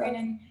have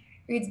Brandon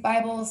reads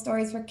Bible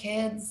stories for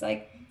kids.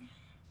 Like,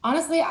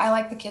 honestly, I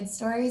like the kids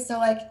stories. So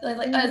like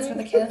it's for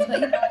the kids,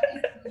 but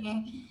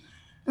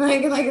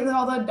like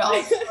all the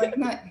adults. Like,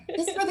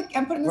 this is for the.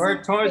 I'm putting this.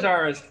 We're Toys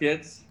R Us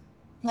kids.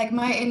 Like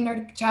my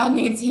inner child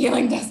needs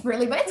healing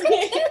desperately, but it's for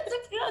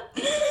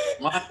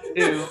kids. Mine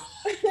too.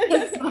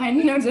 It's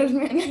fine, no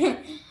judgment.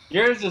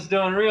 Yours is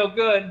doing real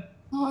good.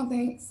 Oh,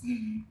 thanks.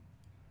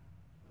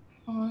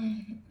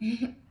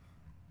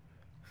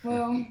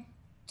 Well,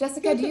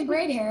 Jessica, do you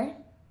braid hair?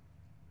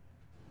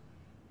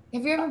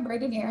 Have you ever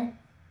braided hair?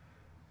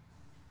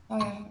 Oh,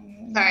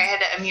 yeah. Sorry, I had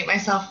to unmute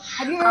myself.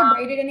 Have you ever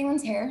braided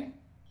anyone's hair?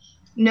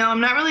 No,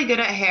 I'm not really good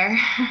at hair.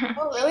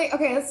 Oh, really?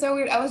 Okay, that's so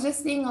weird. I was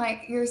just seeing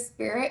like your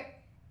spirit,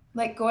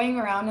 like going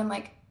around and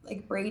like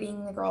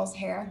braiding the girl's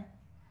hair.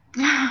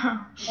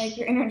 Like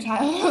your inner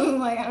child.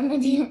 Like, I don't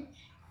know,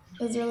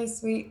 It was really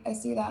sweet. I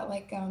see that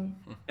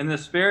In the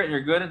spirit,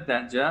 you're good at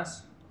that,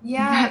 Jess.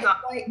 yeah,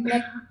 it's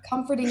like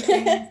comforting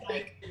things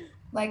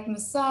like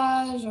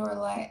massage or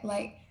like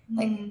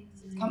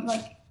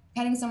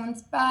patting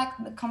someone's back,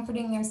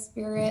 comforting their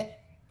spirit,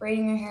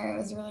 braiding their hair. It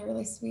was really,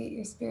 really sweet.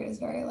 Your spirit is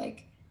very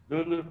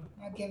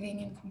giving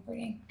and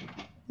comforting.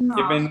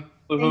 Giving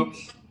the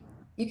hoops.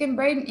 You can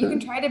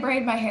try to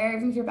braid my hair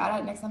even if you're bad at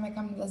it next time I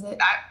come visit.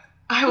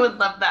 I would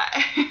love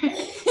that.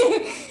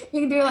 We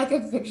can do like a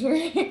picture.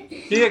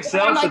 She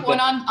excels like at one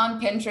that. on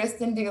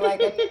Pinterest and do like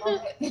a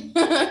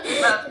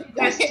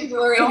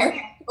glory hair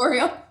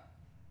tutorial.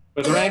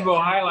 With rainbow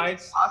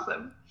highlights.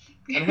 Awesome.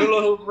 And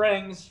hula hoop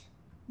rings.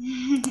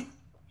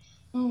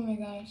 Oh my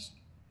gosh.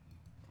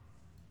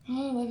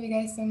 Oh, I love you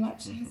guys so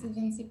much. This has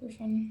been super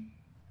fun.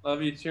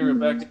 Love you too,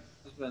 Rebecca.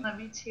 Love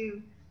you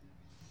too.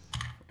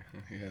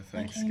 Yeah,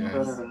 thanks,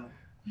 guys.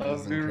 That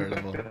was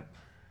incredible.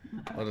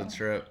 What a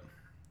trip.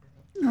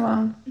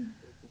 Wow.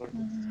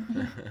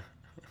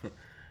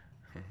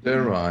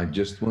 Sarah, I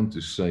just want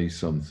to say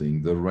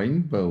something. The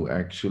rainbow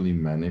actually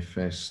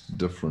manifests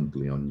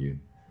differently on you.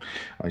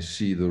 I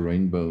see the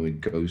rainbow, it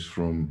goes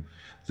from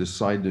the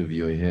side of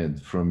your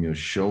head, from your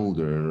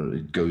shoulder,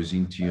 it goes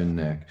into your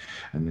neck,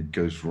 and it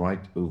goes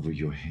right over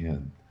your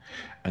head.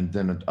 And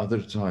then at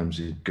other times,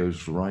 it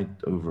goes right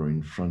over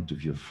in front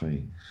of your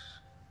face.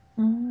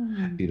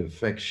 It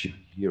affects your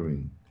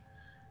hearing,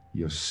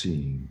 your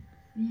seeing,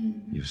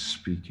 your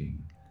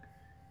speaking,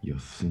 your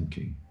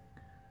thinking,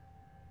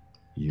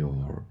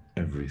 your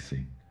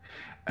everything.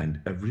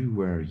 And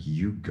everywhere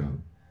you go,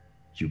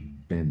 you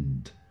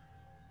bend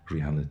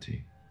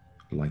reality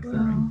like the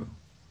rainbow.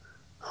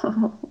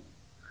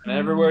 And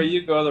everywhere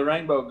you go, the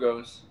rainbow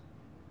goes.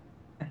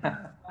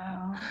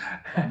 Wow.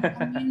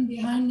 I'm in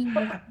behind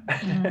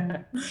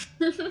him.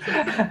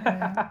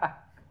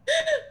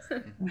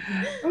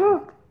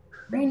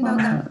 Rainbow.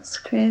 That's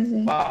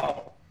crazy.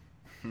 Wow.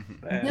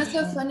 That's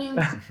so funny.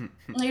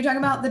 When you're talking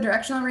about the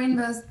directional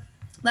rainbows,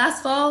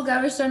 last fall,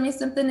 God was showing me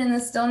something in the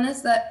stillness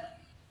that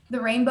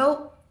the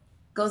rainbow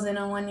goes in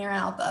on one ear and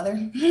out the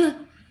other.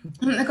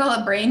 They call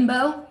it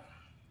brainbow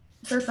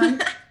for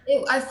fun.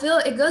 I feel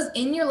it goes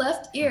in your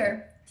left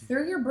ear,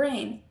 through your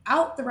brain,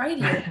 out the right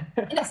ear,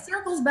 and it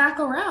circles back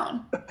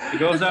around. It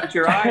goes out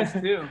your eyes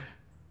too.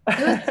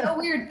 It was so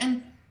weird.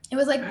 And it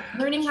was like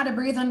learning how to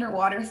breathe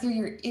underwater through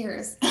your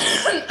ears.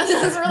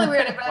 It was really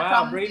weird.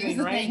 Wow, breathing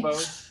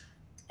rainbows.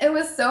 It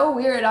was so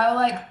weird.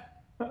 I'd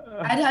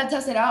had to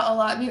test it out a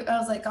lot. I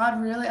was like, God,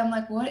 really? I'm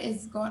like, what?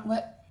 It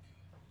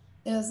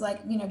was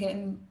like,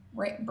 getting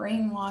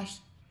brainwashed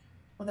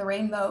with a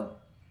rainbow.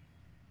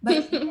 But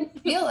you can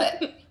feel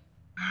it.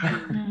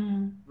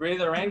 Breathe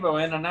the rainbow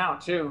in and out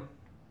too.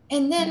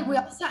 And then we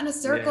all sat in a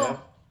circle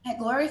at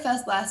Glory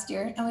Fest last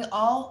year, and we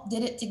all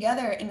did it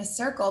together in a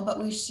circle, but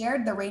we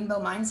shared the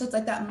rainbow mind. So it's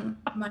like that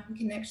mind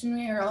connection.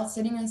 We are all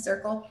sitting in a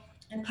circle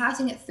and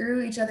passing it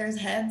through each other's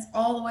heads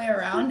all the way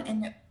around.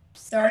 And it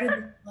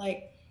started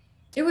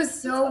it was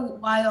so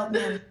wild,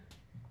 man.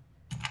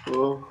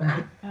 Cool.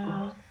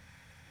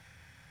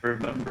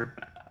 Remember.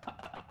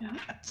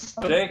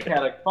 Jake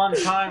had a fun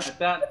time at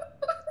that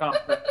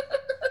conference.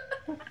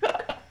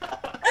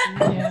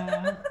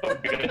 Yeah. So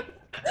good.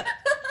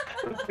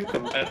 That's like the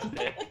best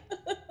day.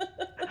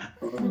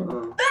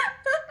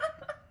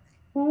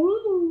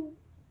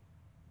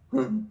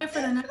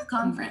 For the next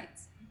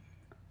conference.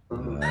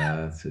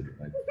 That's it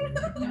right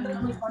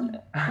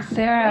there.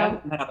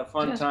 Sarah had a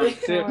fun just time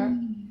before-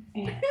 too.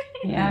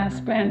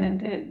 Yes, Brandon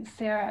did.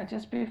 Sarah,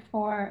 just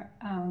before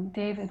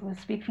David was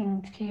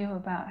speaking to you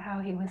about how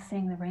he was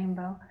seeing the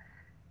rainbow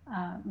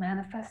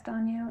manifest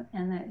on you,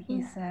 and that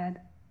he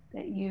said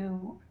that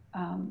you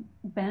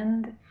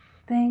bend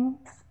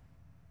things,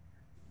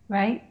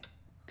 right?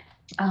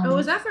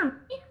 Was that for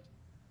me?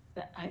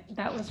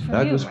 That was for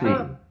That you, was for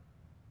right? you.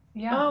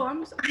 Yeah. Oh,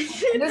 I'm sorry.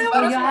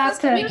 Well,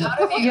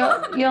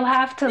 you'll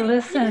have to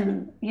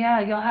listen. Yeah,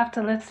 you'll have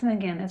to listen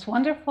again. It's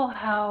wonderful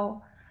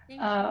how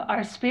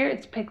our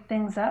spirits pick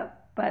things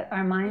up, but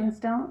our minds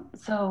don't.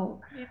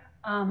 So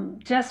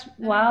just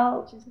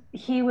while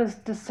he was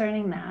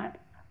discerning that,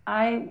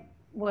 I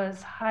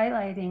was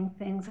highlighting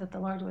things that the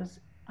Lord was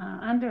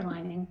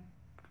underlining,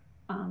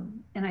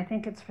 and I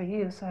think it's for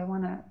you. So I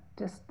want to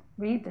just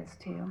read this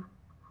to you.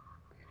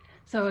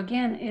 So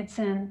again, it's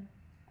in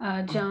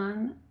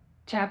John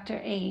chapter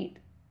 8,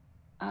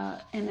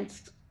 and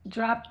it's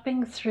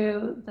dropping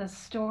through the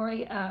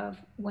story of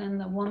when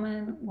the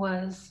woman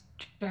was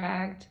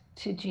dragged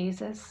to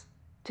Jesus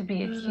to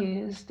be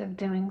accused of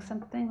doing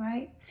something,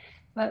 right?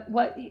 But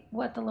what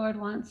the Lord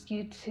wants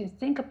you to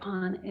think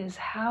upon is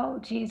how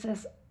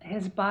Jesus,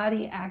 his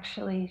body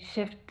actually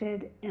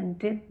shifted and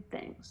did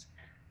things.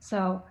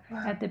 So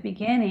at the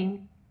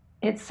beginning,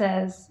 it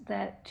says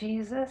that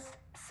Jesus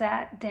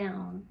sat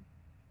down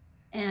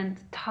and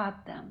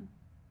taught them.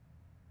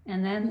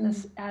 And then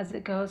this, as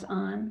it goes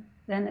on,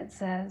 then it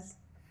says,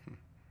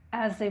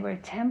 as they were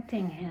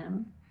tempting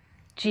him,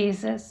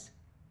 Jesus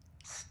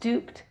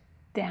stooped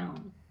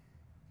down.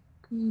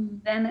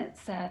 Then it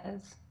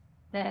says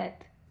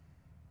that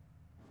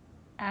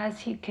as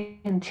he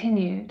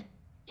continued,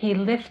 he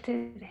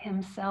lifted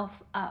himself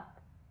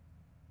up.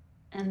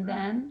 And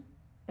then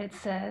it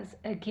says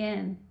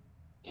again,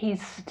 he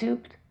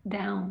stooped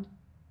down.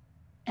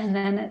 And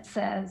then it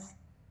says,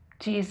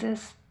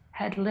 Jesus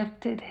had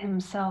lifted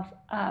himself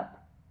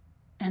up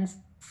and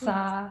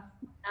saw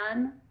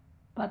none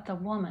but the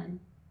woman.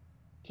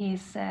 He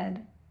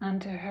said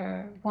unto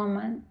her,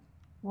 Woman,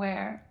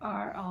 where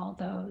are all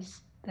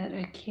those that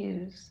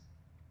accuse?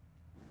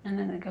 And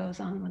then it goes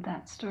on with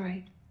that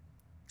story.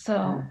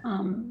 So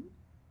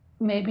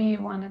maybe you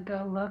want to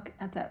go look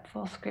at that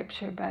full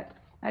scripture, but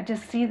I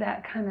just see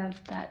that kind of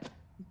that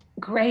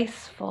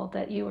graceful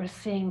that you were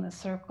seeing the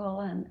circle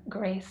and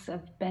grace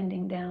of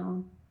bending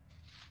down,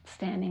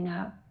 standing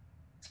up.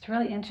 It's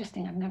really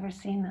interesting. I've never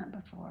seen that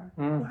before.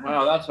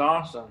 Wow, that's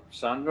awesome,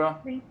 Sandra.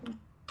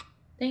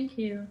 Thank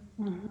you.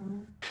 Mm-hmm.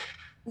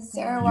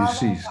 Sarah, You while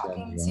see, I'm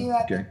talking to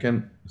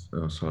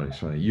Sandra, you,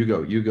 sorry. You go.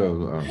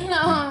 oh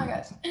my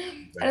gosh.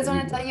 I just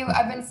want to tell you,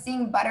 I've been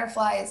seeing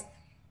butterflies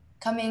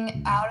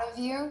coming out of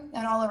you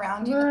and all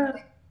around you.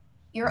 Like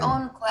your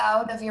own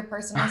cloud of your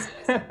personal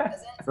space and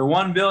presence. The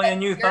 1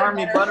 billion youth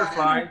army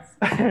butterflies.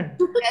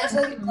 It's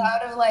like a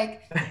cloud of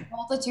like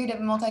multitude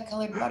of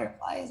multicolored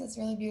butterflies. It's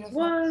really beautiful.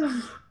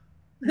 Wow.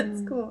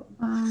 That's cool.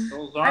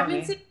 Those I've army.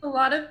 been seeing a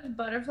lot of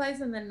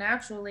butterflies in the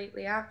natural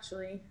lately,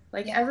 actually.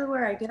 Like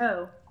everywhere I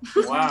go.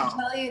 I Wow.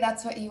 tell you,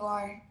 that's what you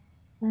are.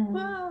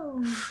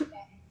 Wow.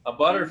 A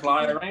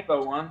butterfly, a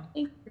rainbow one.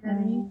 Thank you,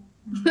 Daddy.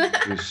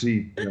 You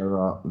see,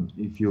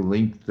 if you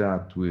link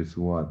that with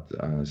what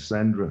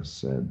Sandra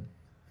said,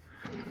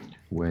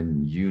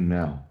 when you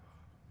now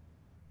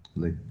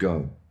let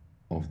go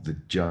of the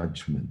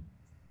judgment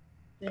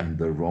and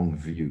the wrong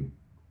view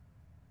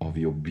of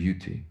your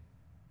beauty,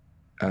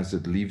 as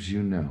it leaves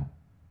you now,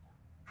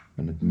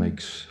 and it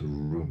makes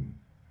room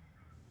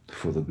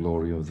for the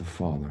glory of the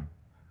Father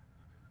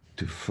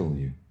to fill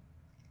you,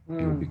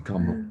 you'll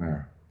become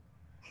aware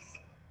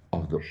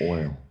of the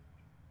oil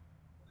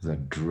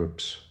that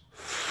drips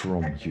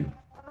from you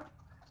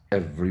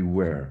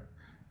everywhere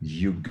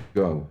you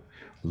go,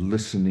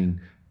 listening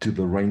to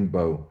the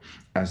rainbow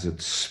as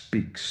it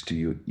speaks to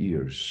your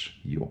ears,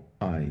 your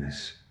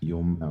eyes,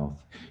 your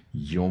mouth,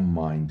 your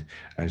mind,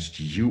 as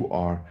you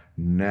are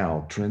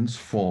now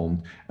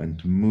transformed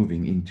and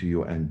moving into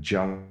your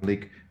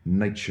angelic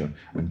nature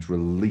and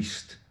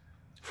released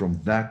from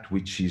that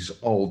which is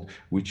old,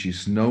 which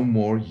is no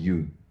more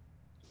you.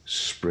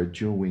 Spread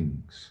your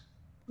wings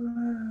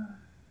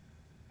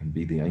and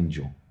be the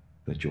angel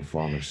that your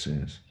Father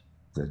says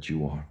that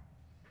you are.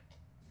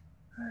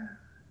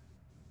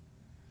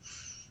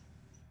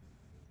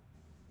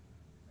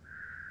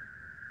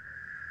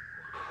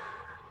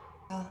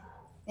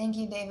 Thank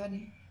you,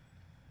 David.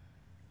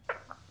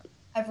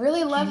 I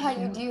really love how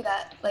you do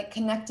that, like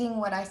connecting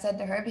what I said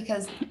to her,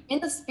 because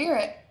in the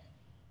spirit,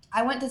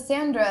 I went to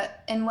Sandra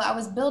and what I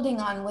was building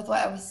on with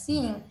what I was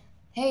seeing.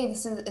 Hey,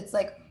 it's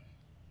like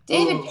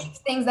David takes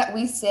things that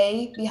we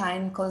say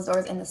behind closed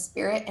doors in the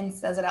spirit and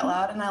says it out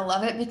loud. And I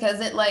love it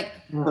because it like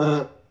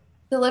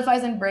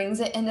solidifies and brings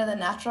it into the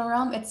natural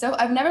realm.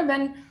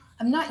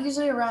 I'm not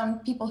usually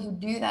around people who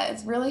do that.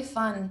 It's really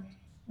fun.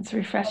 It's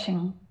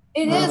refreshing.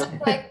 It is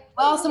like,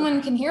 well,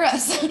 someone can hear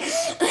us.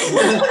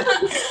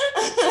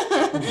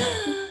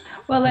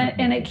 Well,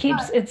 and it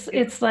keeps,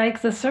 it's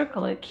like the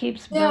circle, it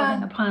keeps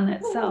building upon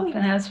itself.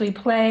 And as we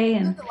play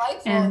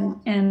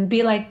and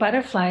be like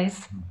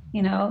butterflies,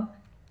 you know,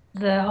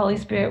 the Holy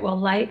Spirit will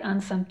light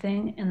on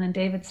something and then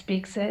David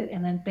speaks it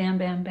and then bam,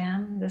 bam,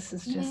 bam. This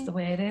is just the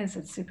way it is.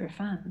 It's super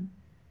fun.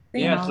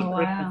 Yeah, it's the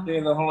frequency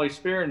of the Holy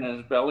Spirit in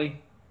his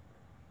belly.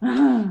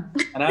 And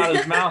out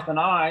his mouth and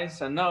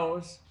eyes and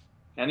nose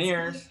and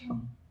ears.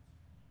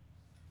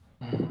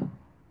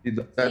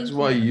 That's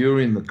why you're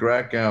in the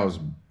crack house,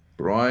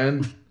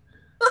 Brian.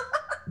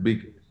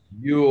 Because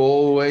you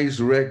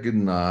always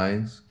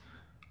recognize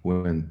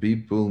when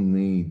people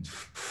need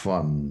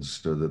funds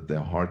so that their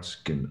hearts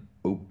can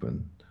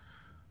open.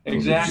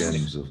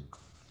 Exactly.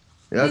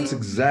 That's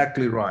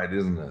exactly right,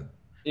 isn't it?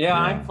 Yeah,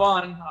 I'm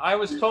fun. I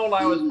was told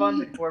I was fun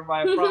before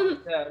by a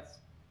prophetess.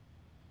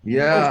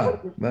 Yeah,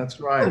 that's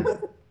right.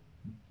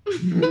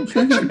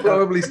 She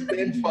probably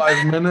spent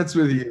 5 minutes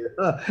with you.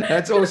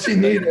 That's all she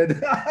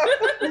needed.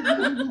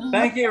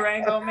 Thank you,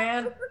 Rainbow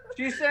Man.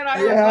 She said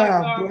I was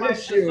like my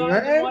bless you, Sons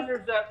and man.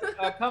 Wonders that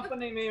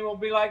accompany me will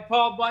be like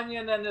Paul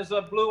Bunyan and there's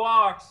a blue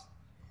ox.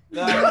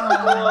 The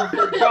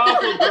jaw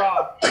will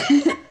drop.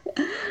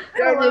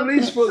 Yeah,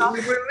 release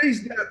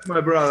that, my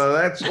brother.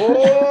 That's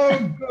all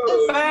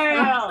good.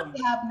 Bam!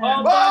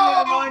 Paul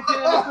Bunyan anointed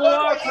and the blue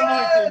ox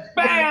anointed.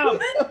 Bam!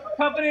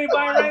 Accompanied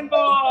by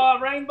rainbow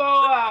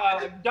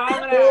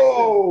diamond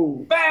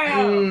axes.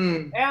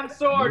 Bam! And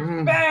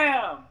swords.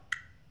 Bam!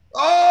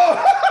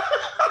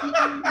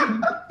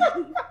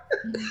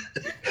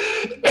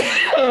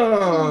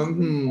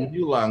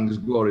 You lungs,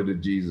 glory to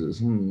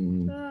Jesus.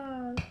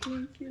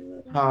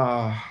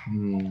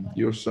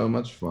 You're so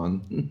much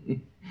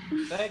fun.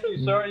 Thank you,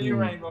 sir. You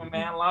Rainbow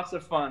Man. Lots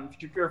of fun.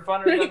 You're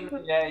funner than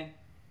me, yay.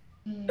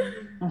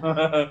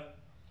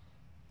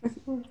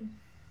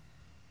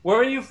 Where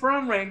are you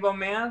from, Rainbow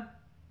Man?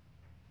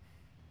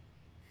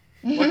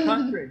 What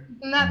country?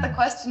 Isn't that the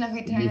question of You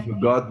eternity?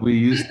 forgot we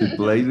used to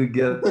play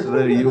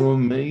together, you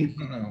and me?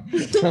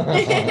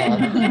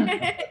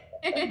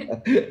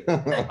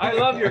 I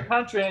love your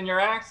country and your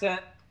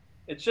accent.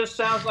 It just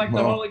sounds like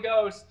the Holy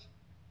Ghost.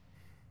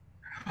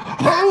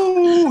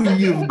 Oh,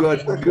 you've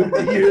got good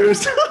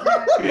ears.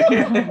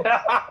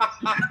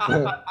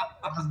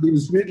 Must be a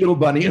sweet little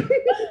bunny.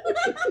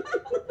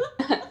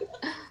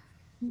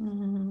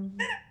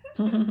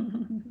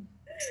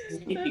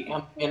 You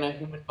come in a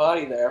human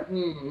body there.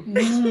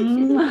 Yes.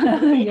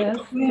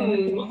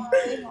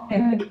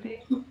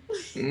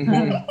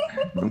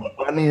 The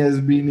bunny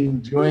has been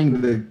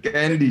enjoying the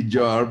candy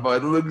jar by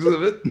the looks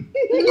of it.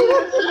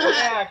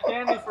 Yeah,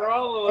 candy for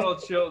all the little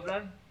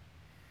children.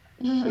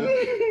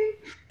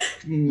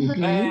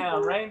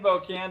 Bam, rainbow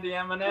candy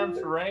M&M's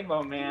for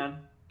Rainbow Man.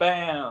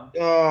 Bam.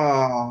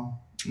 Oh,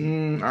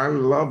 I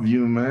love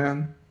you,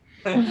 man.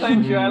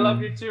 Thank you. I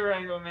love you too,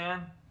 Rainbow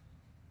Man.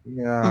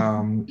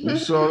 Yeah.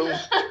 So,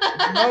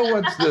 you know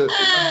what's the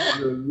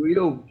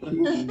real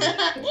key?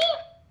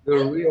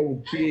 The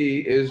real key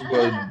is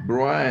what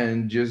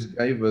Brian just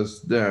gave us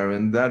there,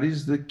 and that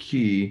is the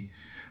key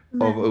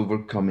of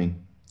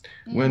overcoming.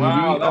 When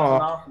Wow, we that's are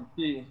an awesome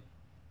key.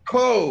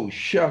 Oh,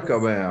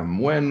 shakabam.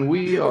 When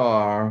we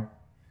are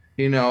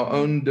in our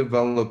own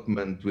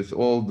development with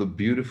all the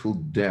beautiful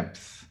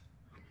depth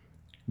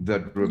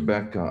that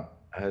Rebecca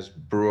has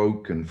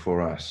broken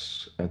for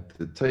us at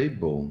the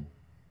table,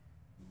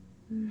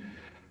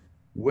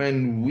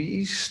 when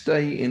we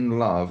stay in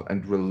love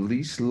and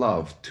release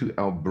love to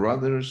our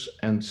brothers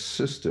and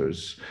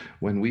sisters,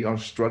 when we are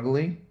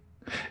struggling,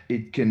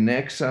 it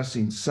connects us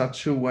in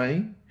such a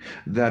way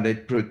that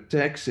it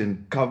protects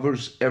and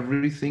covers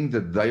everything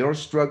that they are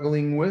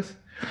struggling with.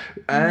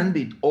 And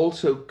it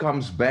also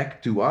comes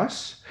back to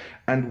us,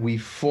 and we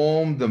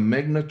form the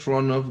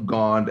magnetron of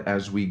God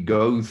as we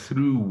go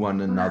through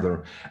one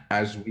another,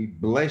 as we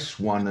bless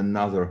one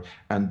another.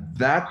 And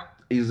that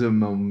is a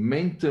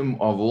momentum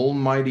of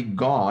Almighty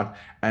God,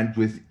 and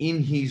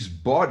within his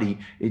body,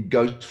 it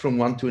goes from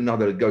one to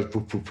another. It goes,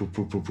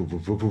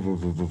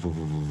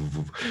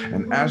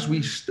 and as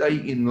we stay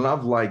in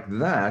love like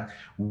that,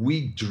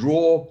 we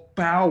draw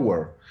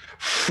power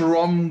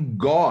from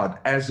God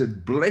as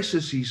it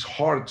blesses his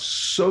heart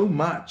so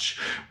much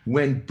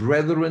when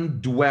brethren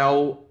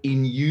dwell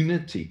in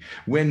unity,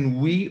 when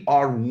we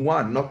are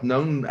one, not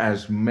known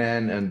as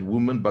man and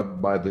woman,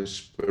 but by the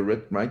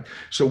Spirit, right?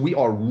 So we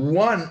are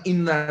one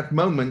in that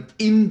moment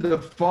in the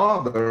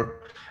Father,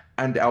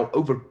 and our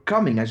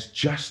overcoming has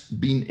just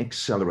been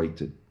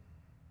accelerated.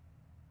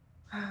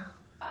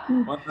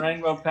 One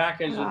rainbow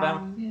package of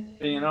them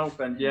being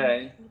opened,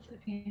 yay.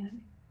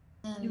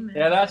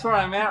 Yeah, that's where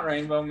I'm at,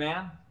 Rainbow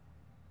Man.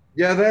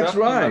 Yeah, that's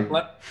right.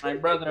 My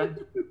brother,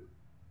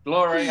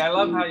 Glory, I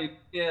love how you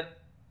see it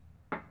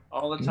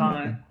all the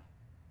time.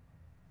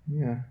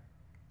 Yeah.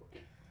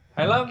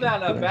 I love that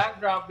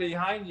backdrop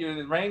behind you,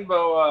 the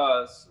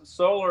rainbow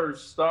solar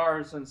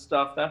stars and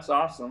stuff. That's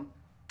awesome.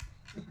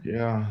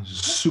 Yeah,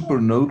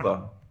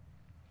 supernova.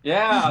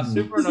 Yeah,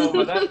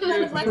 supernova. That's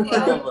your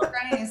supernova.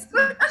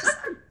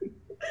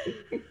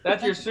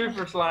 That's your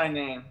super fly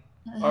name.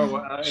 Or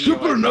anyway.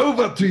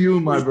 Supernova to you,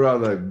 my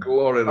brother.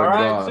 Glory to All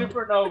right, God.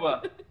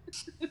 supernova.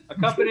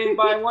 Accompanied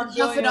by 1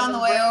 billion on the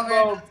way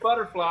rainbow over.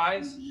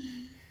 butterflies.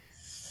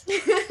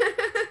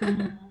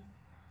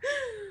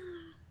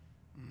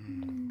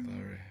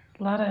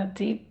 A lot of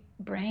deep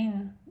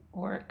brain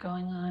work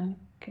going on.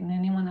 Can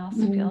anyone else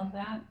feel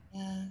that?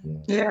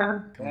 Yeah.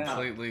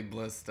 Completely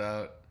blissed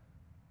out.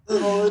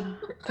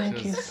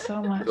 Thank you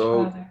so much,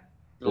 So- Father.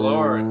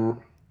 Glory.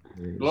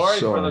 Glory for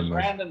Sorry, the my-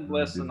 Brandon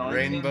Bliss anointing.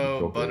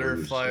 Rainbow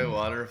butterfly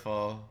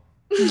waterfall.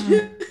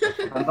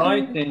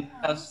 Anointing,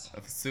 yes.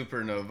 A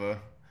supernova.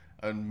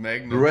 A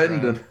magnetron.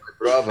 Brendan, my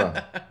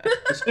brother.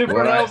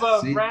 What I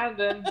Supernova see-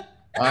 Brandon.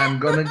 I'm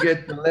gonna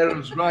get the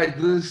letters right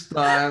this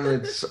time.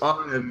 It's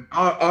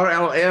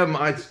RLM.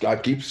 I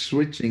keep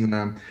switching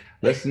them.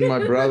 Listen,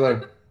 my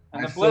brother.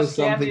 And I the saw bliss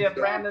candy something. of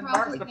Brandon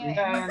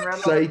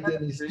Marshall.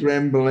 Satan is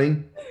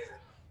trembling.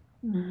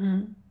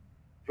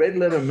 Red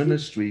Letter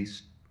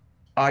Ministries.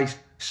 I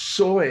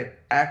saw it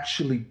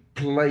actually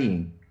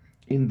playing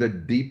in the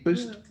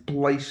deepest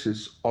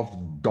places of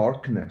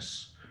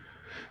darkness.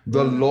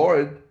 The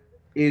Lord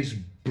is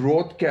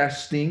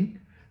broadcasting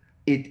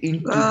it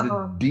into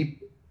the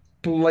deep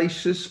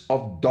places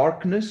of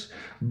darkness,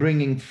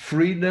 bringing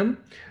freedom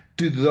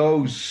to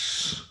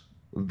those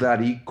that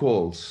he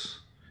calls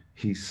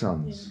his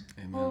sons.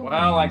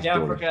 Wow, like His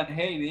daughters. Africa and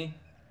Haiti.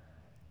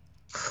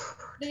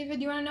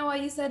 David, you want to know why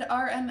you said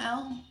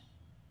RML?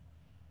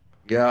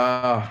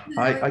 Yeah,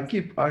 I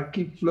keep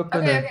flipping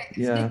Okay, it. okay. It's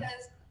Yeah.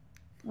 because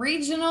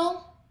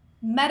Regional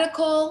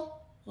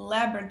Medical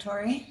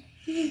Laboratory.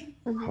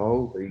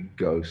 Holy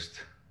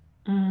Ghost.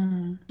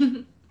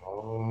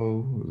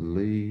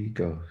 Holy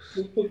Ghost.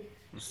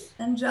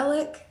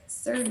 Angelic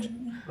Surgery.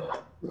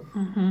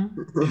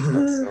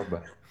 So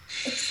bad.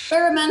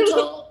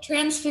 Experimental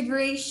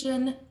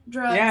Transfiguration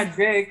Drugs. Yeah,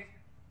 Jake.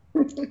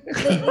 That's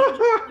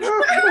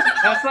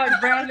like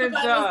Brandon's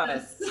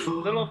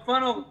little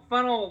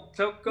funnel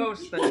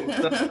ghost thing.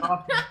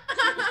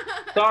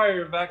 Sorry,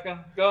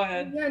 Rebecca. Go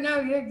ahead. No,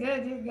 you're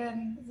good. You're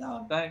good. It's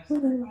all... Thanks.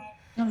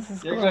 This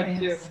is You're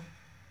glorious.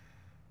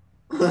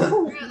 good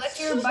too. Let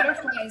your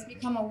butterflies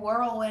become a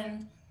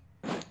whirlwind,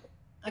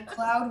 a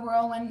cloud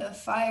whirlwind of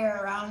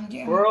fire around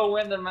you.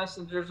 Whirlwind and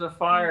messengers of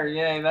fire.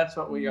 Yay, that's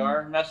what we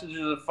are.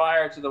 Messengers of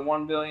fire to the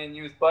 1 billion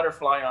youth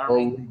butterfly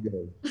army.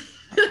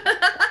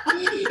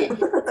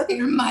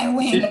 You're my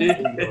wings.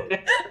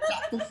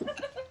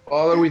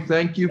 Father, we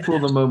thank you for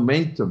the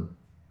momentum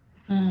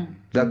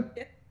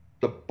that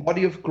the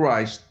body of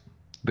Christ,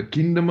 the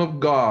kingdom of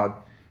God,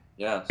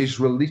 is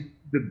releasing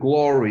the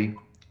glory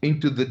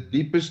into the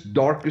deepest,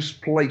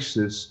 darkest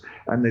places,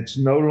 and it's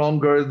no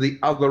longer the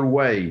other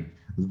way.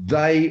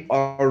 They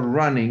are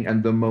running,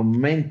 and the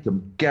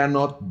momentum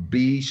cannot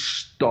be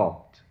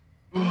stopped.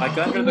 Like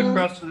under the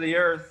crust of the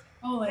earth,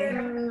 Holy.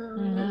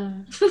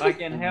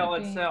 like in hell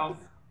itself.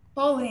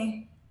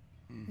 Holy.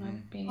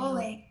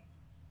 Holy.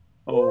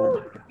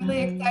 Oh.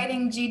 Really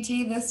exciting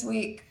GT this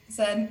week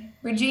said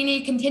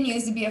Regini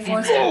continues to be a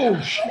force. Oh,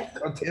 shit.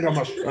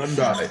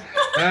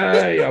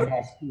 Hey,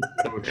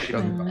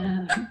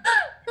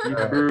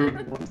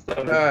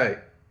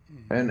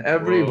 and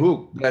every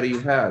hook that he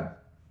had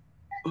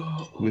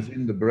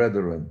within the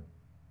brethren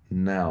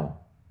now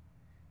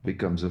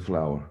becomes a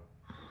flower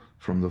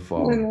from the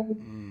Father.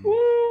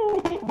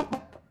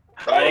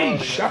 Hey,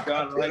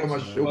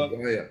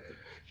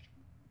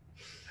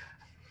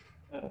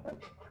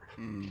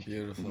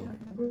 beautiful.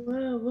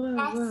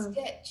 Cross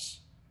stitch.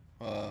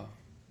 Wow.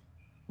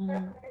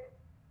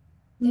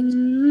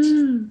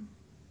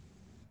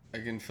 I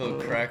can feel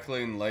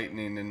crackling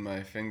lightning in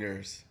my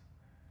fingers.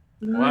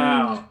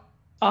 Wow.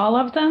 All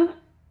of them?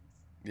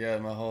 Yeah,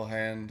 my whole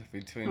hand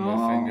between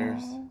my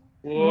fingers.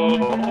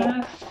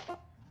 Whoa.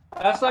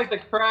 That's like the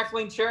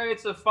crackling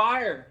chariots of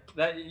fire.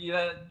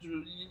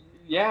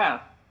 Yeah.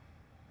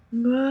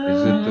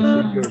 Is it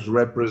the fingers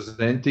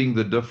representing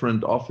the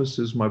different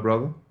offices, my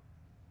brother?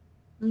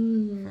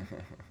 And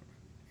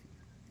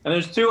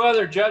there's two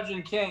other, judge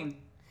and king.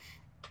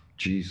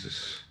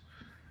 Jesus.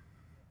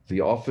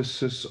 The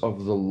offices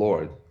of the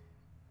Lord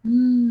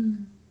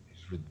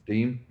is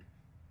redeemed.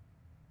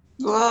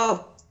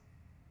 Whoa.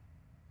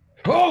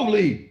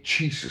 Holy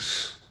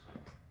Jesus.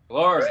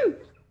 Lord.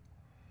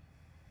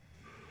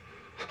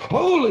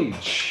 Holy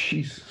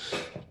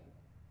Jesus.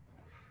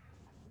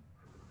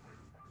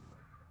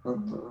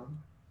 Oh.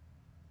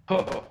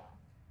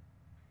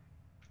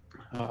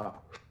 Wow.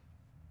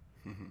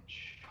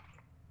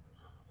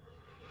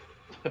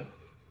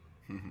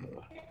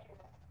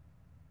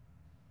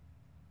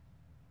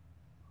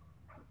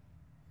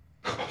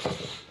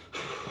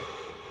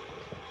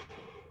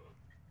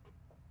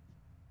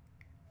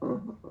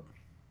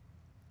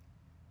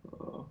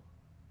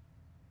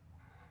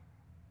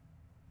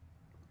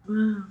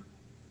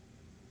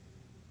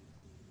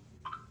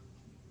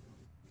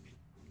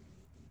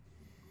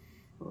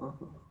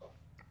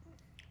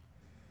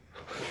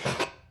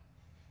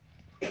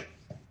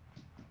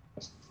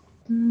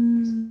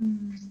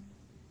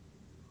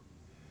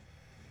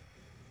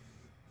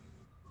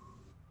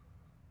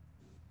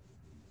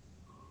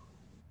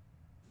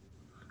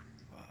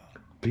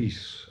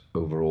 Peace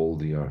over all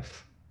the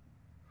earth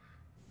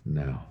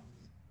now.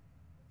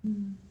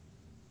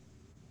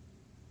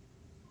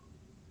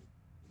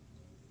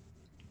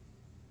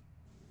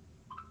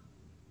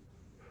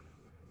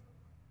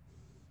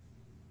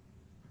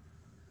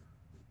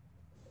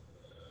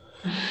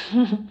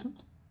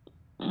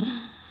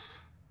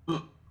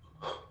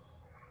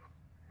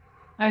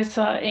 I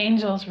saw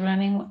angels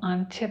running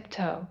on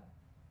tiptoe.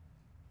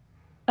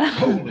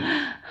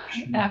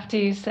 After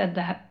you said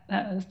that,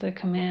 that was the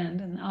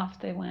command, and off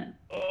they went.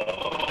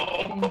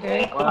 Being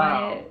very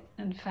quiet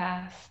and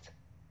fast.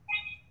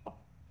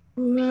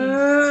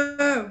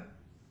 Whoa.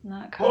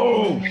 Not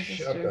causing any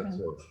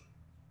disturbance.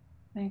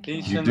 Thank you.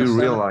 You do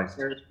realize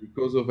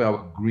because of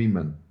our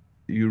agreement,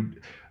 you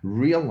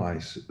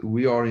realize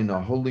we are in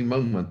a holy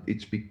moment.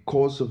 It's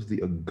because of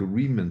the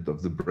agreement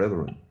of the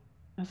brethren.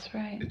 That's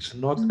right. It's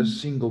not a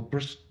single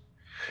person.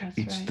 That's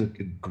right. The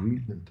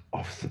agreement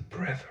of the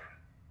brethren.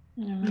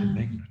 Amen. The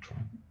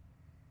magnetron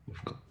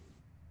of God.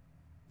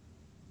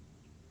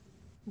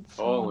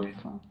 Holy.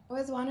 I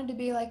always wanted to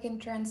be like in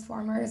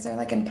Transformers or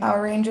like in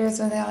Power Rangers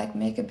where they like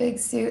make a big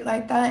suit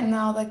like that and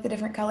all like the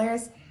different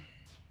colors.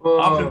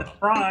 Optimus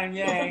Prime,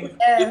 yay.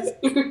 Yes.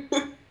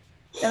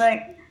 They're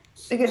like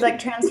they could like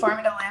transform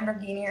into a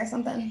Lamborghini or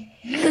something.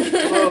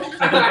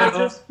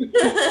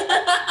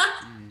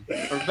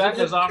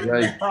 Rebecca's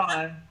Optimus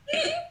Prime.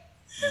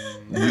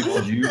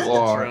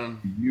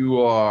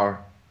 You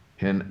are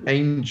an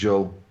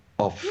angel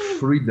of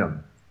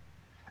freedom.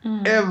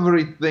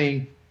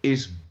 Everything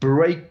is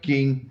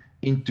breaking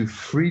into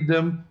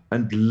freedom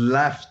and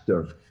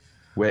laughter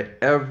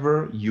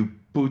wherever you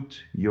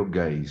put your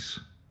gaze.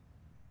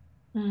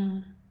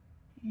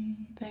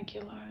 Thank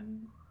you, Lord.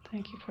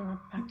 Thank you for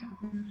Rebecca.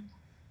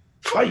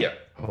 Fire,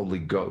 Holy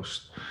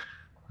Ghost.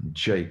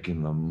 Jake,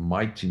 in the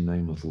mighty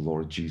name of the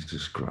Lord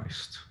Jesus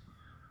Christ.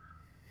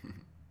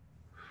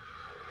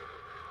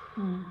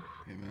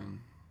 Amen.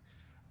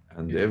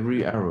 And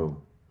every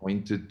arrow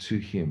pointed to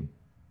him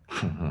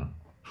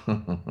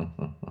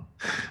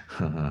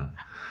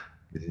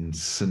is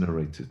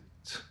incinerated.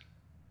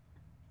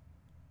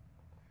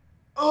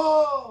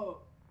 Oh!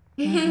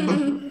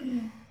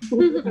 Mhm.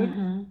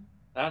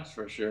 That's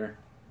for sure.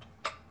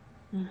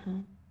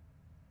 Mhm.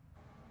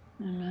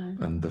 Amen.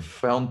 And the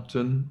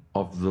fountain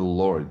of the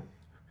Lord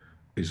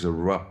is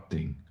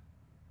erupting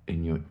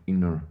in your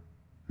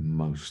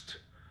innermost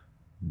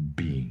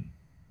being.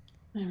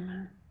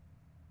 Amen.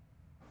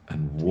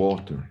 And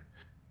water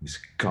is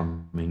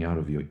coming out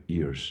of your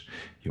ears,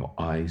 your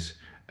eyes,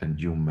 and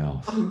your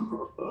mouth.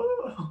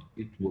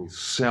 It will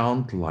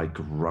sound like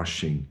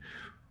rushing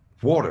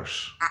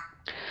waters.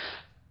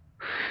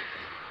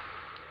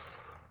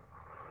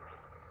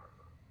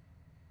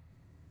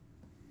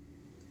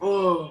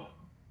 Oh.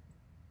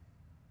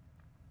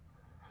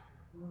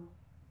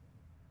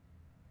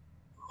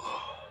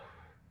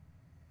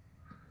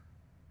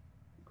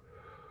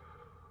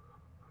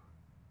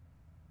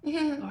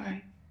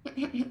 Glory.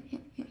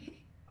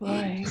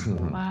 Glory.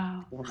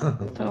 Wow.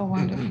 So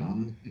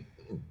wonderful.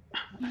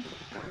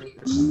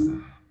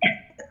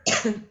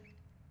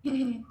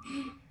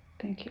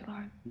 Thank you,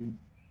 Lord.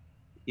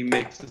 He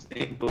makes his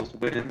angels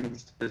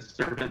winds, his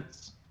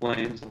servants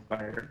flames of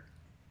fire.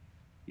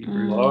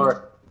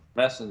 Lord,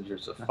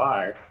 messengers of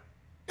fire.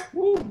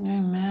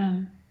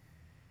 Amen.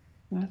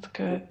 That's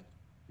good.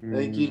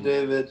 Thank you,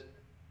 David.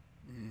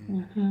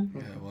 Mm-hmm.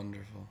 Yeah,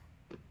 wonderful.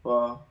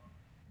 Wow.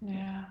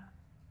 Yeah.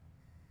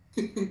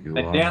 You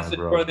And are dance my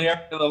before brother. the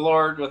ark of the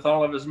Lord with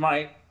all of his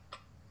might.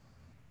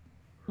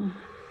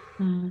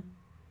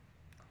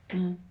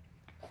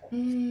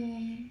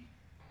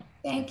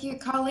 Thank you,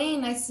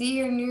 Colleen. I see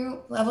your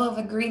new level of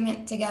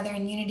agreement together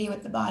in unity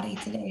with the body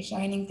today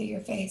shining through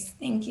your face.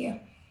 Thank you.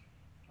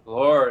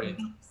 Glory.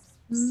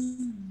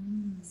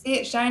 See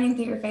it shining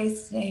through your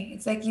face today.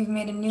 It's like you've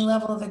made a new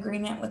level of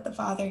agreement with the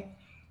Father.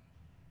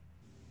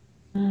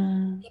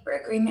 Deeper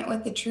agreement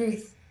with the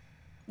truth,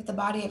 with the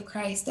body of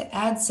Christ. It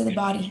adds to the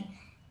body.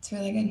 It's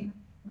really good.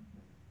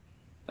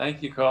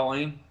 Thank you,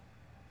 Colleen.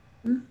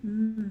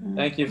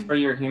 Thank you for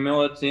your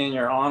humility and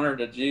your honor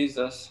to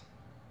Jesus.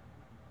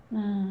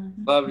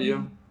 Love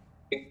you.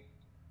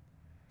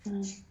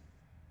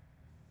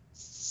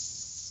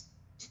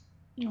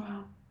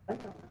 Wow.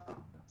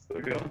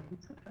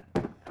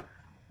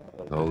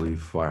 Holy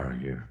fire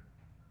here.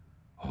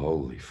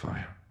 Holy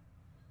fire.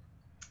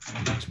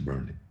 It's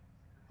burning.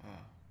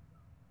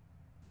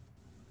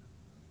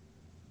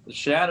 The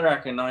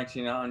Shadrach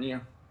anointing on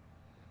you.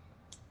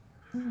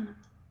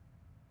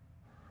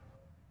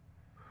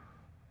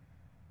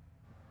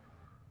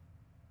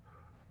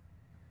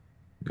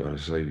 Gotta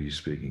say who you're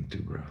speaking to,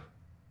 bro.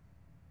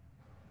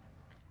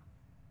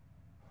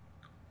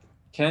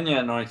 Kenya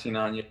anointing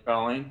on you,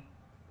 Colleen.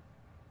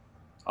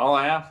 All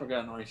of Africa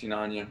anointing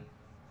on you.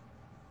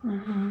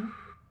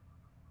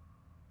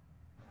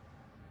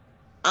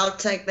 I'll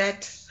take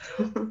that.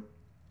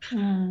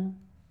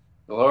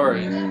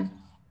 Glory.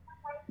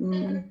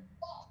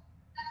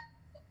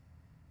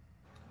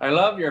 I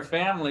love your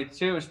family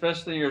too,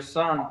 especially your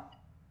son.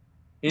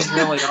 He's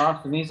really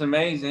awesome. He's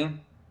amazing.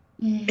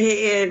 He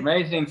is.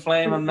 Amazing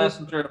flame and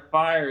messenger of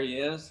fire he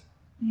is.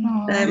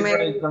 I You mean,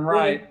 raised them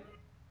right.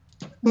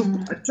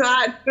 I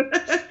tried.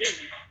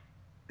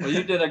 Well,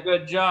 you did a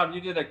good job.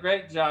 You did a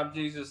great job,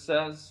 Jesus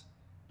says.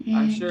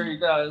 I'm sure he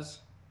does.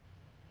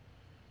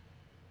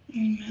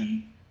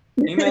 Amen.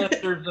 He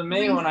ministers to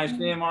me when I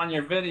see him on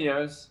your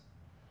videos.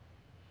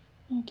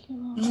 Thank you,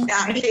 Lord.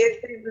 Yeah,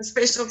 he's a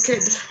special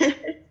kid.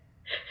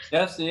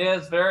 Yes, he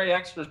is. Very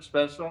extra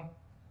special.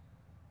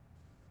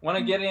 Want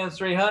to get in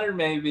 300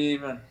 maybe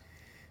even.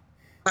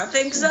 I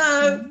think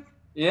so.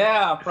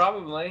 Yeah,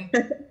 probably.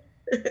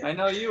 I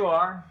know you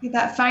are.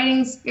 That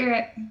fighting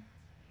spirit.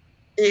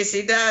 Yes,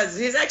 he does.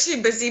 He's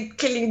actually busy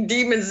killing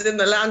demons in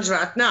the lounge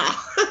right now.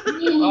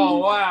 Oh,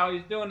 wow.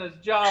 He's doing his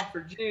job for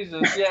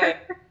Jesus. Yeah.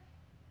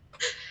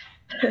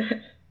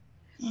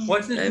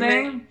 What's his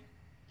name?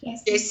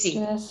 Jesse.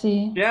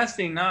 Jesse.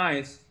 Jesse,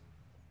 nice.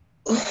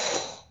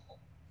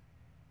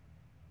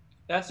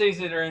 That's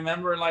easy to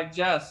remember, like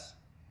Jess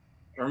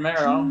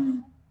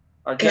Romero.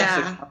 Or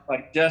Jessica,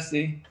 like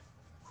Jesse.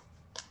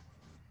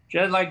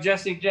 Just like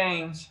Jesse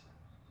James.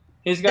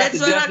 He's got That's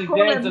the what I Jesse call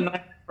James him.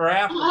 anointing for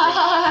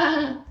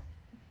Africa.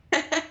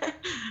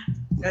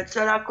 That's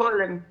what I call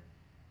him.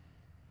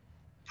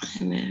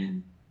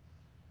 Amen.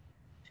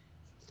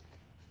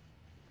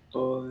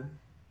 Boy.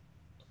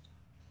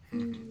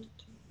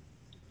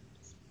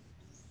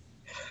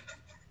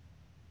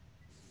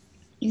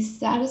 You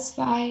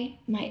satisfy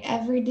my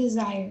every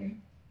desire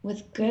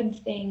with good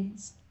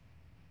things.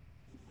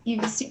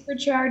 You've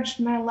supercharged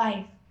my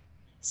life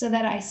so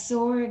that I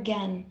soar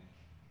again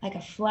like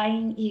a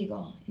flying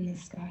eagle in the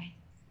sky.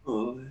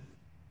 Boy.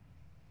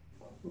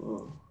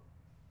 Oh.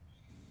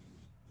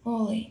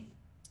 Holy.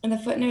 And the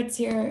footnotes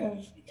here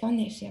of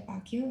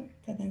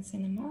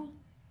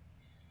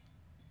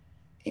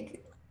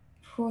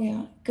Oh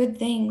yeah, good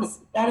things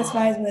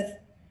satisfies with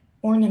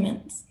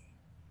ornaments.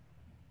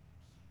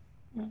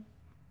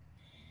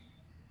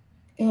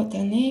 So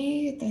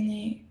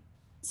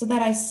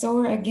that I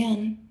soar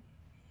again.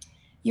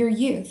 Your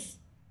youth,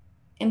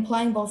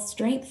 implying both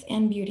strength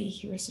and beauty,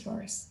 he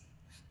restores.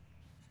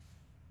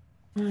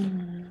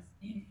 Amen.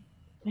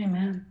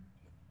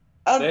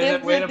 I'll They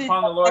that wait definitely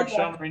upon the Lord try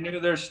shall that. renew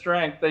their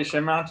strength. They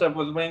shall mount up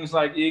with wings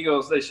like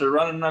eagles. They shall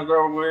run and not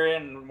grow weary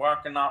and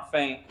walk and not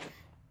faint.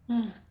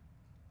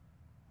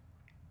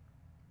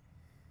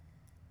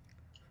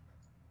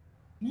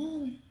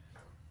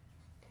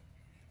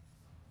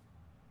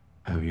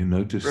 Have you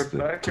noticed that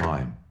Rebecca.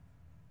 time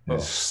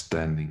is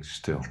standing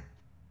still?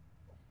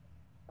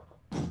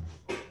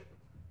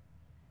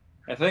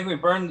 I think we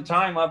burned the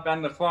time up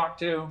and the clock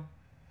too.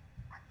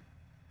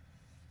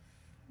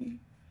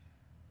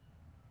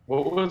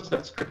 What was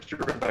that scripture,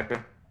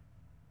 Rebecca?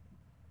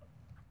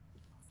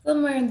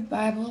 Somewhere in the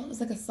Bible, it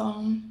was like a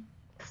psalm.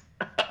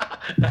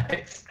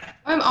 Nice.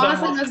 I'm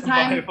honestly Somewhere this in the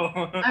time,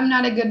 Bible. I'm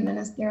not a good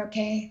minister,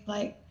 okay?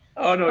 Like,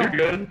 Oh no, you're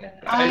good.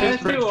 I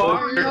just read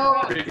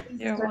Joel 33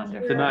 You're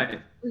wonderful. tonight.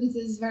 this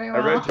is very I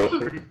read well. Joel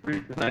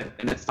 33 tonight,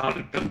 and it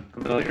sounded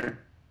familiar.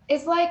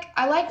 It's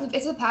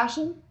a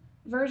Passion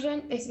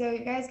version. So you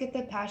guys get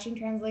the Passion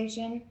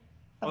translation.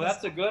 Oh,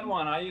 that's a good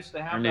one. I used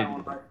to have that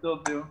one, but I still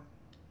do.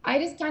 I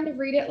just kind of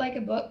read it like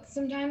a book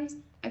sometimes.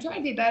 I'm trying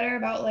to be better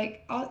about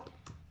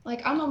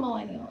I'm a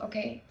millennial,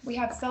 okay? We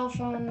have cell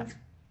phones.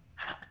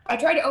 I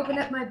tried to open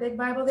up my big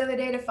Bible the other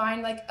day to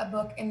find like a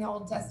book in the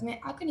Old Testament.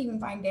 I couldn't even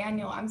find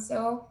Daniel. I'm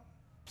so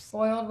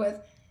spoiled with,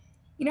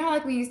 you know how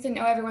like we used to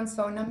know everyone's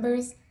phone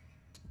numbers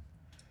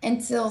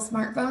until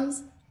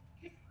smartphones?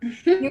 You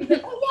would be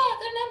like,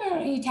 oh yeah, their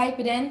number. And you type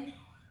it in.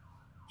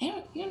 You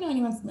don't know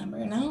anyone's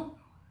number, no?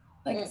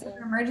 Like for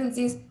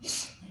emergencies.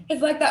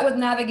 It's like that with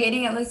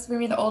navigating, at least for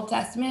me, the Old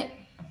Testament.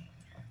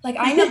 Like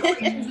I know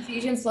Galatians,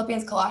 Ephesians,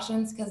 Philippians,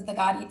 Colossians, because the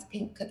God eats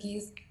pink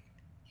cookies.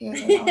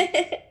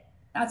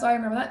 That's why I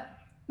remember that.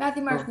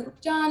 Matthew, Mark,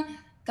 Luke, John,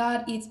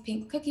 God eats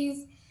pink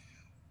cookies.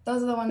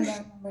 Those are the ones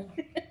I remember.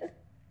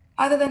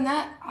 Other than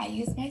that, I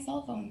use my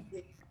cell phone.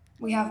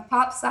 We have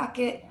pop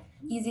socket,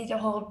 easy to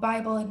hold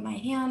Bible in my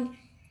hand.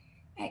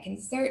 I can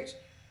search.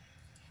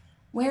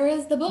 Where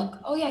is the book?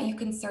 Oh yeah, you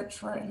can search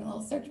for it in the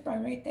little search bar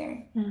right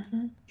there.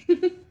 And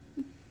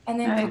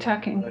then Now you're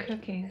talking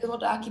cookies. Google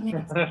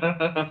documents.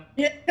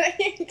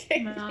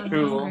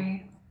 Cool.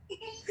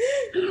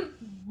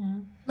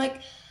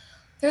 Like,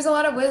 there's a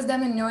lot of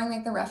wisdom in knowing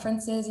like the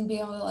references and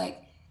being able to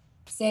like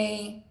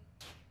say,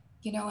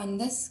 you know, in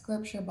this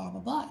scripture, blah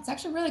blah blah. It's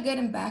actually really good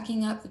in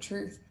backing up the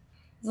truth.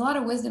 There's a lot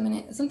of wisdom in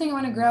it. It's something I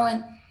want to grow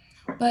in.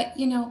 But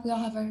you know, we all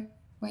have our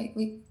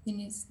Me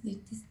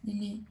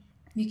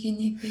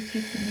too,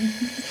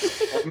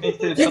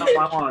 something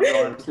I want to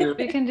go into.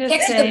 We can just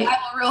Text the say Bible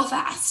real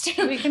fast.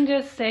 we can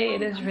just say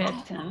it is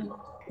written.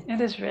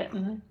 It is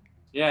written.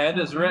 Yeah, it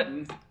is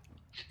written.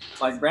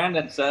 Like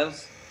Brandon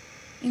says.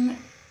 Yeah.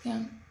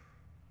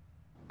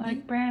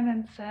 Like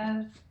Brandon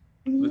says.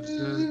 This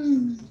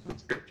is the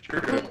scripture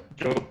of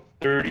Job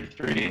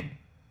 33,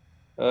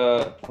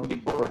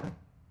 24.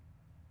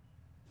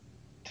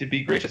 To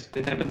be gracious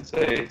to him and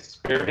say,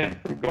 spare him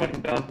from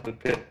going down to the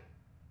pit.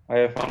 I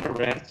have found a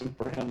ransom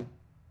for him.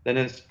 Then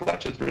his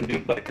flesh is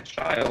renewed like a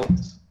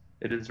child's.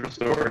 It is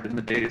restored in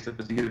the days of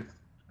his youth.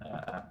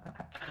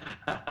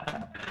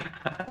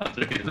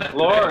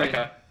 Glory.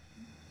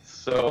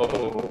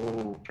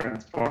 So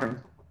transformed.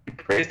 He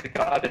prays to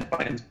God and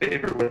finds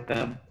favor with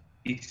him.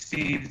 He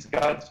sees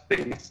God's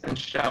face and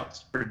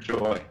shouts for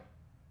joy.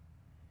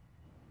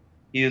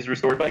 He is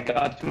restored by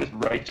God to his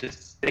righteous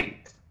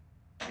state.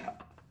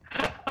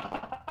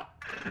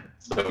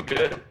 So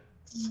good.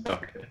 So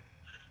good.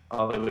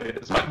 Hallelujah.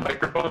 Is my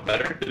microphone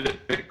better? Did it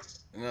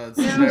fix? No, it's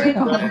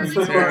terrible. I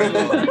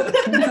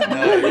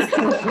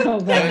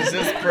was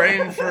just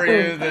praying for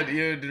you that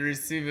you'd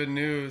receive a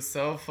new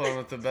cell phone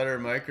with a better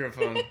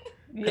microphone.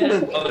 Yeah.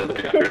 Bam.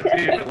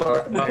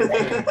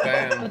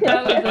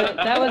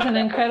 That was an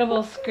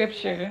incredible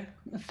scripture.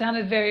 It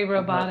sounded very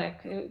robotic.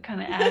 It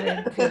kind of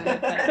added to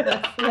it.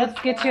 But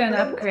let's get you an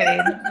upgrade.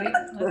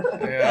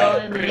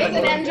 It's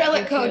an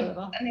angelic code.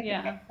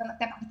 Yeah.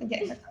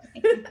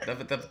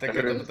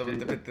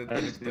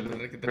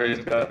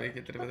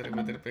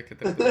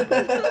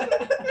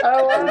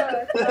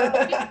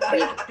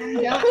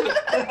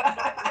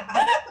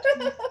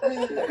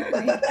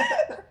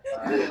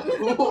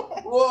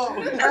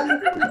 Whoa.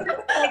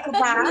 Take a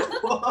bath.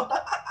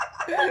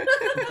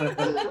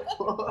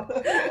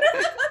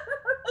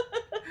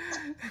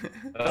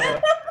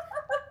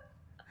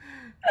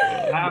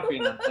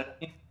 Happiness.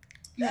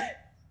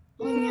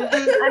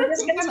 I'm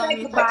just gonna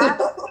take a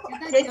bath.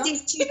 This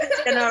is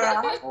gonna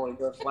arrive. Holy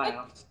Ghost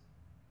lamps.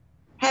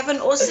 Have an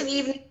awesome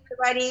evening,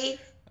 everybody.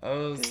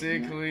 Oh, see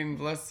you, Colleen.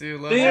 Bless you.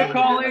 Love See you. you,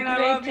 Colleen. I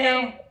love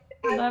you.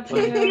 Love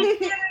you.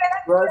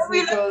 Bless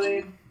you,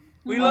 Colleen.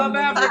 We love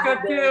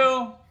Africa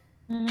too.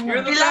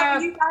 You're the We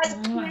love you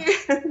best. guys too.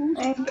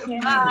 Thank you.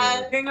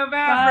 Bye. King of Bye,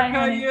 Africa,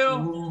 honey.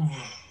 you.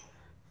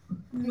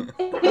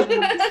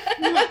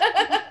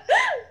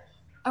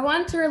 I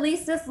want to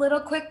release this little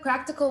quick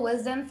practical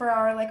wisdom for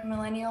our like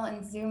millennial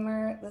and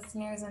Zoomer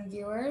listeners and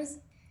viewers.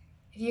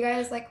 If you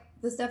guys like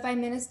the stuff I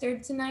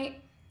ministered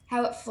tonight,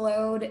 how it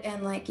flowed,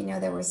 and like, you know,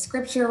 there were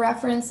scripture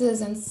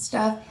references and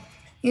stuff.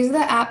 These are the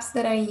apps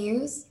that I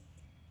use.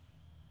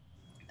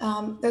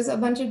 There's a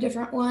bunch of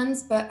different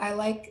ones, but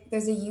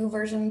there's a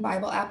YouVersion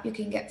Bible app you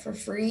can get for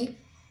free.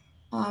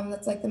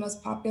 That's like the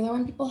most popular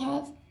one people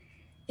have.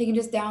 You can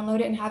just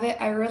download it and have it.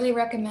 I really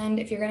recommend,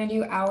 if you're going to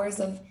do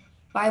hours of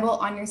Bible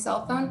on your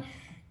cell phone,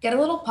 get a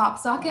little pop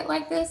socket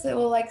like this. It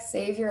will like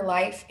save your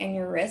life and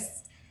your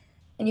wrists,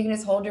 and you can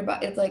just hold your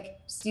butt. It's like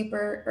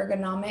super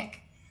ergonomic.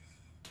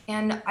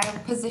 And I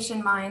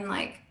position mine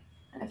like,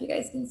 I don't know if you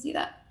guys can see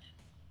that,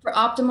 for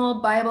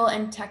optimal Bible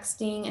and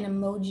texting and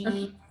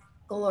emoji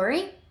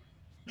glory.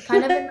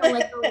 Kind of in the,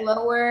 like the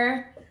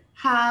lower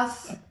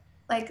half,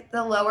 like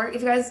the lower.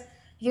 If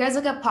you guys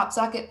look at pop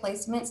socket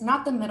placements,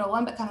 not the middle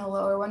one, but kind of the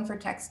lower one for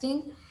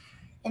texting,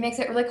 it makes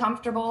it really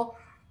comfortable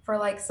for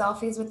like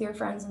selfies with your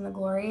friends in the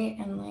glory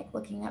and like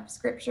looking up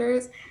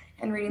scriptures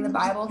and reading the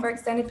Bible for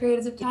extended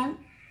periods of time.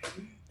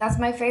 That's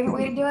my favorite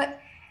way to do it.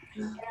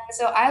 And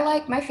so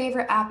my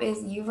favorite app is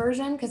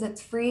YouVersion because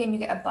it's free and you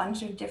get a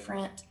bunch of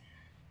different,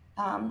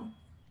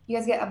 you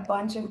guys get a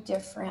bunch of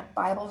different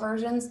Bible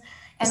versions.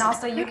 And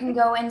also you can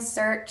go and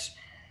search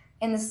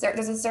there's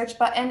a search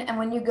button. And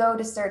when you go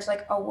to search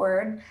like a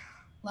word,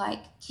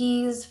 like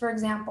keys, for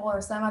example,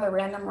 or some other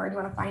random word, you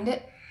want to find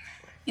it,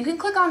 you can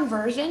click on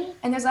version,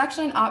 and there's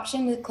actually an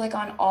option to click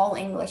on all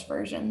English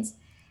versions.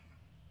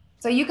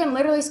 So you can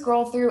literally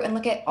scroll through and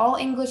look at all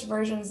English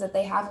versions that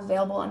they have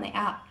available in the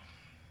app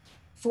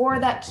for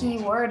that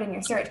keyword in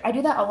your search. I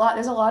do that a lot.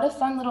 There's a lot of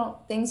fun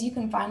little things you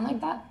can find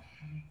like that,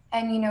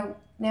 and, you know,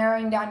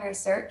 narrowing down your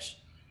search.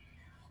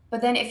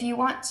 But then if you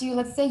want to,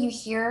 let's say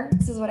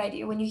this is what I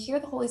do. When you hear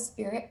the Holy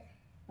Spirit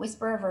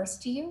whisper a verse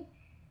to you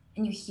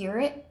and you hear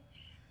it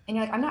and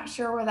you're like, I'm not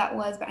sure where that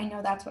was, but I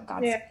know that's what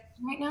God's saying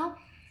right now.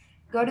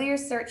 Go to your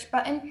search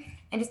button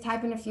and just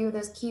type in a few of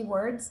those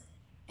keywords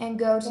and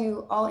go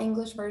to all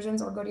English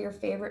versions, or go to your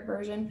favorite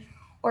version.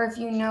 Or if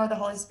you know the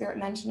Holy Spirit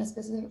mentioned a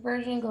specific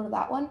version, go to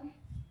that one.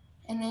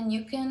 And then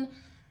you can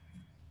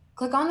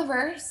click on the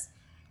verse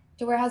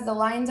to where it has the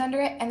lines under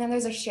it. And then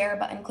there's a share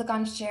button. Click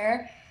on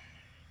share.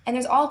 And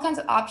there's all kinds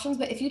of options.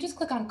 But if you just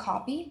click on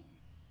copy,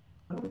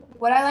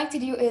 what I like to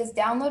do is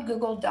download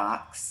Google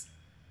Docs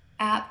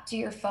app to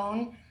your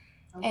phone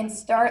and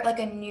start like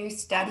a new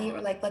study,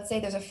 or like, let's say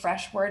there's a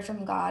fresh word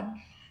from God.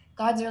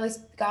 God's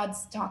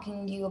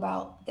talking to you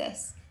about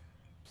this.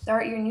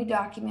 Start your new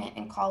document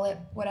and call it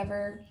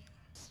whatever,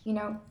 you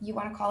know, you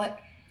want to call it,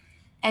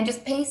 and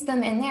just paste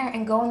them in there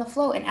and go in the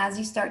flow. And as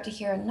you start to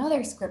hear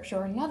another scripture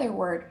or another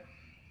word,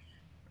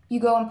 you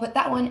go and put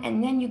that one,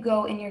 and then you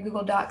go in your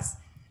Google Docs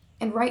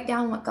and write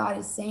down what God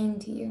is saying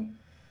to you.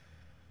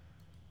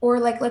 Or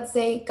like, let's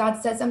say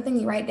God said something,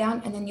 you write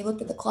down, and then you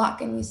looked at the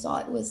clock and you saw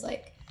it was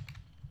like,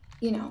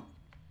 you know,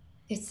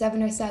 it's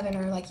 7:07,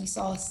 or like you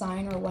saw a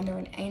sign or wonder,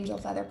 an angel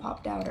feather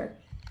popped out, or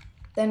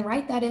then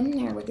write that in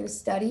there with your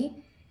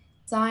study,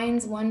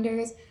 signs,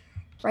 wonders,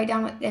 write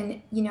down what,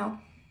 and, you know,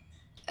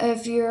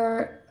 if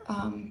you're,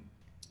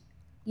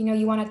 you know,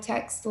 you want to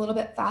text a little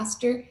bit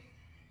faster,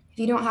 if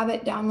you don't have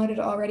it downloaded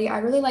already, I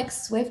really like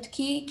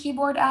SwiftKey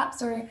keyboard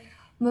apps, or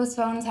most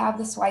phones have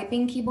the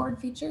swiping keyboard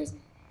features.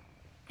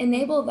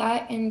 Enable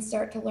that and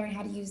start to learn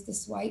how to use the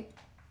swipe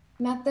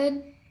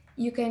method.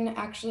 You can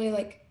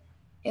actually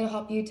it'll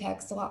help you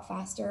text a lot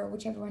faster,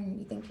 whichever one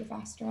you think you're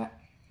faster at.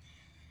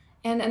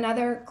 And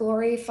another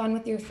glory fun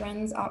with your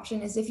friends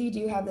option is if you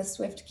do have the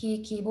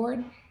SwiftKey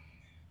keyboard,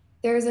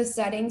 there's a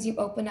settings. You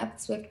open up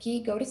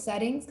SwiftKey, go to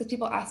settings, because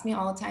people ask me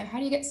all the time, how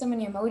do you get so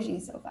many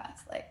emojis so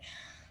fast? Like,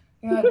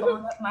 you know, I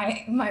blown up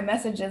my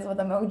messages with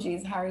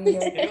emojis. How are you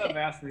doing? Caleb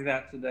asked me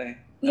that today.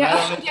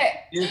 Yeah.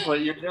 Here's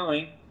what you're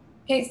doing.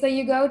 Okay, so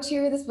you go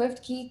to the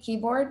SwiftKey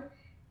keyboard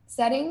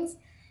settings,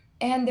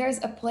 and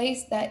there's a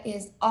place that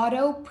is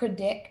auto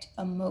predict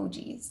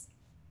emojis.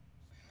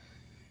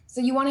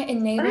 So you want to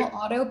enable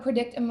auto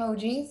predict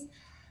emojis,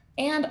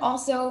 and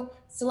also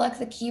select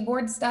the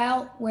keyboard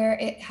style where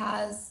it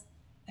has,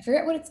 I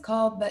forget what it's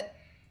called, but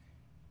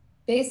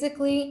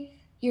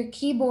basically your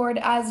keyboard,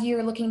 as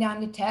you're looking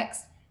down to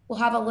text, will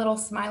have a little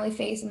smiley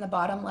face in the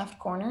bottom left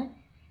corner.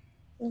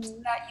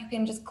 So that you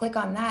can just click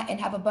on that and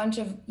have a bunch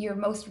of your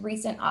most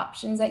recent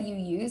options that you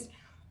used.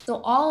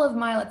 So all of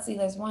my,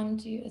 there's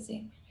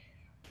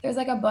there's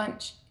like a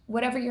bunch,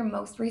 whatever your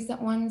most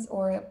recent ones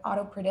or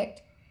auto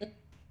predict,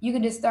 you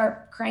can just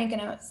start cranking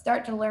them,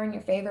 start to learn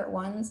your favorite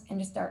ones and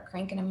just start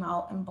cranking them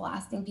out and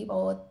blasting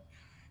people with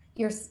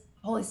your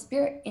Holy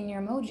Spirit in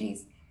your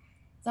emojis.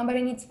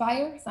 Somebody needs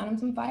fire, send them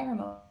some fire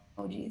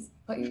emojis.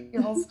 Put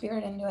your whole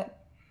spirit into it.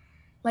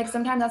 Like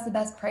sometimes that's the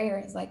best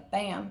prayer is like,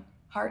 bam.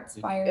 Hearts,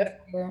 fire,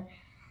 fire.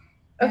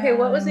 Okay,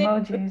 what was it?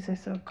 Emojis are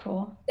so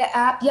cool. The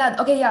app, yeah,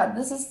 okay, yeah.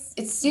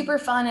 It's super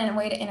fun and a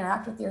way to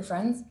interact with your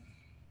friends.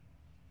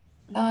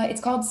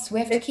 It's called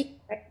SwiftKey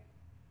app.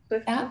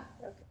 Okay.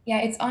 Yeah,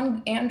 it's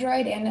on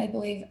Android, and I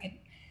believe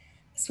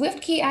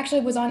SwiftKey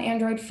actually was on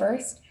Android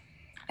first.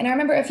 And I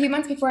remember a few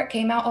months before it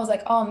came out, I was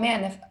like, oh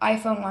man, if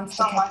iPhone wants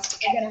to catch,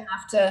 they're gonna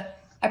have to,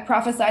 I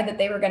prophesied that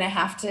they were gonna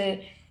have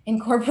to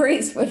incorporate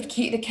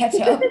SwiftKey to catch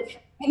up.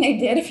 And they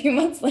did a few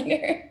months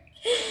later.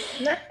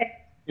 You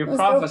It was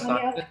so funny. I was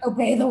prophesied. like,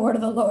 obey the word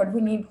of the Lord.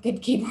 We need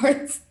good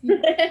keyboards. We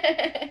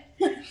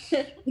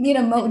need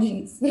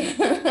emojis.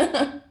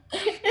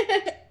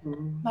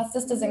 My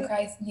sisters in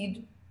Christ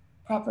need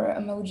proper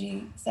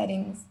emoji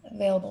settings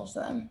available to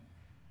them.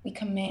 We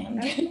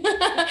command in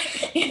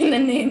the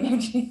name of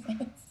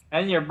Jesus.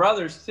 And your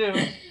brothers too.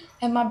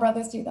 And my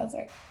brothers too, that's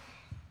right.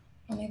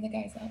 I'll leave the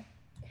guys out.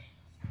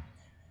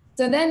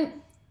 So then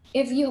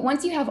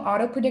once you have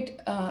auto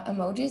predict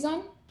emojis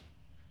on,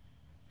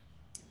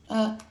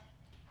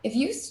 if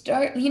you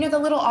start, you know the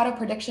little auto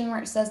prediction where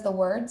it says the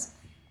words,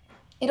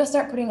 it'll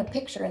start putting a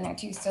picture in there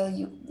too. So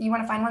you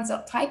want to find one,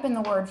 so type in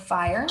the word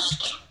fire,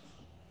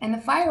 and the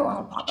fire one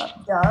will pop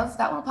up. Dove,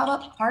 that one will pop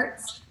up.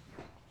 Hearts.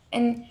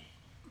 And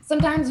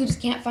sometimes you just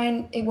can't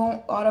find, it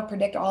won't auto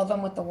predict all of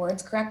them with the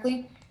words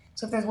correctly.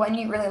 So if there's one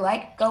you really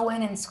like, go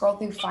in and scroll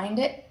through, find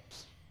it,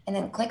 and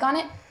then click on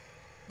it.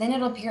 Then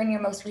it'll appear in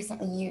your most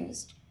recently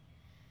used.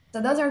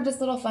 So those are just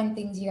little fun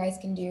things you guys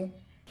can do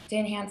to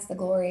enhance the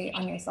glory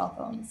on your cell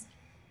phones.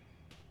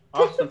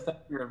 Awesome. Thank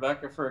you,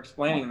 Rebecca, for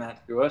explaining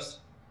that to us.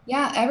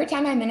 Yeah, every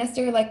time I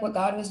minister like what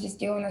God was just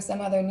doing or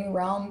some other new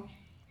realm,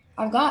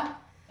 I've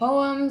got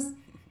poems,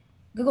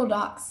 Google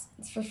Docs.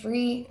 It's for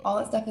free. All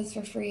that stuff is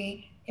for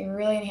free. It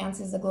really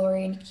enhances the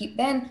glory.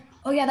 And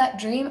oh yeah, that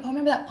dream. Oh,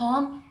 remember that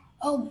poem?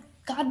 Oh,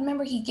 God,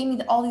 remember he gave me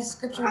all these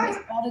scriptures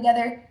all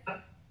together.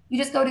 You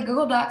just go to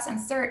Google Docs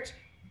and search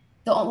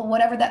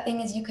whatever that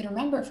thing is you could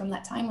remember from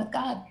that time with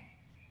God.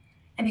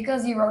 And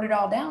because you wrote it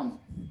all down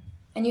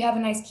and you have a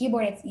nice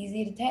keyboard, it's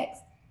easy to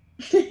text.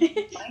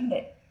 Find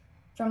it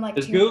from like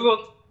Is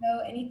Google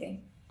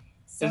anything.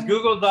 Is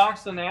Google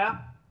Docs an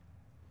app?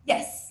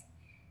 Yes.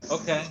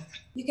 Okay.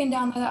 You can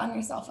download it on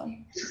your cell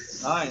phone.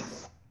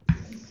 Nice.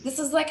 This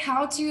is like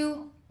how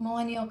to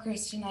millennial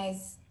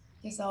Christianize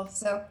yourself.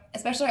 So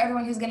especially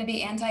everyone who's going to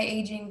be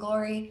anti-aging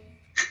glory,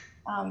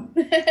 with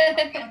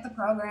the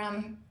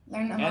program,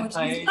 learn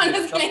emojis.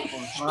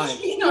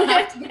 Nice. You don't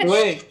have to.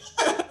 Wait.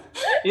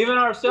 Even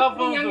our cell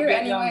phones will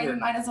get anyway, younger. you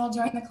might as well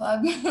join the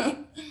club.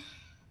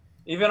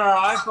 Even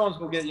our iPhones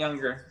will get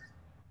younger.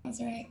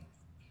 That's right.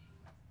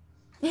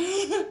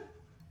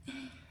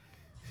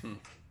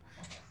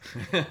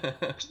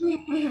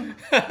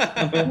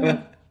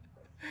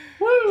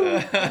 Woo!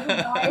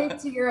 Goodbye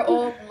to your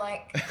old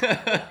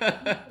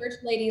church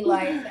lady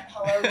life, and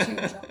hello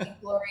to Johnny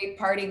Glory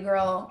party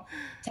girl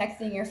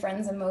texting your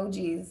friends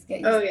emojis.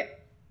 Yeah. There's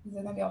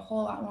gonna be a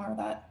whole lot more of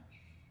that.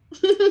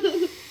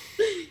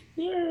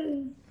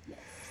 Yay!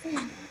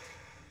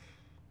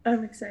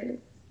 I'm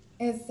excited.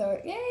 It's so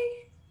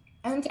yay!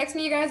 And text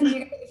me, you guys.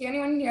 If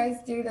anyone you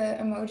guys do the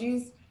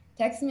emojis,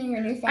 text me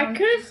your newfound. I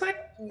couldn't find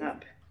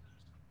up.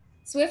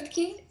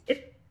 SwiftKey? Do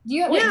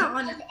you have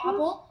on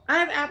Apple? I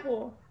have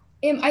Apple.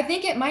 I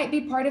think it might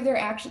be part of their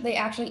they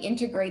actually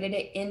integrated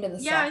it into the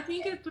software. Yeah, I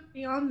think it's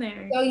already on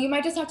there. So you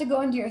might just have to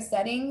go into your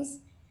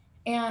settings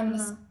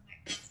and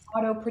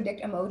auto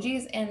predict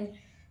emojis and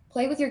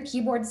play with your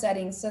keyboard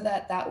settings so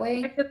that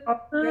way. Because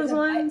all those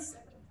ones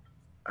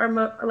are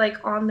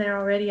on there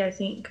already, I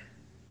think.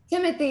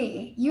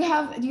 Timothy, do you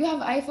have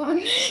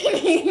iPhone?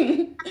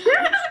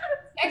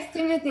 Text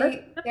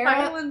Timothy.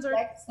 The ones are.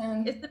 It's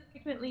the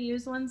frequently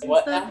used ones and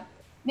stuff.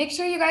 Make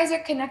sure you guys are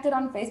connected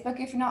on Facebook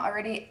if you're not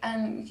already,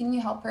 and can you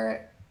help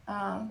her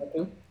help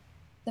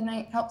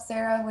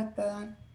Sarah with the